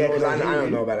 and this is because I don't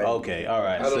know about it. Okay, all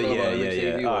right. So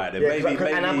yeah. All right, then maybe.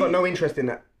 And I've got no interest in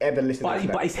that, ever listening to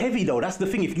that. But it's heavy though. That's the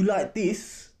thing. If you like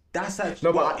this, that's actually.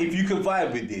 If you can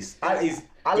vibe with this, that is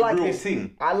I the like real this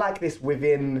thing. I like this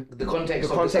within the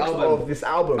context of this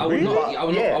album. I would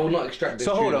not extract this.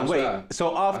 So hold on, wait.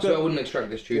 So after I wouldn't extract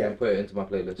this tune and put it into my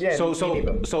playlist. Yeah, so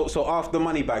after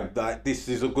Moneybag, like this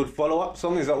is a good follow-up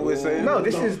song. Is that what we're saying? No,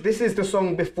 this is the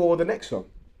song before the next song.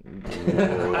 That's good,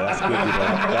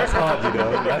 That's hard,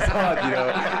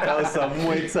 That was some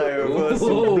Muay Thai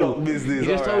reversal block business. He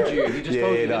just told you. He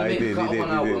did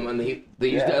one album and they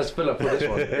used it as filler for this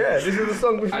one. Yeah, this is the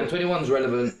song before. And 21's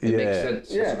relevant. It makes sense.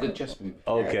 Yeah. It's a good chess move.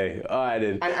 Okay, all right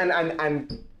then.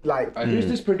 And like, who's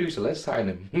this producer? Let's sign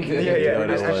him.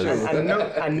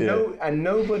 And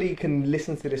nobody can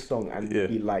listen to this song and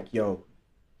be like, yo.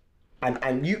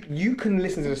 And you can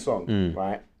listen to the song,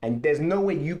 right? And there's no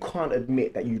way you can't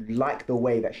admit that you like the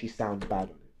way that she sounds bad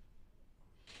on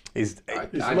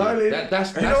it.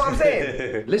 That's you know what I'm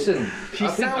saying? Listen, she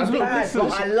sounds bad,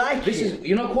 but I like it.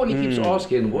 You know, Courtney keeps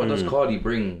asking, what does Cardi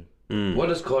bring? What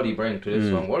does Cardi bring to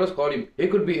this song? What does Cardi? It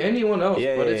could be anyone else,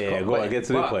 but it's Cardi. Go on, get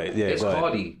to the point. Yeah, it's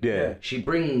Cardi. Yeah, she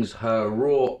brings her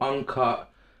raw, uncut.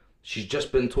 She's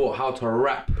just been taught how to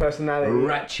rap, personality,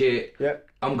 ratchet. Yep.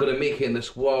 I'm gonna make it in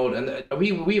this world, and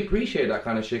we appreciate that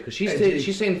kind of shit because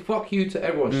she's saying fuck you to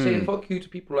everyone. She's saying fuck you to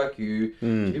people like you,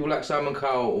 to people like Simon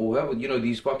Cowell or whoever. You know,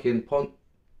 these fucking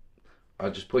I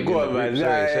just put you in the group.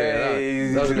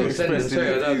 Sorry. That was a good sentence.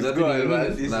 Sorry, that didn't even mean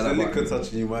it. It's a liquor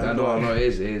touching you, man. No, it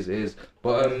is.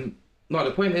 But no, the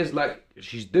point is like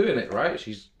she's doing it right.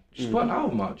 She's put an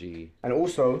album out, G. And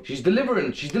also she's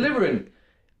delivering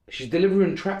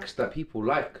tracks that people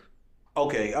like.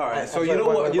 Okay, all right. So you know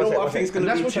what I think is going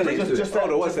to be telling. I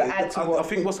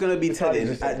think what's going to be telling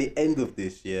at the end of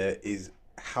this is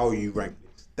how you rank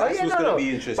this. That's what's going to be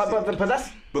interesting. But that's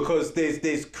because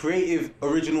there's creative,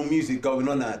 original music going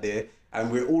on out there, and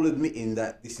we're all admitting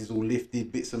that this is all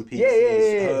lifted bits and pieces.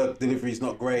 Yeah. Her delivery's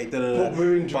not great. But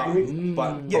we're enjoying it.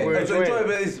 But you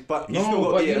still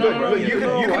got You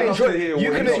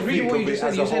can agree what you just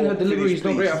said. You're saying her delivery is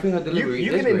not great. I think her delivery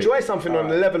You can enjoy something on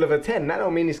the level of a 10. That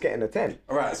don't mean it's getting a 10.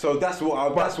 All right, so that's all I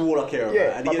care about.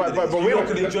 Yeah,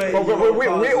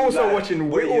 we're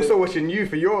also watching you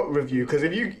for your review, because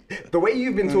the way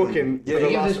you've been talking for the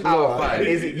last hour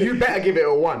is you better give it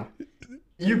a 1.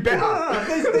 You better.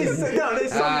 There's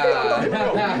something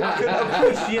I can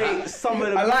appreciate some of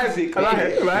the music.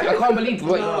 I can't believe.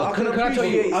 Wait, can I tell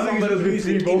you? I think it's just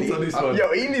 3 votes on this one.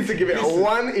 Yo, he needs to give it a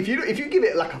 1. If you give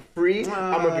it like a 3,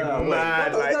 I'm gonna be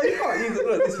mad. No, you can't.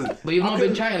 Listen. But you've not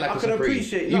been chatting like it's a 3.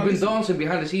 You've been dancing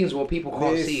behind the scenes where people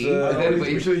can't see.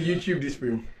 We should YouTube this for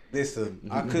him. Listen,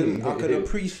 I can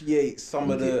appreciate some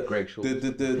of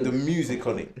the music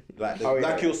on it.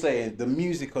 Like you're saying, the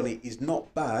music on it is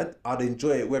not bad. I'd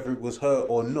enjoy it whether it was her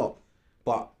or not.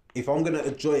 But if I'm gonna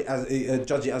enjoy it as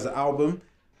judge it as an album,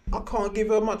 I can't give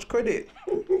her much credit.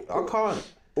 I can't.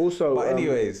 Also, but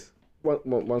anyways, one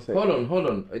second. Hold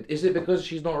on. Is it because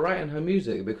she's not writing her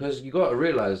music? Because you gotta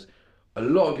realize, a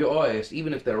lot of your artists,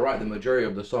 even if they write the majority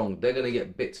of the song, they're gonna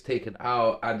get bits taken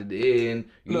out, added in.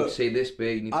 You need to say this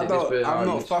bit. You need to say this bit.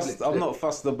 I'm not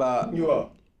fussed about. You are.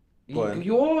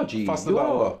 You are, G. Fussed you about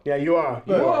are. what? Yeah, you are.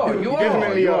 You are. You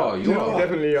definitely are. You are.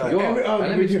 Definitely are. Every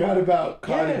argument you had about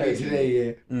Cardi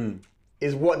today,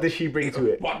 is what does she bring to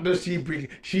it? What does she bring?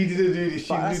 She didn't do this.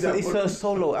 She didn't do that. It's her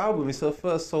solo album. It's her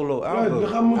first solo album.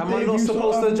 look how much Am I they not do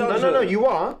supposed solo to judge albums. her? No, you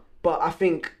are. But I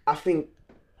think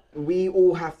we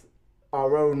all have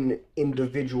our own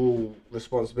individual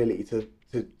responsibility to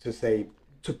say,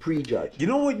 to prejudge. You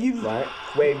know what you right?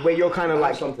 Where you're kind of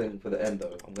like something for the end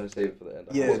though. I'm gonna save it for the end.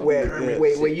 Yeah.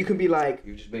 Where you can be like,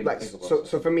 you just made me think about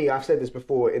so for me, I've said this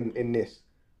before in this,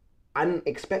 I didn't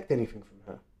expect anything from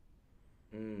her.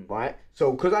 Right?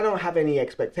 So because I don't have any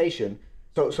expectation,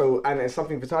 so and it's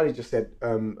something Vitaly just said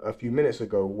a few minutes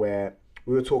ago, where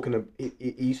we were talking.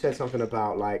 You said something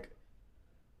about like,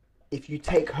 if you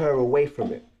take her away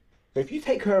from it. So if you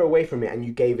take her away from it and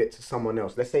you gave it to someone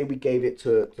else, let's say we gave it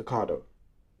to Kardo,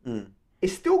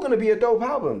 it's still gonna be a dope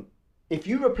album. If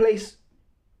you replace,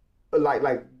 like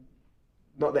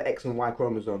not the X and Y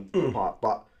chromosome part,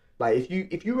 but like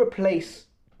if you replace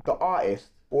the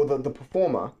artist or the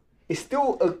performer, it's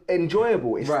still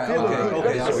enjoyable. It's right. still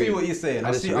Okay. I see what you're saying.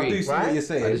 I do see what you're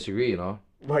saying. I disagree. You know.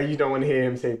 Why you don't want to hear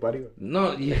him say buddy?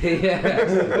 No, yeah.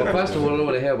 Well, first of all, I don't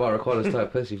want to hear about Ricardo's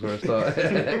type pussy for a start.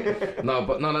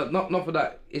 No, not for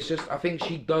that. It's just I think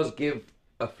she does give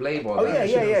a flavour. Oh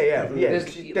yeah.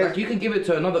 Like you can give it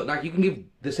to another. Like you can give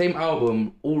the same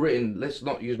album all written. Let's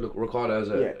not use Ricardo as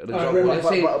an example. Let's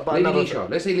say Lady Leisha.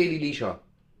 Let's say Lady Leisha.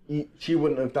 She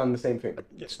wouldn't have done the same thing.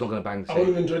 It's not gonna bang the same. I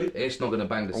wouldn't have enjoyed it. It's not gonna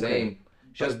bang the same.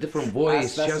 She has a different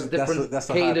voice. She has a different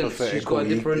cadence. She's got a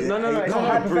different. No. It's not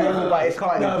hypothetical, but it's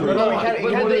quite.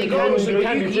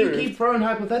 You keep throwing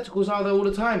hypotheticals out there all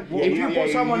the time. If you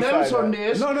put someone else on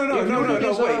this.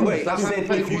 No. Wait. I said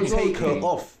if you take her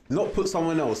off, not put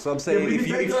someone else. I'm saying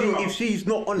if she's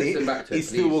not on it, it's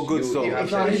still a good song.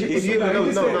 But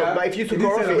if you took her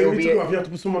off, it would be. You have to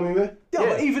put someone in there. Yeah,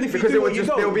 but even if you do what you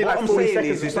don't, what I'm saying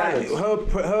is that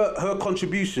her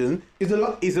contribution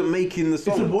isn't making the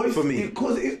song for me.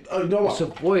 Because it's a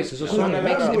voice, it's a song. It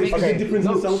makes a difference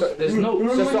in the song. There's no.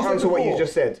 Just to answer what you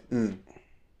just said.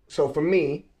 So for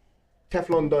me,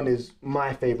 Teflon Don is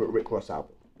my favorite Rick Ross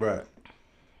album. Right.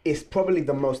 It's probably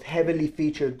the most heavily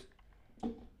featured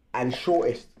and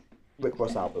shortest Rick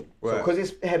Ross album. Right. So because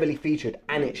it's heavily featured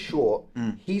and it's short,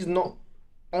 he's not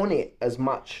on it as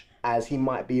much as he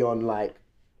might be on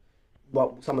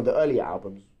some of the earlier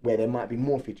albums where there might be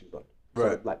more features on.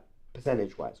 Right. So, like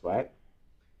percentage wise, right?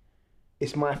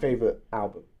 It's my favorite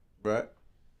album. Right.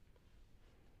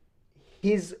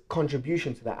 His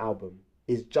contribution to that album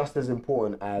is just as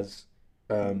important as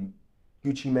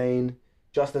Gucci Mane,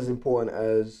 just as important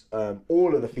as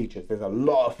all of the features. There's a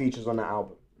lot of features on that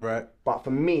album. Right. But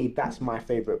for me, that's my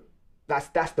favorite.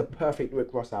 That's the perfect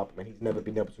Rick Ross album, and he's never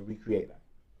been able to recreate that.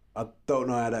 I don't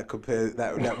know how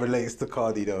that relates to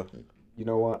Cardi though. You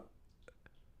know what?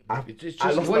 It's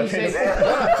just what he's saying.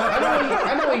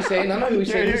 I know what he's saying.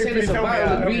 He's saying it's a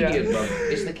vital ingredient, bro.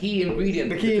 It's the key ingredient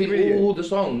between all the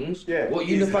songs. Yeah. What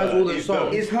unifies all the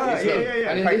songs is her.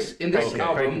 Yeah. And in this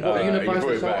album, what unifies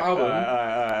this whole album?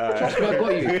 Trust me, I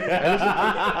got you.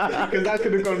 Because that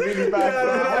could have gone really bad.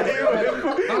 I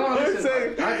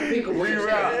have to think of what you're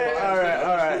saying. All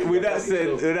right. With that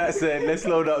said, let's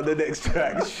load up the next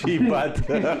track. She bad.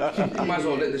 I might as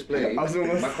well let this play. My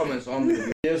comments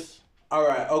on. Yes. All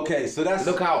right. Okay. So that's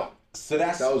Look out. So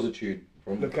that was a tune.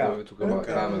 From Look what out. we were talking about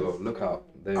time ago. Look out.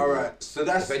 There you All go. right, so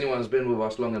that's If anyone's been with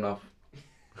us long enough,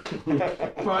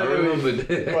 I Right, remembered.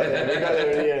 We got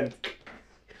there in the end.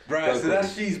 right. So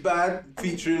that's She's Bad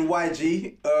featuring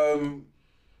YG.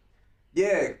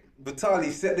 Yeah,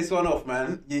 Vitaly, set this one off,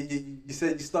 man. You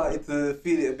said you started to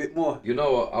feel it a bit more. You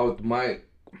know what? I'm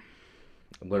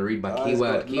gonna read my He's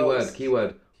got notes.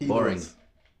 keyword. Boring.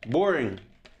 Boring.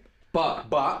 But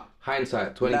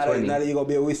hindsight, Now 2020. that you got a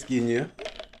bit of whiskey in you.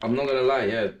 I'm not gonna lie,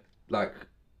 yeah, like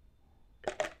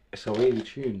it's a wavy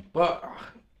tune, but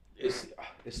it's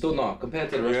still not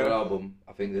compared to the rest of the album.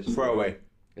 I think this Throwaway.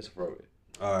 It's a throwaway.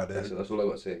 All right, then. That's all I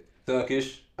got to say.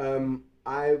 Turkish. I'm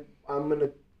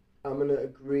gonna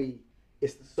agree.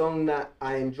 It's the song that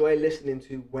I enjoy listening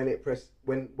to when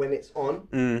it's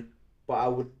on. But I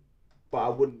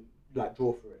wouldn't like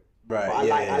draw for it. Right.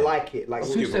 But I like it. Like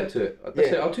I'll two-step to it.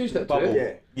 Yeah. I'll two-step to Bubble.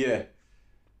 it. Yeah. Yeah.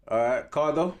 All right,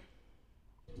 Kardo.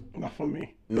 Not for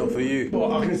me. Not for you.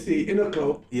 But I can see in a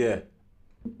club, Yeah.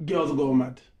 girls are going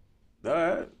mad. All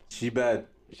right. She bad.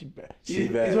 She bad. She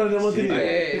bad. It's one of them ones She that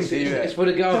bad. It's for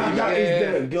the girls. that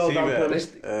is the girls She out bad.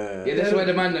 there. Yeah, that's where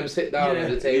the man them sit down at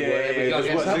the table. and every girl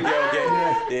just gets watch the up.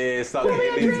 girl get. Start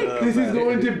getting into. This is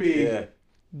going to be Yeah.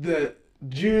 the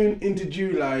June into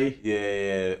July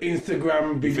Yeah.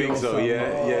 Instagram You video. think so? song.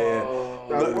 Yeah.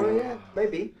 Well, yeah,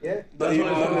 maybe, yeah. Not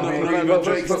even But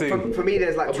Drake's thing. for me,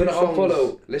 there's like I'm two gonna songs.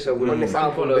 unfollow. Listen, we're on gonna this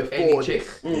album unfollow before any this. chick.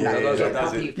 Yeah, That does a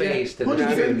that's happy it. face to the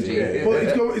 100%. G. But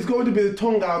it's going to be the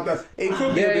tongue out that. It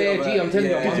could be a bit of G, a- I'm telling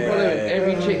you, I'm yeah, unfollowing yeah,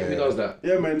 every yeah. chick who does that.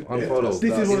 Yeah, man. Unfollow.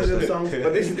 This is one of them songs.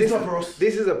 But it's not for us.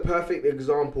 this is a perfect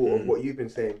example of what you've been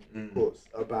saying, of course,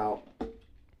 about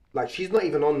like she's not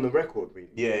even on the record really.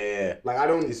 Yeah. Like I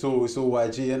don't. It's all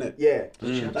YG, innit? Yeah.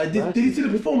 Like, did you see the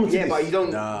performance? Yeah, of but this? you don't.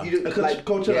 Nah. You don't like.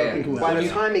 Coachella, I Yeah. think it was. By the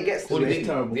time it gets to Well, it,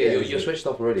 terrible. yeah, you're switched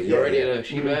off already. You're already in a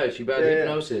she bad Yeah.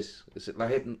 hypnosis. It's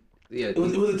like yeah. It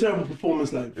was a terrible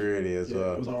performance, like. Really as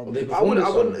well. It was horrible. They I performed wouldn't. the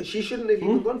I song. wouldn't. She shouldn't have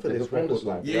even gone for They this performed the record.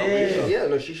 song. Like, Yeah. yeah.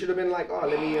 No, she should have been like, oh,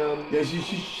 let me. Yeah,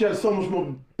 she had so much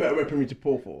more better weaponry to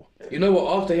pull for. You know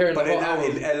what? After hearing But the then whole out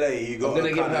album, in LA, you I'm got gonna to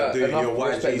give kind her of do your enough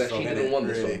respect YG that song, she didn't want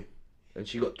the really. song, and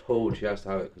she got told she has to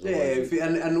have it because Yeah,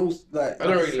 and also like I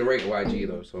don't really rate YG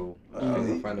though, so I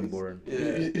find them boring. Yeah.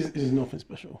 It's nothing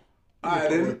special.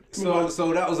 Alright then.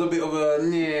 So that was a bit of a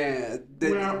So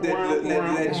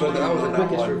that was the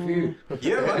quickest review.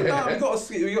 Yeah, but no,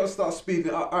 we got to start speeding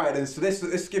it up. Alright then. So let's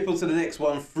skip on to the next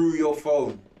one. Through your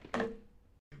phone.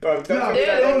 No, I'm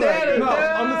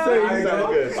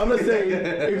not saying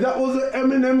if that was an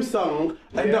Eminem song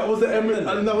and that was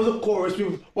a chorus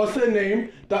with what's her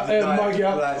name? That Maggie.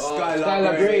 Like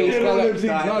Skylar Grey. You know what?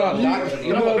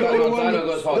 Skylar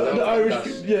goes hard. The Irish, and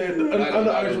the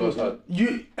Skylar Irish goes hard.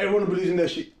 everyone would be losing their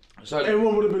shit. So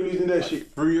Everyone would have been losing their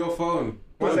shit. Through your phone.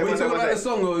 One Are sec, we one sec, talking one about the sec.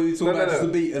 song or are we talking about just the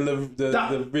beat and the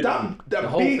rhythm? That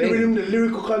whole beat, the thing. rhythm, the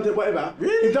lyrical content, whatever.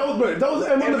 Really? If that was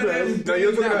Eminem. No,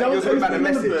 you're talking about the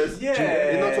message.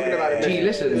 Yeah. You're not talking about the Gee,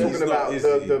 message. listen. You're talking about It's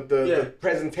the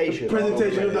presentation.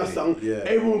 Presentation of that song, Yeah.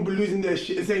 everyone would be losing their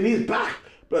shit and saying he's back.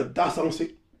 But that song's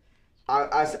sick.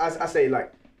 I say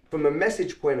like from a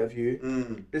message point of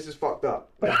view, this is fucked up.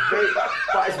 But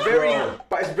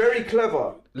it's very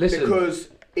clever. Listen. Because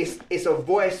it's a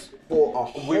voice for a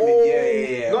whole Women,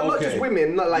 yeah. Not Okay. just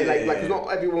women, not like Yeah. it's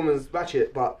not every woman's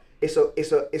ratchet, but it's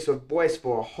a voice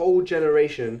for a whole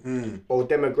generation or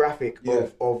demographic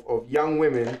of young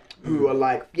women who are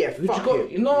like, yeah, fuck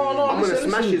it. No, I'm gonna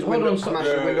smash his windows, Hold on,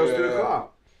 smash the windows through the car.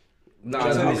 I'm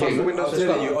telling you, windows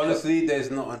honestly,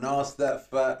 there's not an ass that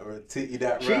fat or a titty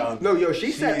that round.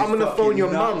 She said, She's I'm gonna phone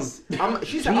your mum. nuts.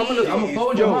 She said, I'm gonna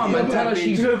phone your mum and tell her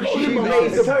she made the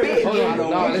bitch. Hold on,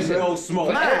 no, listen. No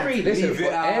smoke. For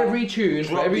every tune,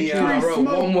 Drop I the wrote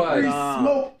one word.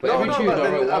 Smoke. For every tune, I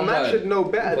wrote a one man word. should know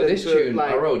better For than this to, tune,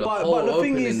 like, I wrote a whole But the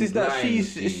thing opening is that line,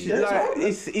 she's G. like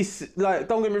it's like,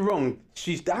 don't get me wrong,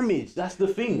 she's damaged. That's the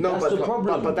thing. No, That's the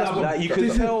problem. but that's like, you but can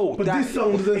this- tell. But that this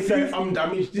song doesn't if say you- I'm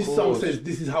damaged. This song says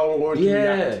this is how I'm going to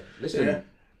react. Listen. Yeah.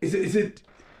 Is it?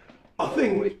 I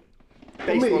think.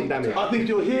 Based for me, on damage. I think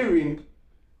you're hearing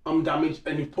I'm damaged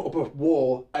and you put up a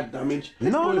wall at damage.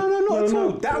 No, not at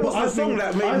all. That was But I the song think-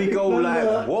 that made I me think- go no, like,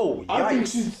 no. whoa, I think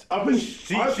yikes. she's been She's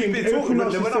talking.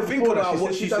 when I think about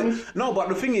what she said. damaged. No, but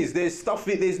the thing is, there's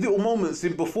little moments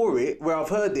in before it where I've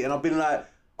heard it and I've been like,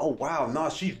 oh wow, nah,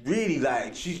 she's really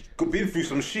like, she's been through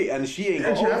some shit and she ain't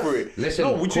got over it. Listen,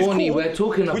 no, which is corny, cool, we're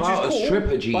talking which is about a cool,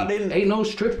 stripper, G. But then, Ain't no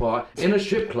stripper in a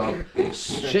strip club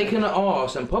shaking her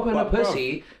ass and popping a But, bruv,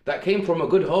 pussy that came from a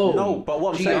good home. no, but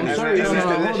what I'm Gee, saying I'm is sorry, this is the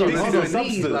hold on, substance.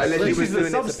 please, like, Unless she was This is the doing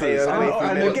it to pay substance. her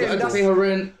And money. again, to that's pay her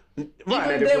rent.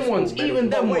 right. Even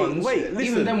them ones, Wait,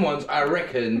 listen. I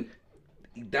reckon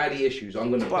daddy issues.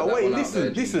 I'm gonna. But put wait, that one out there,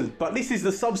 G. listen. But this is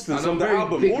the substance And of the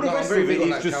album. All the I'm rest very of it big on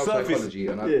is that just child surface. psychology,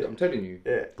 and I'm telling you.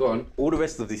 Yeah. Go on. All the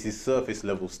rest of this is surface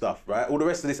level stuff, right? All the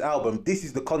rest of this album, this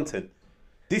is the content.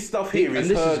 This stuff here is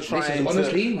her trying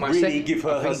honestly, to really give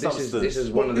her her substance. This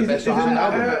is one of the best Is it songs on the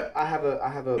like album. I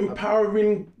have a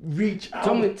empowering reach out.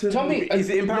 Tell me, Is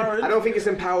it empowering? I don't think it's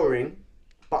empowering,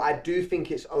 but I do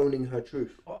think it's owning her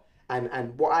truth.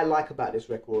 And what I like about this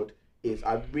record is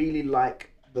I really like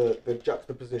the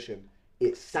juxtaposition.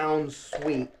 It sounds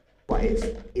sweet, but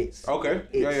it's okay.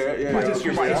 it's, But This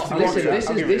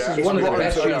is one of the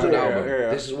best tunes on the album.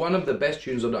 Yeah. This is one of the best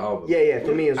tunes on the album. Yeah,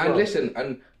 for me as well. And listen,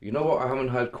 and you know what? I haven't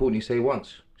heard Courtney say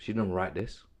once. She didn't write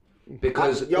this.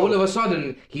 Because Yo. all of a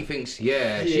sudden he thinks,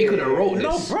 she could have wrote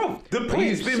No, this. bro, the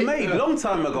point's been made a long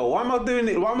time ago. Why am I doing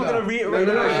it? Why am I going to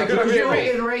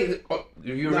reiterate it? Because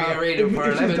you reiterated for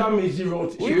If she's 11. damaged, you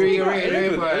wrote it. You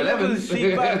reiterated for 11.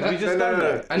 She bad. We just done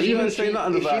that. And She even didn't say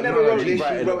nothing If about she never wrote she this, she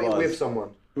writing wrote the it bars. with someone.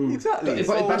 Exactly. But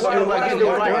So that's why- still why right. do Still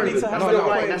I right. need to have No, that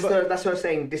no, point? That's her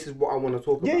saying this is what I want to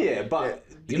talk about. Yeah, but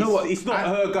You know what? It's not I-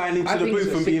 her going into I the think booth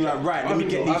it's and a being sick- like, right, I let me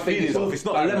think get so. I these think feelings so. off. It's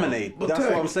not a Bang on. lemonade. But That's Turk,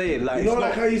 what I'm saying. Like, you know, it's like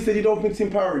not. how you said you don't think it's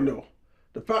empowering though.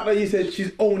 The fact that you said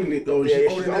she's owning it though, Yeah,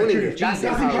 she's she's owning owning her it. truth. That's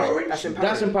empowering. That's empowering.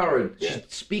 That's empowering. She's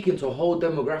speaking to a whole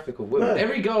demographic of women. Yeah.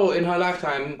 Every girl in her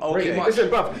lifetime, pretty Okay. much, Listen,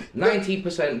 bruv,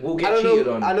 90% will I get don't cheated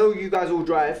know. on. I know you guys all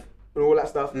drive and all that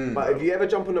stuff, but if you ever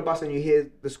jump on the bus and you hear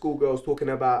the schoolgirls talking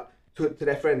about to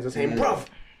their friends and saying, "Bruv,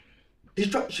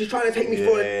 she's trying to take me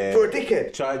for a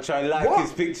dickhead." Try like What?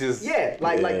 his pictures. Yeah,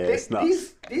 it's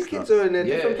nuts. these kids are in a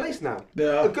different place now.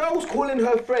 Yeah. A girl's calling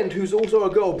her friend who's also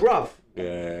a girl, bruv.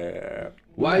 Yeah.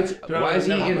 Why is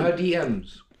he in her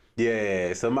DMs? Yeah,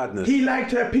 it's a madness. He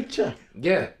liked her picture.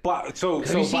 Yeah. But you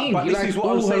seen? but He this likes is what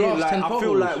all I'm her saying. last Like 10 I feel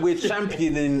photos. like we're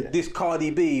championing this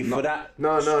Cardi B for that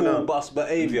school bus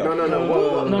behaviour. No.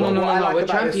 No. We're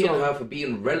championing song, her for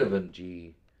being relevant,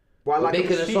 G. what I like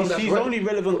making about- a song that's She's only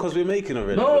relevant because we're making her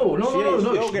relevant. No.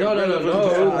 She'll get relevant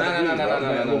just No.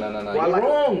 Why You're like-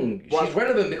 wrong. why- She's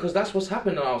relevant because that's what's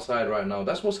happening outside right now.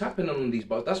 That's what's happening on these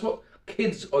bars. That's what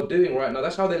kids are doing right now.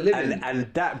 That's how they're living. And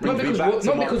that Not brings me because back what- to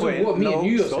not my because of point. what me and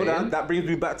you are slow down. saying. That brings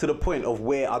me back to the point of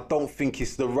where I don't think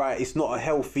it's it's not a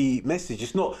healthy message.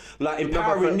 It's not like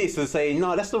empowering this and saying,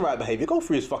 no, that's the right behaviour. Go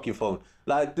through his fucking phone.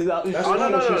 Like,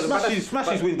 smash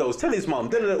his windows. Tell his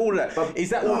mum. All that. Is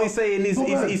that what we're saying? Is the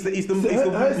Her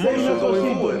saying mantra that's what going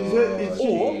she forward? does.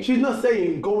 Or she's not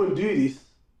saying go and do this.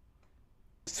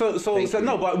 So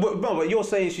no, but you're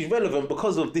saying she's relevant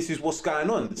because of this is what's going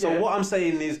on. So what I'm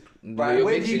saying is, right, you're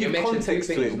where do you mixing- give you're mixing context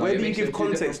two to it? things now. Where You're do you mixing give two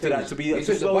context to different that to things. You to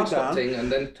took the slow it bus stop down? thing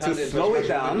and then To turned it into slow it smashing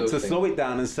down, windows to thing. slow it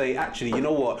down and say, actually, you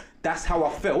know what? That's how I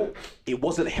felt. It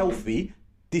wasn't healthy.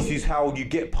 This is how you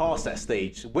get past that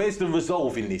stage. Where's the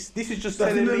resolve in this? This is just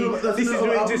That's telling me. another- that's This is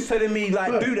another album. just telling me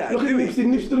like, do that, Look at do Nipsey. it.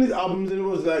 Nipsey done his albums and it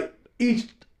was like each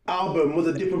album was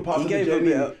a different part He of the gave a journey.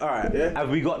 bit. All right. Yeah? Have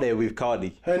we got there with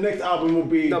Cardi? Her next album will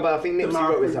be. No, but I think The Nipsey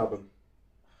wrote his Marathon. album.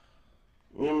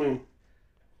 You know what I mean?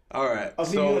 All right. I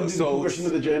think you're gonna do the progression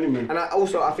of the journey, man. And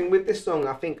I think with this song,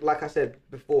 I think like I said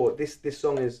before, this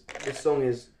song is This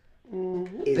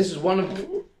is one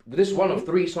of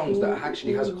 3 songs that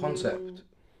actually has a concept.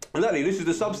 Exactly. This is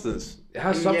the substance. It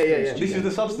has substance. yeah. This is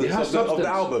the substance, It has of, the substance.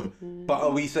 album. But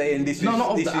are we saying this is No, not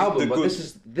of this the is album, the but good?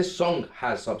 this song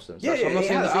has substance. Yeah, That's what I'm not it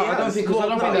saying has, that. it I don't has. think because I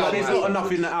don't think There's that not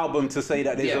enough in the album to say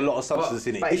that there's Yeah, a lot of substance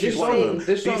in it. but This this is one of them. this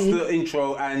This song- is the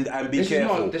intro and be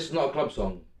careful. This is not a club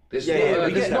song. This Yeah, is yeah, not,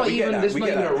 we this get is that, not we get even that, this we not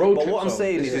get even that. a road But trip what I'm song.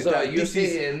 saying This is that you're this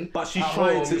is- sitting but she's at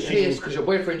trying home, to- pissed because your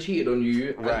boyfriend cheated on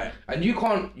you, Right. and you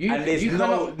can't And there's you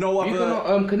no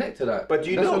cannot connect to that. But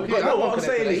you That's know- okay. But I no, can't what I'm connect to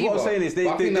saying that is, what I'm either. saying is, But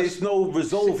I think there's no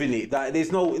resolve in it. Like,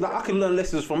 there's no, like, I can learn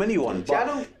lessons from anyone. See, I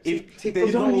But don't- if see, there's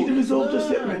You don't need to no, resolve just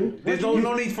yet, man. there's no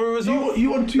need for a resolve.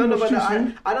 You want too No, much but too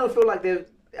soon. I don't feel like there's.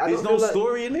 There's no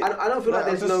story in it? I don't feel like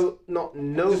Like, there's I'm no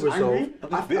just resolve. angry. I'm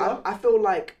just bitter. I feel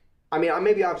like. I mean,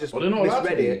 maybe I've just Well, they're not allowed to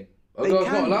misread be. it. A They girl's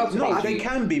can, not allowed to no, be. they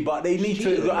can be, but they need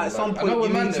Cheating, to. At some like, I know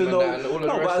point, you with need to Mandem and know. that and all of the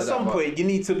No, but rest at of that, some but- point, you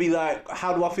need to be like,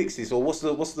 how do I fix this, or what's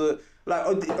the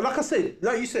like I said,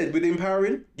 like you said, with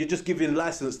empowering, you're just giving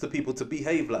license to people to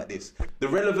behave like this. The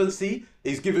relevancy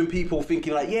is giving people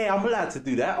thinking like, yeah, I'm allowed to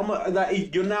do that.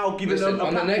 You're now giving Listen, them a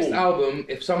on the next platform. album,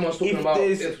 if someone's talking If about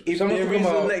there's- if someone's there talking is a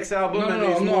about next album and no,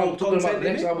 there's I'm more not talking about content the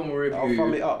in next it, album I'll review.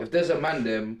 thumb it up. If there's a man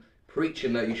them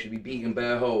preaching that you should be beating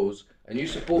bare hoes and you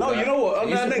support No, that, you know what? On and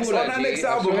you that next, support on that G, next I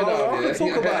album, swear I down, can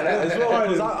talk about that as well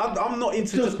because I'm not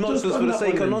into just nonsense just for on the that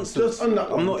sake one of then. nonsense. Just on that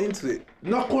I'm one. not into it.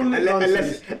 Not calling it Unless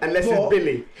nonsense. it's But-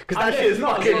 Billy, because that shit is No,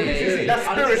 fucking. this is it. That's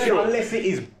spiritual. Unless it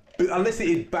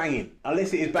is banging.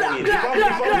 Unless it is banging. But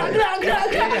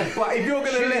if you're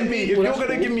gonna let me, you're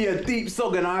gonna give me a deep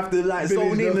song and I have to like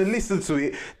zone in and listen to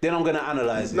it, then I'm gonna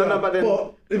analyze it. No, but then.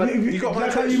 If you got my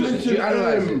how you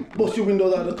mentioned Bust Your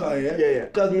Windows Out of the Car, yeah? Yeah.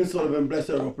 Jasmine Sullivan, bless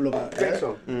her up, love her. Great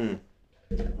song.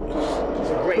 It's a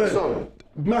great song.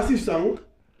 Massive song.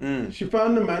 She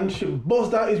found the man, she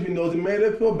bust out his windows, it made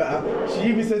her feel better. She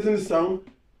even says in the song,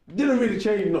 didn't really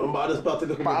change nothing, but I just started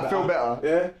looking better. But I feel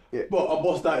better. Yeah? But I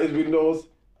bust out his windows.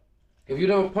 If you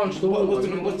don't punch the wall, What's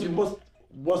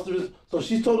the so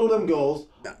she's told all them girls,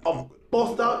 I've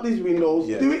bust out these windows,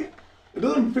 do it. It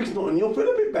doesn't fix nothing, you'll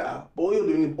feel a bit better. But all you're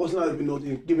doing is busting out his windows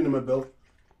and giving them a bell.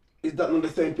 Is that not the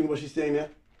same thing what she's saying, yeah?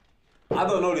 I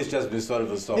don't know this Jasmine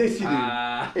Sullivan song. Yes, you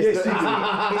do. It's the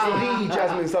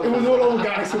Jasmine It Sullivan. was all old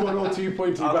guys who won on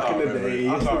 2.2 back in the day.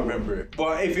 I can't remember it.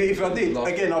 But if I did,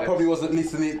 again, I probably wasn't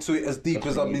listening to it as deep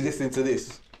as I've been listening to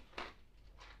this.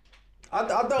 I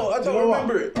don't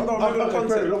remember it. I don't remember the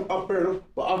content. Fair enough.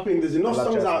 But I think there's enough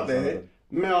songs out there,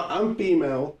 male and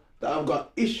female, that have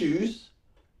got issues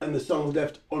and the song's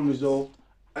left unresolved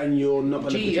and you're not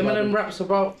gonna Eminem raps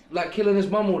about like killing his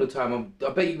mum all the time.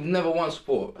 I bet you've never once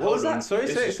thought. What was that? Sorry,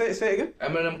 say it again.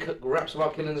 Eminem raps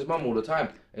about killing his mum all the time.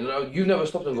 And you never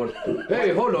stopped and gone,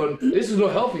 hey, hold on, this is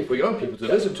not healthy for young people to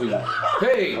listen to.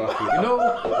 Hey,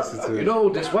 you know,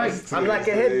 this white. I'm like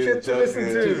a head trip to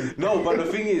listen to. No, but the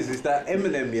thing is that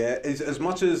Eminem, is as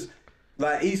much as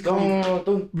like he's come.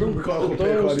 Don't start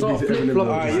flip-flopping.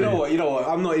 Alright, you know what?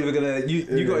 I'm not even gonna.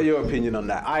 You got your opinion on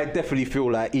that. I definitely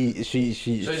feel like the message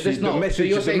Let's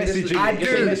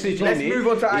move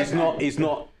on to it's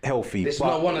not healthy. It's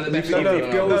not one of the best.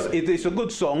 It's a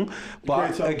good song,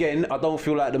 but again, I don't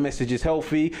feel like the message is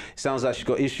healthy. It sounds like she's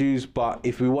got issues, but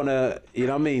if we wanna, you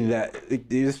know what I mean,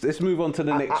 let's move on to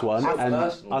the next one and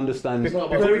understand.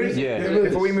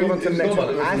 Before we move on to the next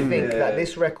one, I think that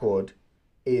this record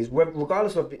is,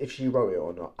 regardless of if she wrote it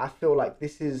or not, I feel like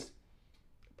this is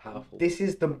powerful. This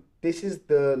is the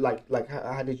like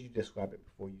how did you describe it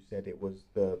before? You said it was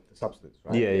the substance,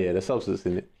 right? Yeah, the substance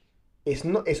in it. It's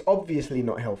obviously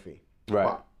not healthy. Right.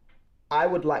 But I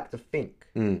would like to think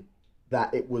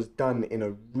that it was done in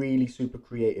a really super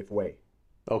creative way.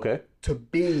 Okay. To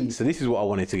be. So this is what I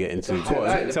wanted to get into. Tell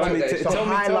me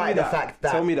the fact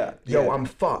that. Tell me that. Yo, I'm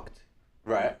fucked.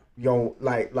 Right. Yo,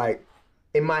 like.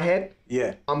 In my head,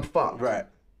 I'm fucked. Right.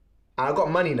 I got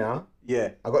money now. Yeah.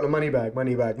 I got the money bag.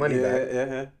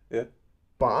 Yeah.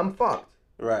 But I'm fucked.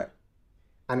 Right.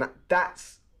 And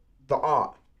that's the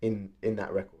art in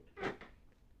that record.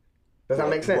 Does that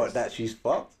make sense? What, that she's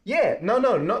fucked? Yeah. No,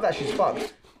 not that she's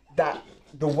fucked. That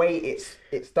the way it's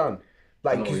done.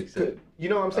 Like, you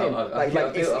know what I'm saying?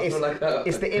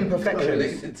 It's the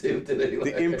imperfections.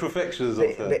 The imperfections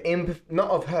of her.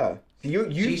 Not of her.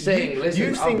 She's saying,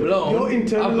 listen, I'm blown,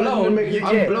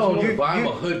 but I'm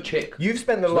a hood chick. You've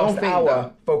spent the last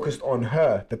hour focused on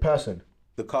her, the person.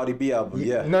 The Cardi B album,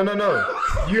 yeah. No.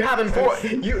 You haven't thought.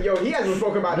 He hasn't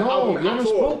spoken about the album at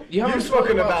all. You haven't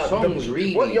spoken about songs,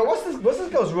 really. What's this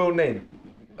girl's real name?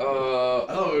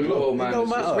 Oh man.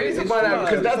 We need to find out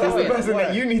because that's the person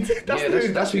that you need to.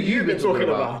 That's who you've been talking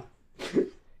about.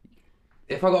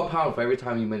 If I got a pound for every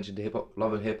time you mentioned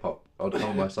love and hip hop, I'd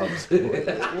call my subs.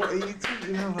 What are you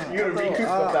talking about? You're gonna recoup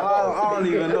I don't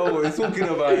even know what you're talking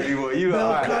about anymore.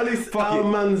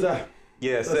 Manza.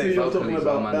 Yeah, that's who you're talking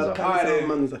about.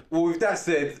 Manza. Well, with that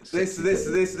said, let's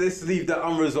leave that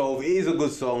unresolved. It is a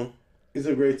good song. It's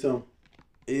a great song.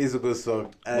 It is a good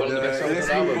song. And, one of the best songs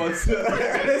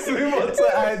let's move on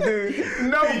to I Do.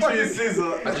 No fucking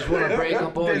Scissor. I just want to break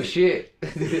up all your shit. I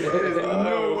don't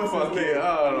know what the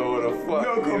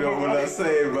fuck you know what I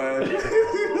say, man.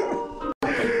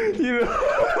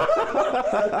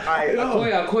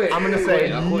 I quit. I'm gonna say,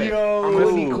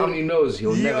 Courtney knows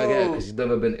he'll never get it because he's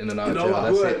never been in and out of jail.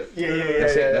 That's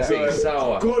it. That's it. He's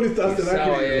sour. Courtney's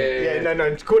sour. Yeah.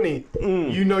 No, Courtney.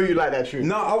 You know you like that tune.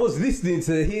 No, I was listening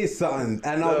to hear something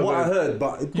and what I heard,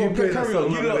 but you carry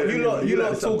on. You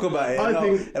lot talk about it.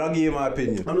 And I'll give you my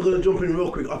opinion. I'm gonna jump in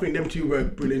real quick. I think them two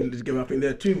work brilliantly together. I think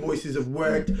their two voices have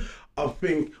worked. I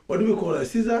think, what do we call her?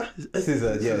 Scissor.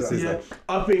 Yeah.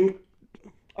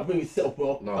 I think it's set up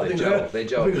well. No, I think they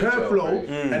gel. I think her flow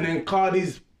and then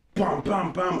Cardi's bam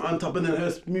on top and then her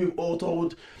smooth auto.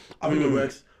 I think it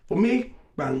works. For me,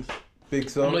 bangs. Big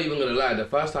song. I'm not even gonna lie. The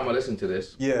first time I listened to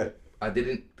this, I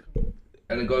didn't.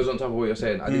 And it goes on top of what you're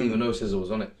saying. I didn't even know SZA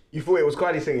was on it. You thought it was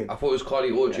Cardi singing? I thought it was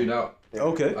Cardi auto-tuned out.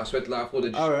 Okay. I swear to I thought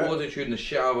they just auto-tuned the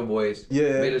shit out of her voice.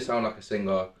 Made it sound like a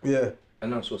singer. Yeah.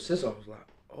 And then I saw SZA. I was like,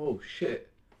 oh shit.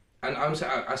 And I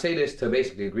say this to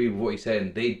basically agree with what he's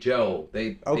saying. They gel.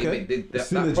 That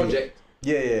project.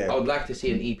 Yeah. I would like to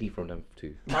see an EP from them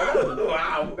too.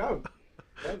 Wow.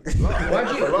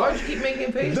 Why'd you keep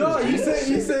making faces? No, you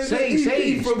said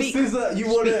say from speak. SZA. You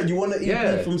want to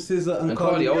EP from SZA and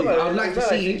Cardi. I'd like to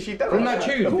see from that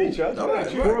tune.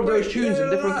 Four of those tunes in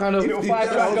different kind of. A little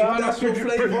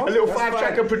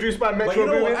five-tracker produced by Metro. But you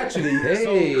know what? Actually,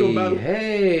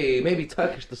 Hey, maybe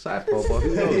Turkish Dcypha, but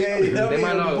who knows? They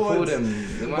might not afford them.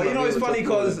 But you know, it's funny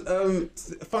because,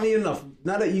 funny enough,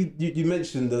 now that you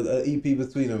mentioned the EP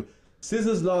between them,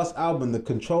 SZA's last album, the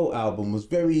Control album, was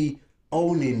very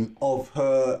owning of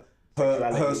her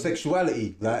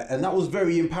sexuality, like, and that was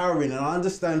very empowering. And I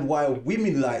understand why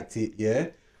women liked it, yeah.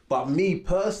 But me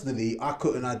personally, I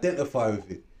couldn't identify with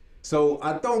it. So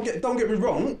I don't get me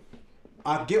wrong.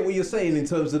 I get what you're saying in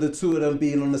terms of the two of them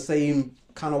being on the same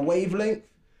kind of wavelength,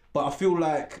 but I feel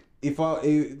like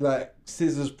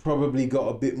SZA's probably got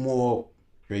a bit more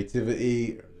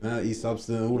creativity,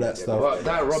 substance, all that stuff. But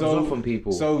that rubs off on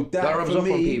people. So that rubs for off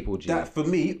me, on people, G. that for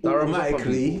me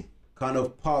automatically kind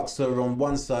of parks her on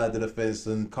one side of the fence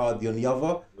and Cardi on the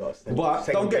other. But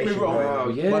don't get me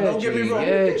wrong.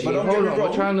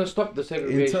 We're trying to stop the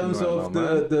segregation. In terms of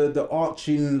the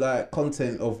arching like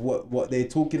content of what they're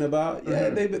talking about,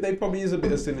 they probably is a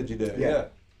bit of synergy there. Yeah.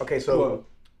 Okay, so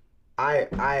I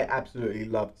absolutely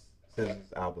loved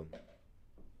SZA's album.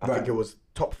 I think it was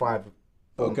top 5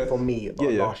 for me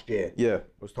last year. Yeah, it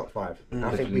was top 5.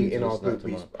 I think we in our group.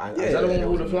 Is that the one with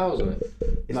all the flowers on it?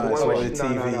 It's the one where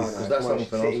TVs. Is that something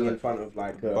sitting in front of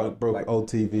like old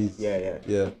TVs?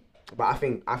 Yeah. But I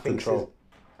think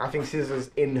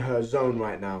SZA's in her zone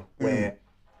right now, where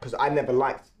because I never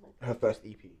liked her first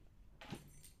EP.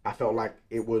 I felt like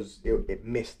it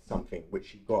missed something which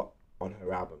she got on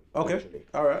her album. Okay. Eventually.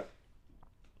 All right.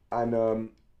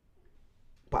 And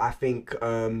but I think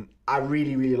I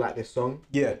really, really like this song.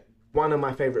 Yeah. One of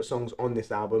my favorite songs on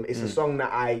this album. It's a song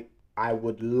that I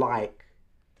would like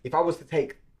if I was to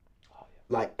take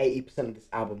like 80% of this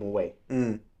album away.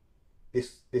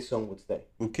 This song would stay.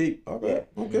 We'll keep. Okay.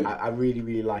 Yeah. Okay. I really,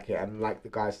 really like it, and like the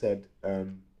guy said, the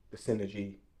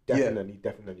synergy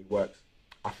definitely works.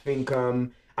 I think I'll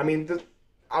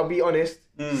be honest.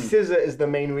 SZA is the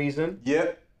main reason.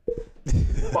 Yeah.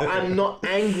 But I'm not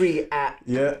angry at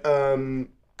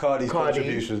Cardi's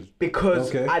contributions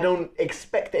because I don't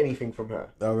expect anything from her.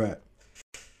 All right.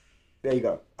 There you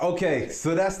go. Okay,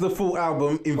 so that's the full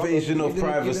album, Invasion of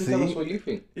Privacy. You didn't tell us what you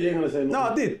think. You ain't gonna say no.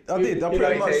 I did. I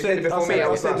pretty much said that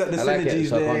the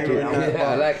synergy's there.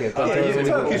 I like it.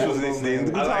 Turkish was listening.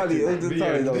 The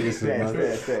Vitaly don't listen,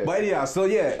 man. But yeah, so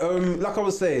like I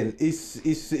was saying, it's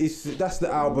that's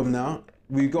the album now.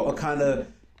 We've got to kind of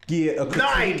gear a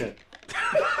critique.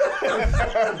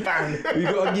 9! We've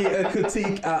got to get a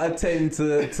critique out of 10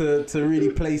 to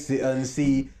really place it and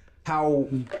see how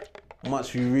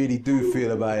much we really do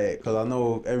feel about it, because I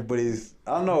know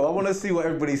I want to see what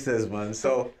everybody says, man.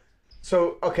 So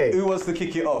okay, who wants to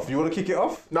kick it off? You want to kick it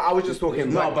off? No, I was just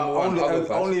talking. No, but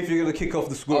only if you're gonna kick off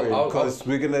the scoring, because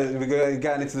we're gonna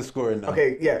get into the scoring now.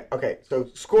 Okay, yeah, okay. So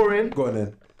scoring. Go on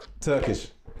then. Turkish.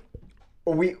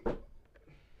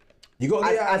 You got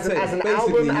as an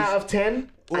album out of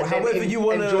 10. Or however you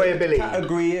want to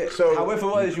category it,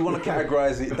 however you want to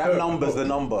categorize it, that number's the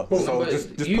number. So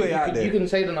just put it out there. You can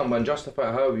say the number and justify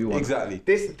it however you want. Exactly.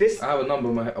 I have a number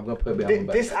in my head. I'm gonna put it behind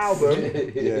my back. This album,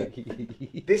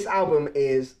 this album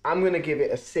is. I'm gonna give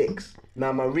it a 6.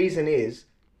 Now my reason is,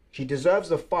 she deserves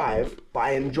a 5, but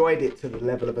I enjoyed it to the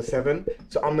level of a 7.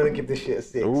 So I'm gonna give this shit a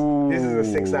 6. Ooh. This is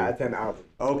a 6 out of 10 album.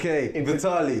 Okay,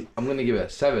 Vitaly. I'm gonna give it a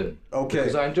 7. Okay.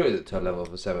 Because I enjoyed it to a level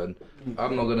of a 7.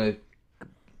 I'm not gonna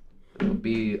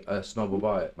be a snob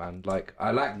about it, man. Like,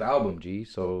 I like the album, G.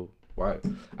 So right,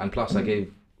 and plus I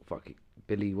gave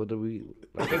Billy. What did we?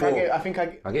 I think I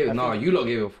gave it. No, you lot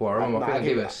gave it a 4. I remember. I think I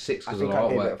gave it a 6 because of the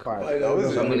artwork.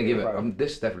 So I'm gonna give it.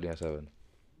 This is definitely a 7.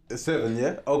 A 7,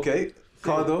 yeah. Okay,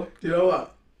 Kardo. You know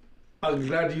what? I'm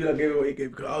glad you gave it what you gave,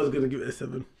 because I was gonna give it a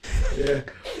 7. Yeah,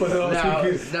 but then I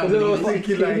was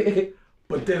thinking like.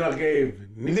 But then I gave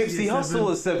Nipsey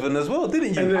Hussle a 7 as well,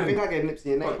 didn't you? I think I gave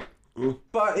Nipsey an 8.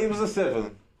 But it was a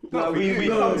 7. No, we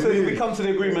come to the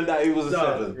agreement that it was a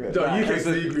 7. No, you came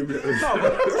to the agreement.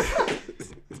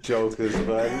 Jokers,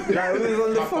 man. Like, it was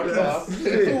on the fucking.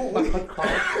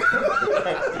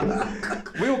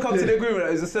 We all come to the agreement that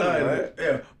it was a 7, right?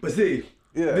 Yeah, but see,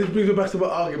 this brings me back to my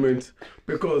argument,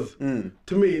 because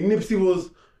to me, Nipsey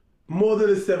was more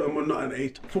than a 7, but not an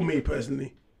 8 for me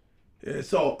personally. Yeah,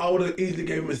 so I would have easily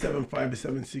gave him a 7.5, a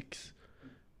 7.6.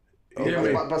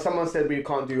 But someone said we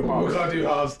can't do halves. We can't do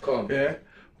halves. Yeah.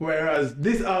 Whereas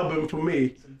this album for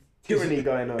me, tyranny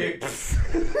going on. It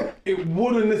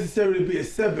wouldn't necessarily be a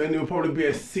 7. It would probably be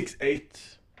a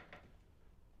 6.8.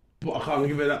 but I can't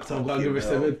give it that because I'm gonna give it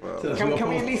 7. So that's Can your we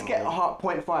at fault. least get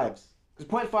 0.5s?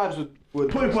 Because 0.5s would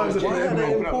 0.5s are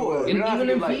very important. Even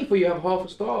in FIFA, you have half a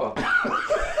star.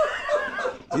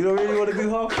 You don't really want to do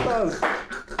half stars. I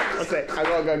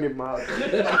gotta go and give my. You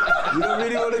don't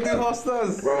really want to do half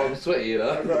stars. Bro, I'm sweaty, you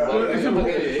know. It's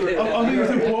important. I think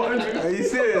it's important. Are you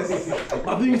serious?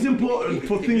 I think it's important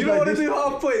for things You don't like want to this. do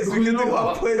half points. We can do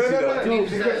half points.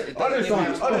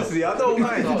 Honestly, I don't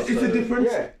mind. It's a difference.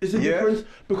 Yeah. It's a difference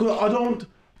because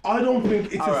I don't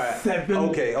think it's a 7.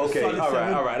 Okay, solid 7,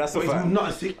 all right, that's a but fact. it's not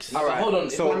a 6. All right. Hold on.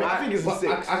 So I think it's a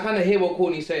 6. I kind of hear what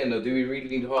Courtney's saying though. Do we really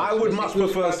need half? I would much If it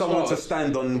was prefer 5 someone to stars,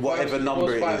 stand on whatever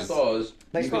number it 5 is. stars.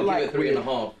 That's You not could like give it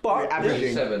 3.5. But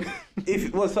averaging. 7.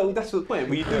 so that's the point.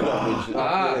 We do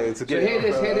average. So to get hear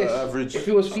this. average If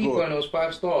it was FIFA score. and it was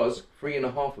 5 stars,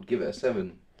 3.5 would give it a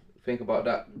 7. Think about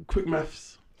that. Quick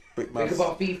maths. Quick Think maths.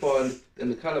 about FIFA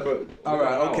and the caliber. All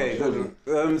right, okay.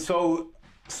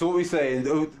 So what we saying,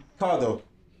 Kardo?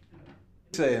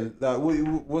 Saying that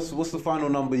what's the final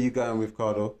number you going with,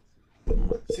 Kardo?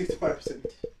 65%.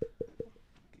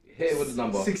 Hit it with the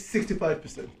number.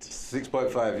 65%.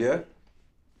 6.5, yeah.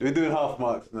 We're doing half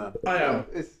marks now. I am.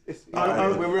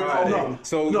 We're Alright,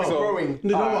 so growing.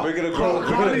 No, alright, we're gonna grow.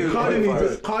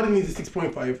 Cardi needs a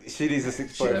 6.5. She needs a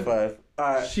 6.5.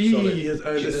 Alright. She Solid. has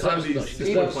earned She a deserves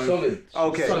solid 6.5.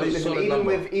 Okay. Solid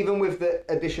number. Even with the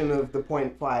addition of the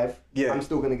 0.5, Yeah. I'm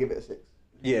still gonna give it a 6.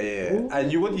 Yeah.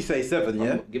 And what you say 7,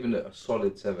 yeah? I'm giving it a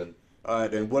solid 7. Alright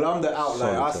then. Well, I'm the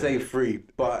outlier. I say 3,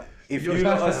 but if you You're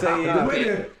lot are saying-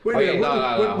 saying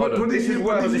this is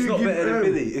worse, it's not better than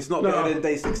Billy. It's not better than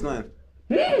Day 6ix9ine.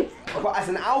 But as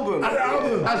an album,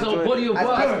 As a body of work.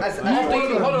 as an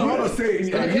Hold on. You're not saying.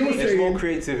 You're There's more saying.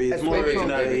 creativity, there's It's more better.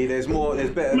 originality, there's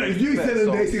better. If you better said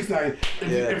in Day songs. 6ix9ine, Yeah.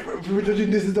 if we're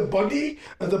judging this as a body,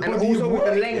 as a and body also of with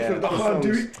the work, length Yeah. of the I can't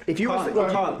do songs. it. If you was I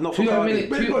to, can't, not for 2 Cardi.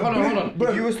 minutes. Hold on.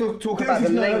 if you was to talk about the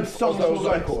length of those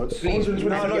records, Please. No, the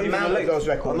not even the amount of length. those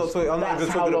records, I'm not that's even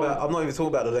how talking long- about. I'm not even talking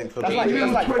about the length of That's the like, songs.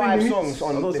 that's like 20 5 minutes. songs I'm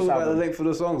on not this talking about the album. length of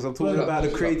the songs. I'm talking Stop, about the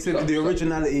stop, creativity, stop, the stop.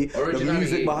 originality, the Originality.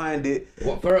 music behind it.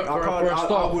 What, for a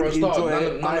start, would none enjoy of-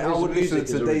 it. none of I his would listen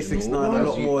music to is Day original. 6ix9ine a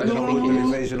lot more than I would do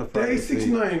Invasion of Day Privacy.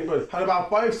 6ix9ine had about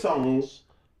 5 songs.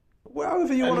 Well,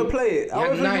 however you want to play it, had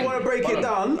however 9. you want to break Hold it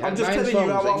on. down, He I'm had just 9 telling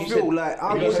you how songs, I and you feel. said- Like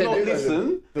I and you would said not the-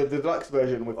 listen The deluxe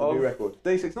version with the of new record.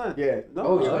 Day 6ix9ine. Yeah. No,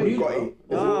 Oh, no, it's you new, got bro. it.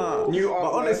 Nah. New But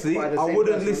artwork honestly, by the I same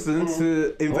wouldn't person. listen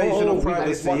to Invasion of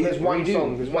Privacy. There's one Redo.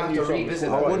 song. There's We one have new to song. revisit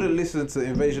I that. wouldn't listen to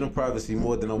Invasion of Privacy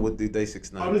more than I would do Day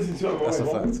 6ix9ine. I'm listening to it on my That's a way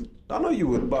home. fact. I know you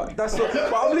would, but that's what.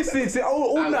 But I'm listening to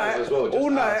all I night, as well, just all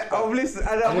night. ask. I've listened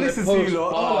and I've gonna listened to you post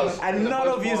lot, bars. and I'm none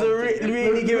gonna of you post are bars. really giving me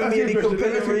any Let me ask you a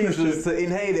compelling question. reasons to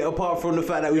inhale it, apart from the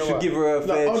fact that we should what? give her a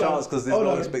fair hold on, chance because there's hold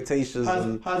no on. expectations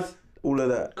and Has all of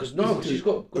that. Because no, she's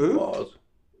got Who? good bars.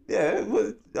 Yeah,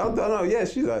 well, I don't know. Yeah,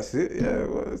 she likes it. Yeah,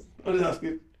 well, I'm just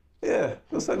asking. yeah.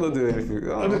 What's that gonna do anything?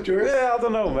 I I'm don't just know. curious. Yeah, I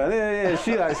don't know, man. Yeah,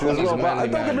 she likes it as He's well. a But manly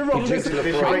don't get me man. wrong. He drinks Listen,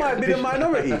 in the I might be the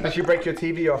minority. Did you break your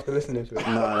TV after listening to it?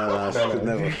 No, she could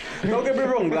never. Don't get me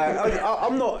wrong, like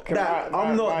I'm not that.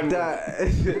 I'm not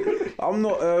that. I'm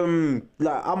not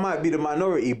like I might be the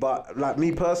minority, but like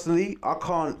me personally, I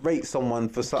can't rate someone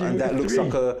for something that looks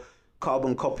like a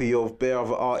carbon copy of bare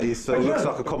other artists, so it looks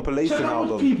like a compilation So how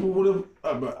much album. people would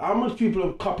have? How much people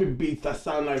have copied beats that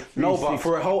sound like? No, but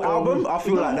for a whole album, I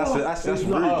feel like that's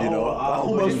rude, you know. I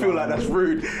almost feel like that's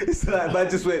rude. It's like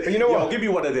man just went, you know what? Yo, give me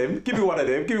one of them, give me one of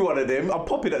them, give me one of them. I'm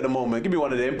popping at the moment. Give me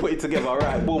one of them, put it together,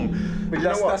 alright, boom. But you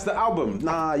know what? That's the album.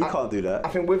 Nah, you can't do I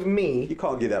that. think with You me,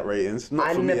 can't give that ratings. Not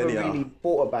I for me never anyhow. really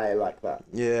thought about it like that.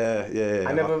 Yeah.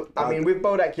 I never. I mean, with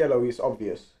Bodak Yellow, it's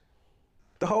obvious.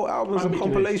 the whole album's a Ambiguous.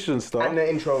 compilation stuff. And the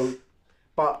intro,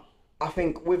 but I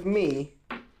think with me,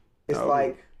 it's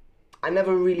like I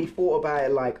never really thought about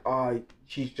it like,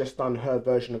 she's just done her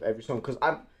version of every song, because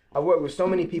I work with so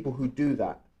many people who do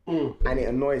that, and it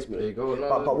annoys me. There you go.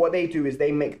 But what they do is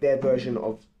they make their version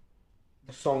of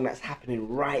the song that's happening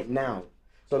right now.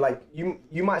 So like you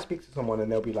might speak to someone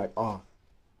and they'll be like, I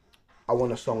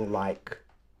want a song like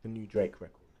the new Drake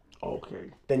record. Okay.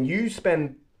 Then you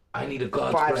spend I need a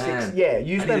God's 5, plan. 6, yeah,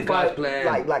 you I need spend a God's 5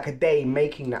 plan. like a day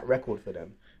making that record for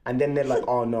them, and then they're like,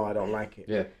 oh no, I don't like it.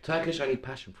 Yeah. Turkish, I need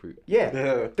passion fruit.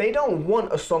 Yeah. They don't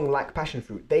want a song like Passion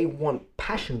Fruit. They want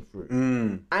Passion Fruit,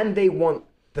 and they want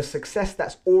the success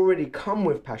that's already come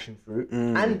with Passion Fruit,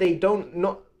 and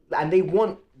they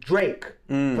want Drake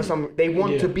for some. They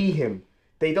want to be him.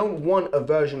 They don't want a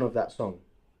version of that song.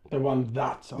 They want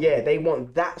that song. Yeah, they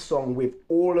want that song with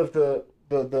all of the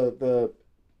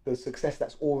success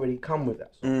that's already come with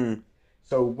that song.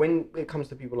 So when it comes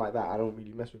to people like that, I don't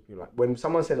really mess with people like. When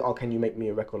someone says, "Oh, can you make me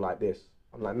a record like this?"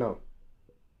 I'm like, no.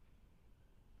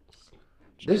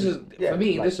 This is Yeah, for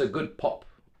me. like- This is a good pop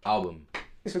album.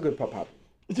 It's a good pop album.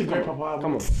 It's a great pop album.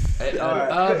 Come on.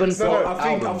 Urban pop I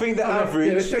album. think the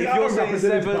average, Yeah, if check you're out saying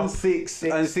represented 7, pop. 6,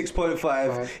 and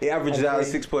 6.5, it averages out at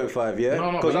 6.5, yeah?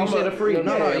 No, Because you said a 3.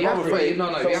 No, you have 3. No,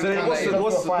 you have So then what's to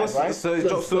the, so it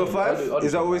drops to a 5?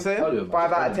 Is that what we're saying?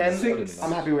 5 out of 10. 6.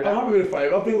 I'm happy with I'm that. happy with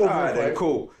 5. I think over Alright then, 5.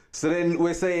 cool. So then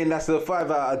we're saying that's a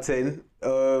 5 out of 10.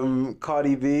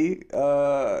 Cardi B,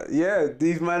 yeah,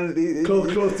 these man,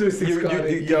 Close to 6. you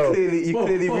Yo.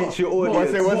 clearly reach your One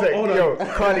audience. sec. Yo,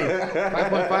 Cardi.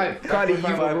 5.5. Cardi,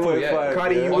 5.5.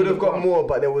 Cardi, you would have got more,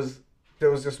 but there was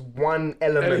just one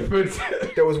element.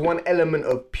 There was one element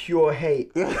of pure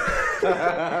hate. we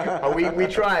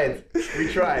tried.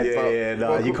 Yeah,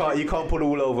 no, you can't put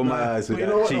all over my eyes with You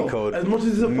know that what, cheat though? code. As much as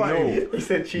it's a 5, He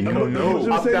said cheat No, code. no. as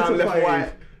much Up, as down, it's a left, 5,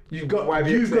 right. you've got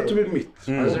YBXA. to admit.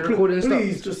 Is it recording and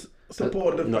Please stuff? just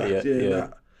support the Not fact yet, yeah.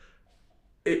 that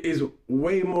it is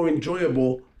way more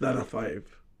enjoyable than a 5.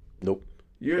 Nope.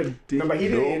 You're a dick. No, but he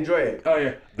didn't enjoy it. Oh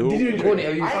yeah. Nope. Did you enjoy Recording,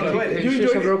 it? have I enjoyed it. you Did you just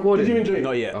enjoy have it? recording? Did you enjoy it?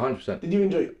 Not yet. 100%. Did you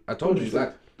enjoy it? I told you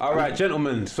that. All right,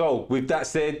 gentlemen. So with that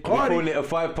said, we're Cardi. calling it a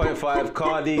 5.5.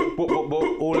 Cardi,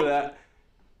 all of that.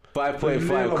 5.5.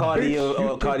 Little Cardi bitch,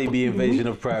 or you Cardi B invasion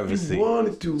of privacy. You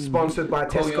wanted to. Sponsored by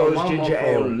Call your Tesco's mum Ginger up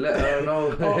Ale. or let her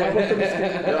know. Oh, I must have missed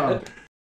it. Yeah.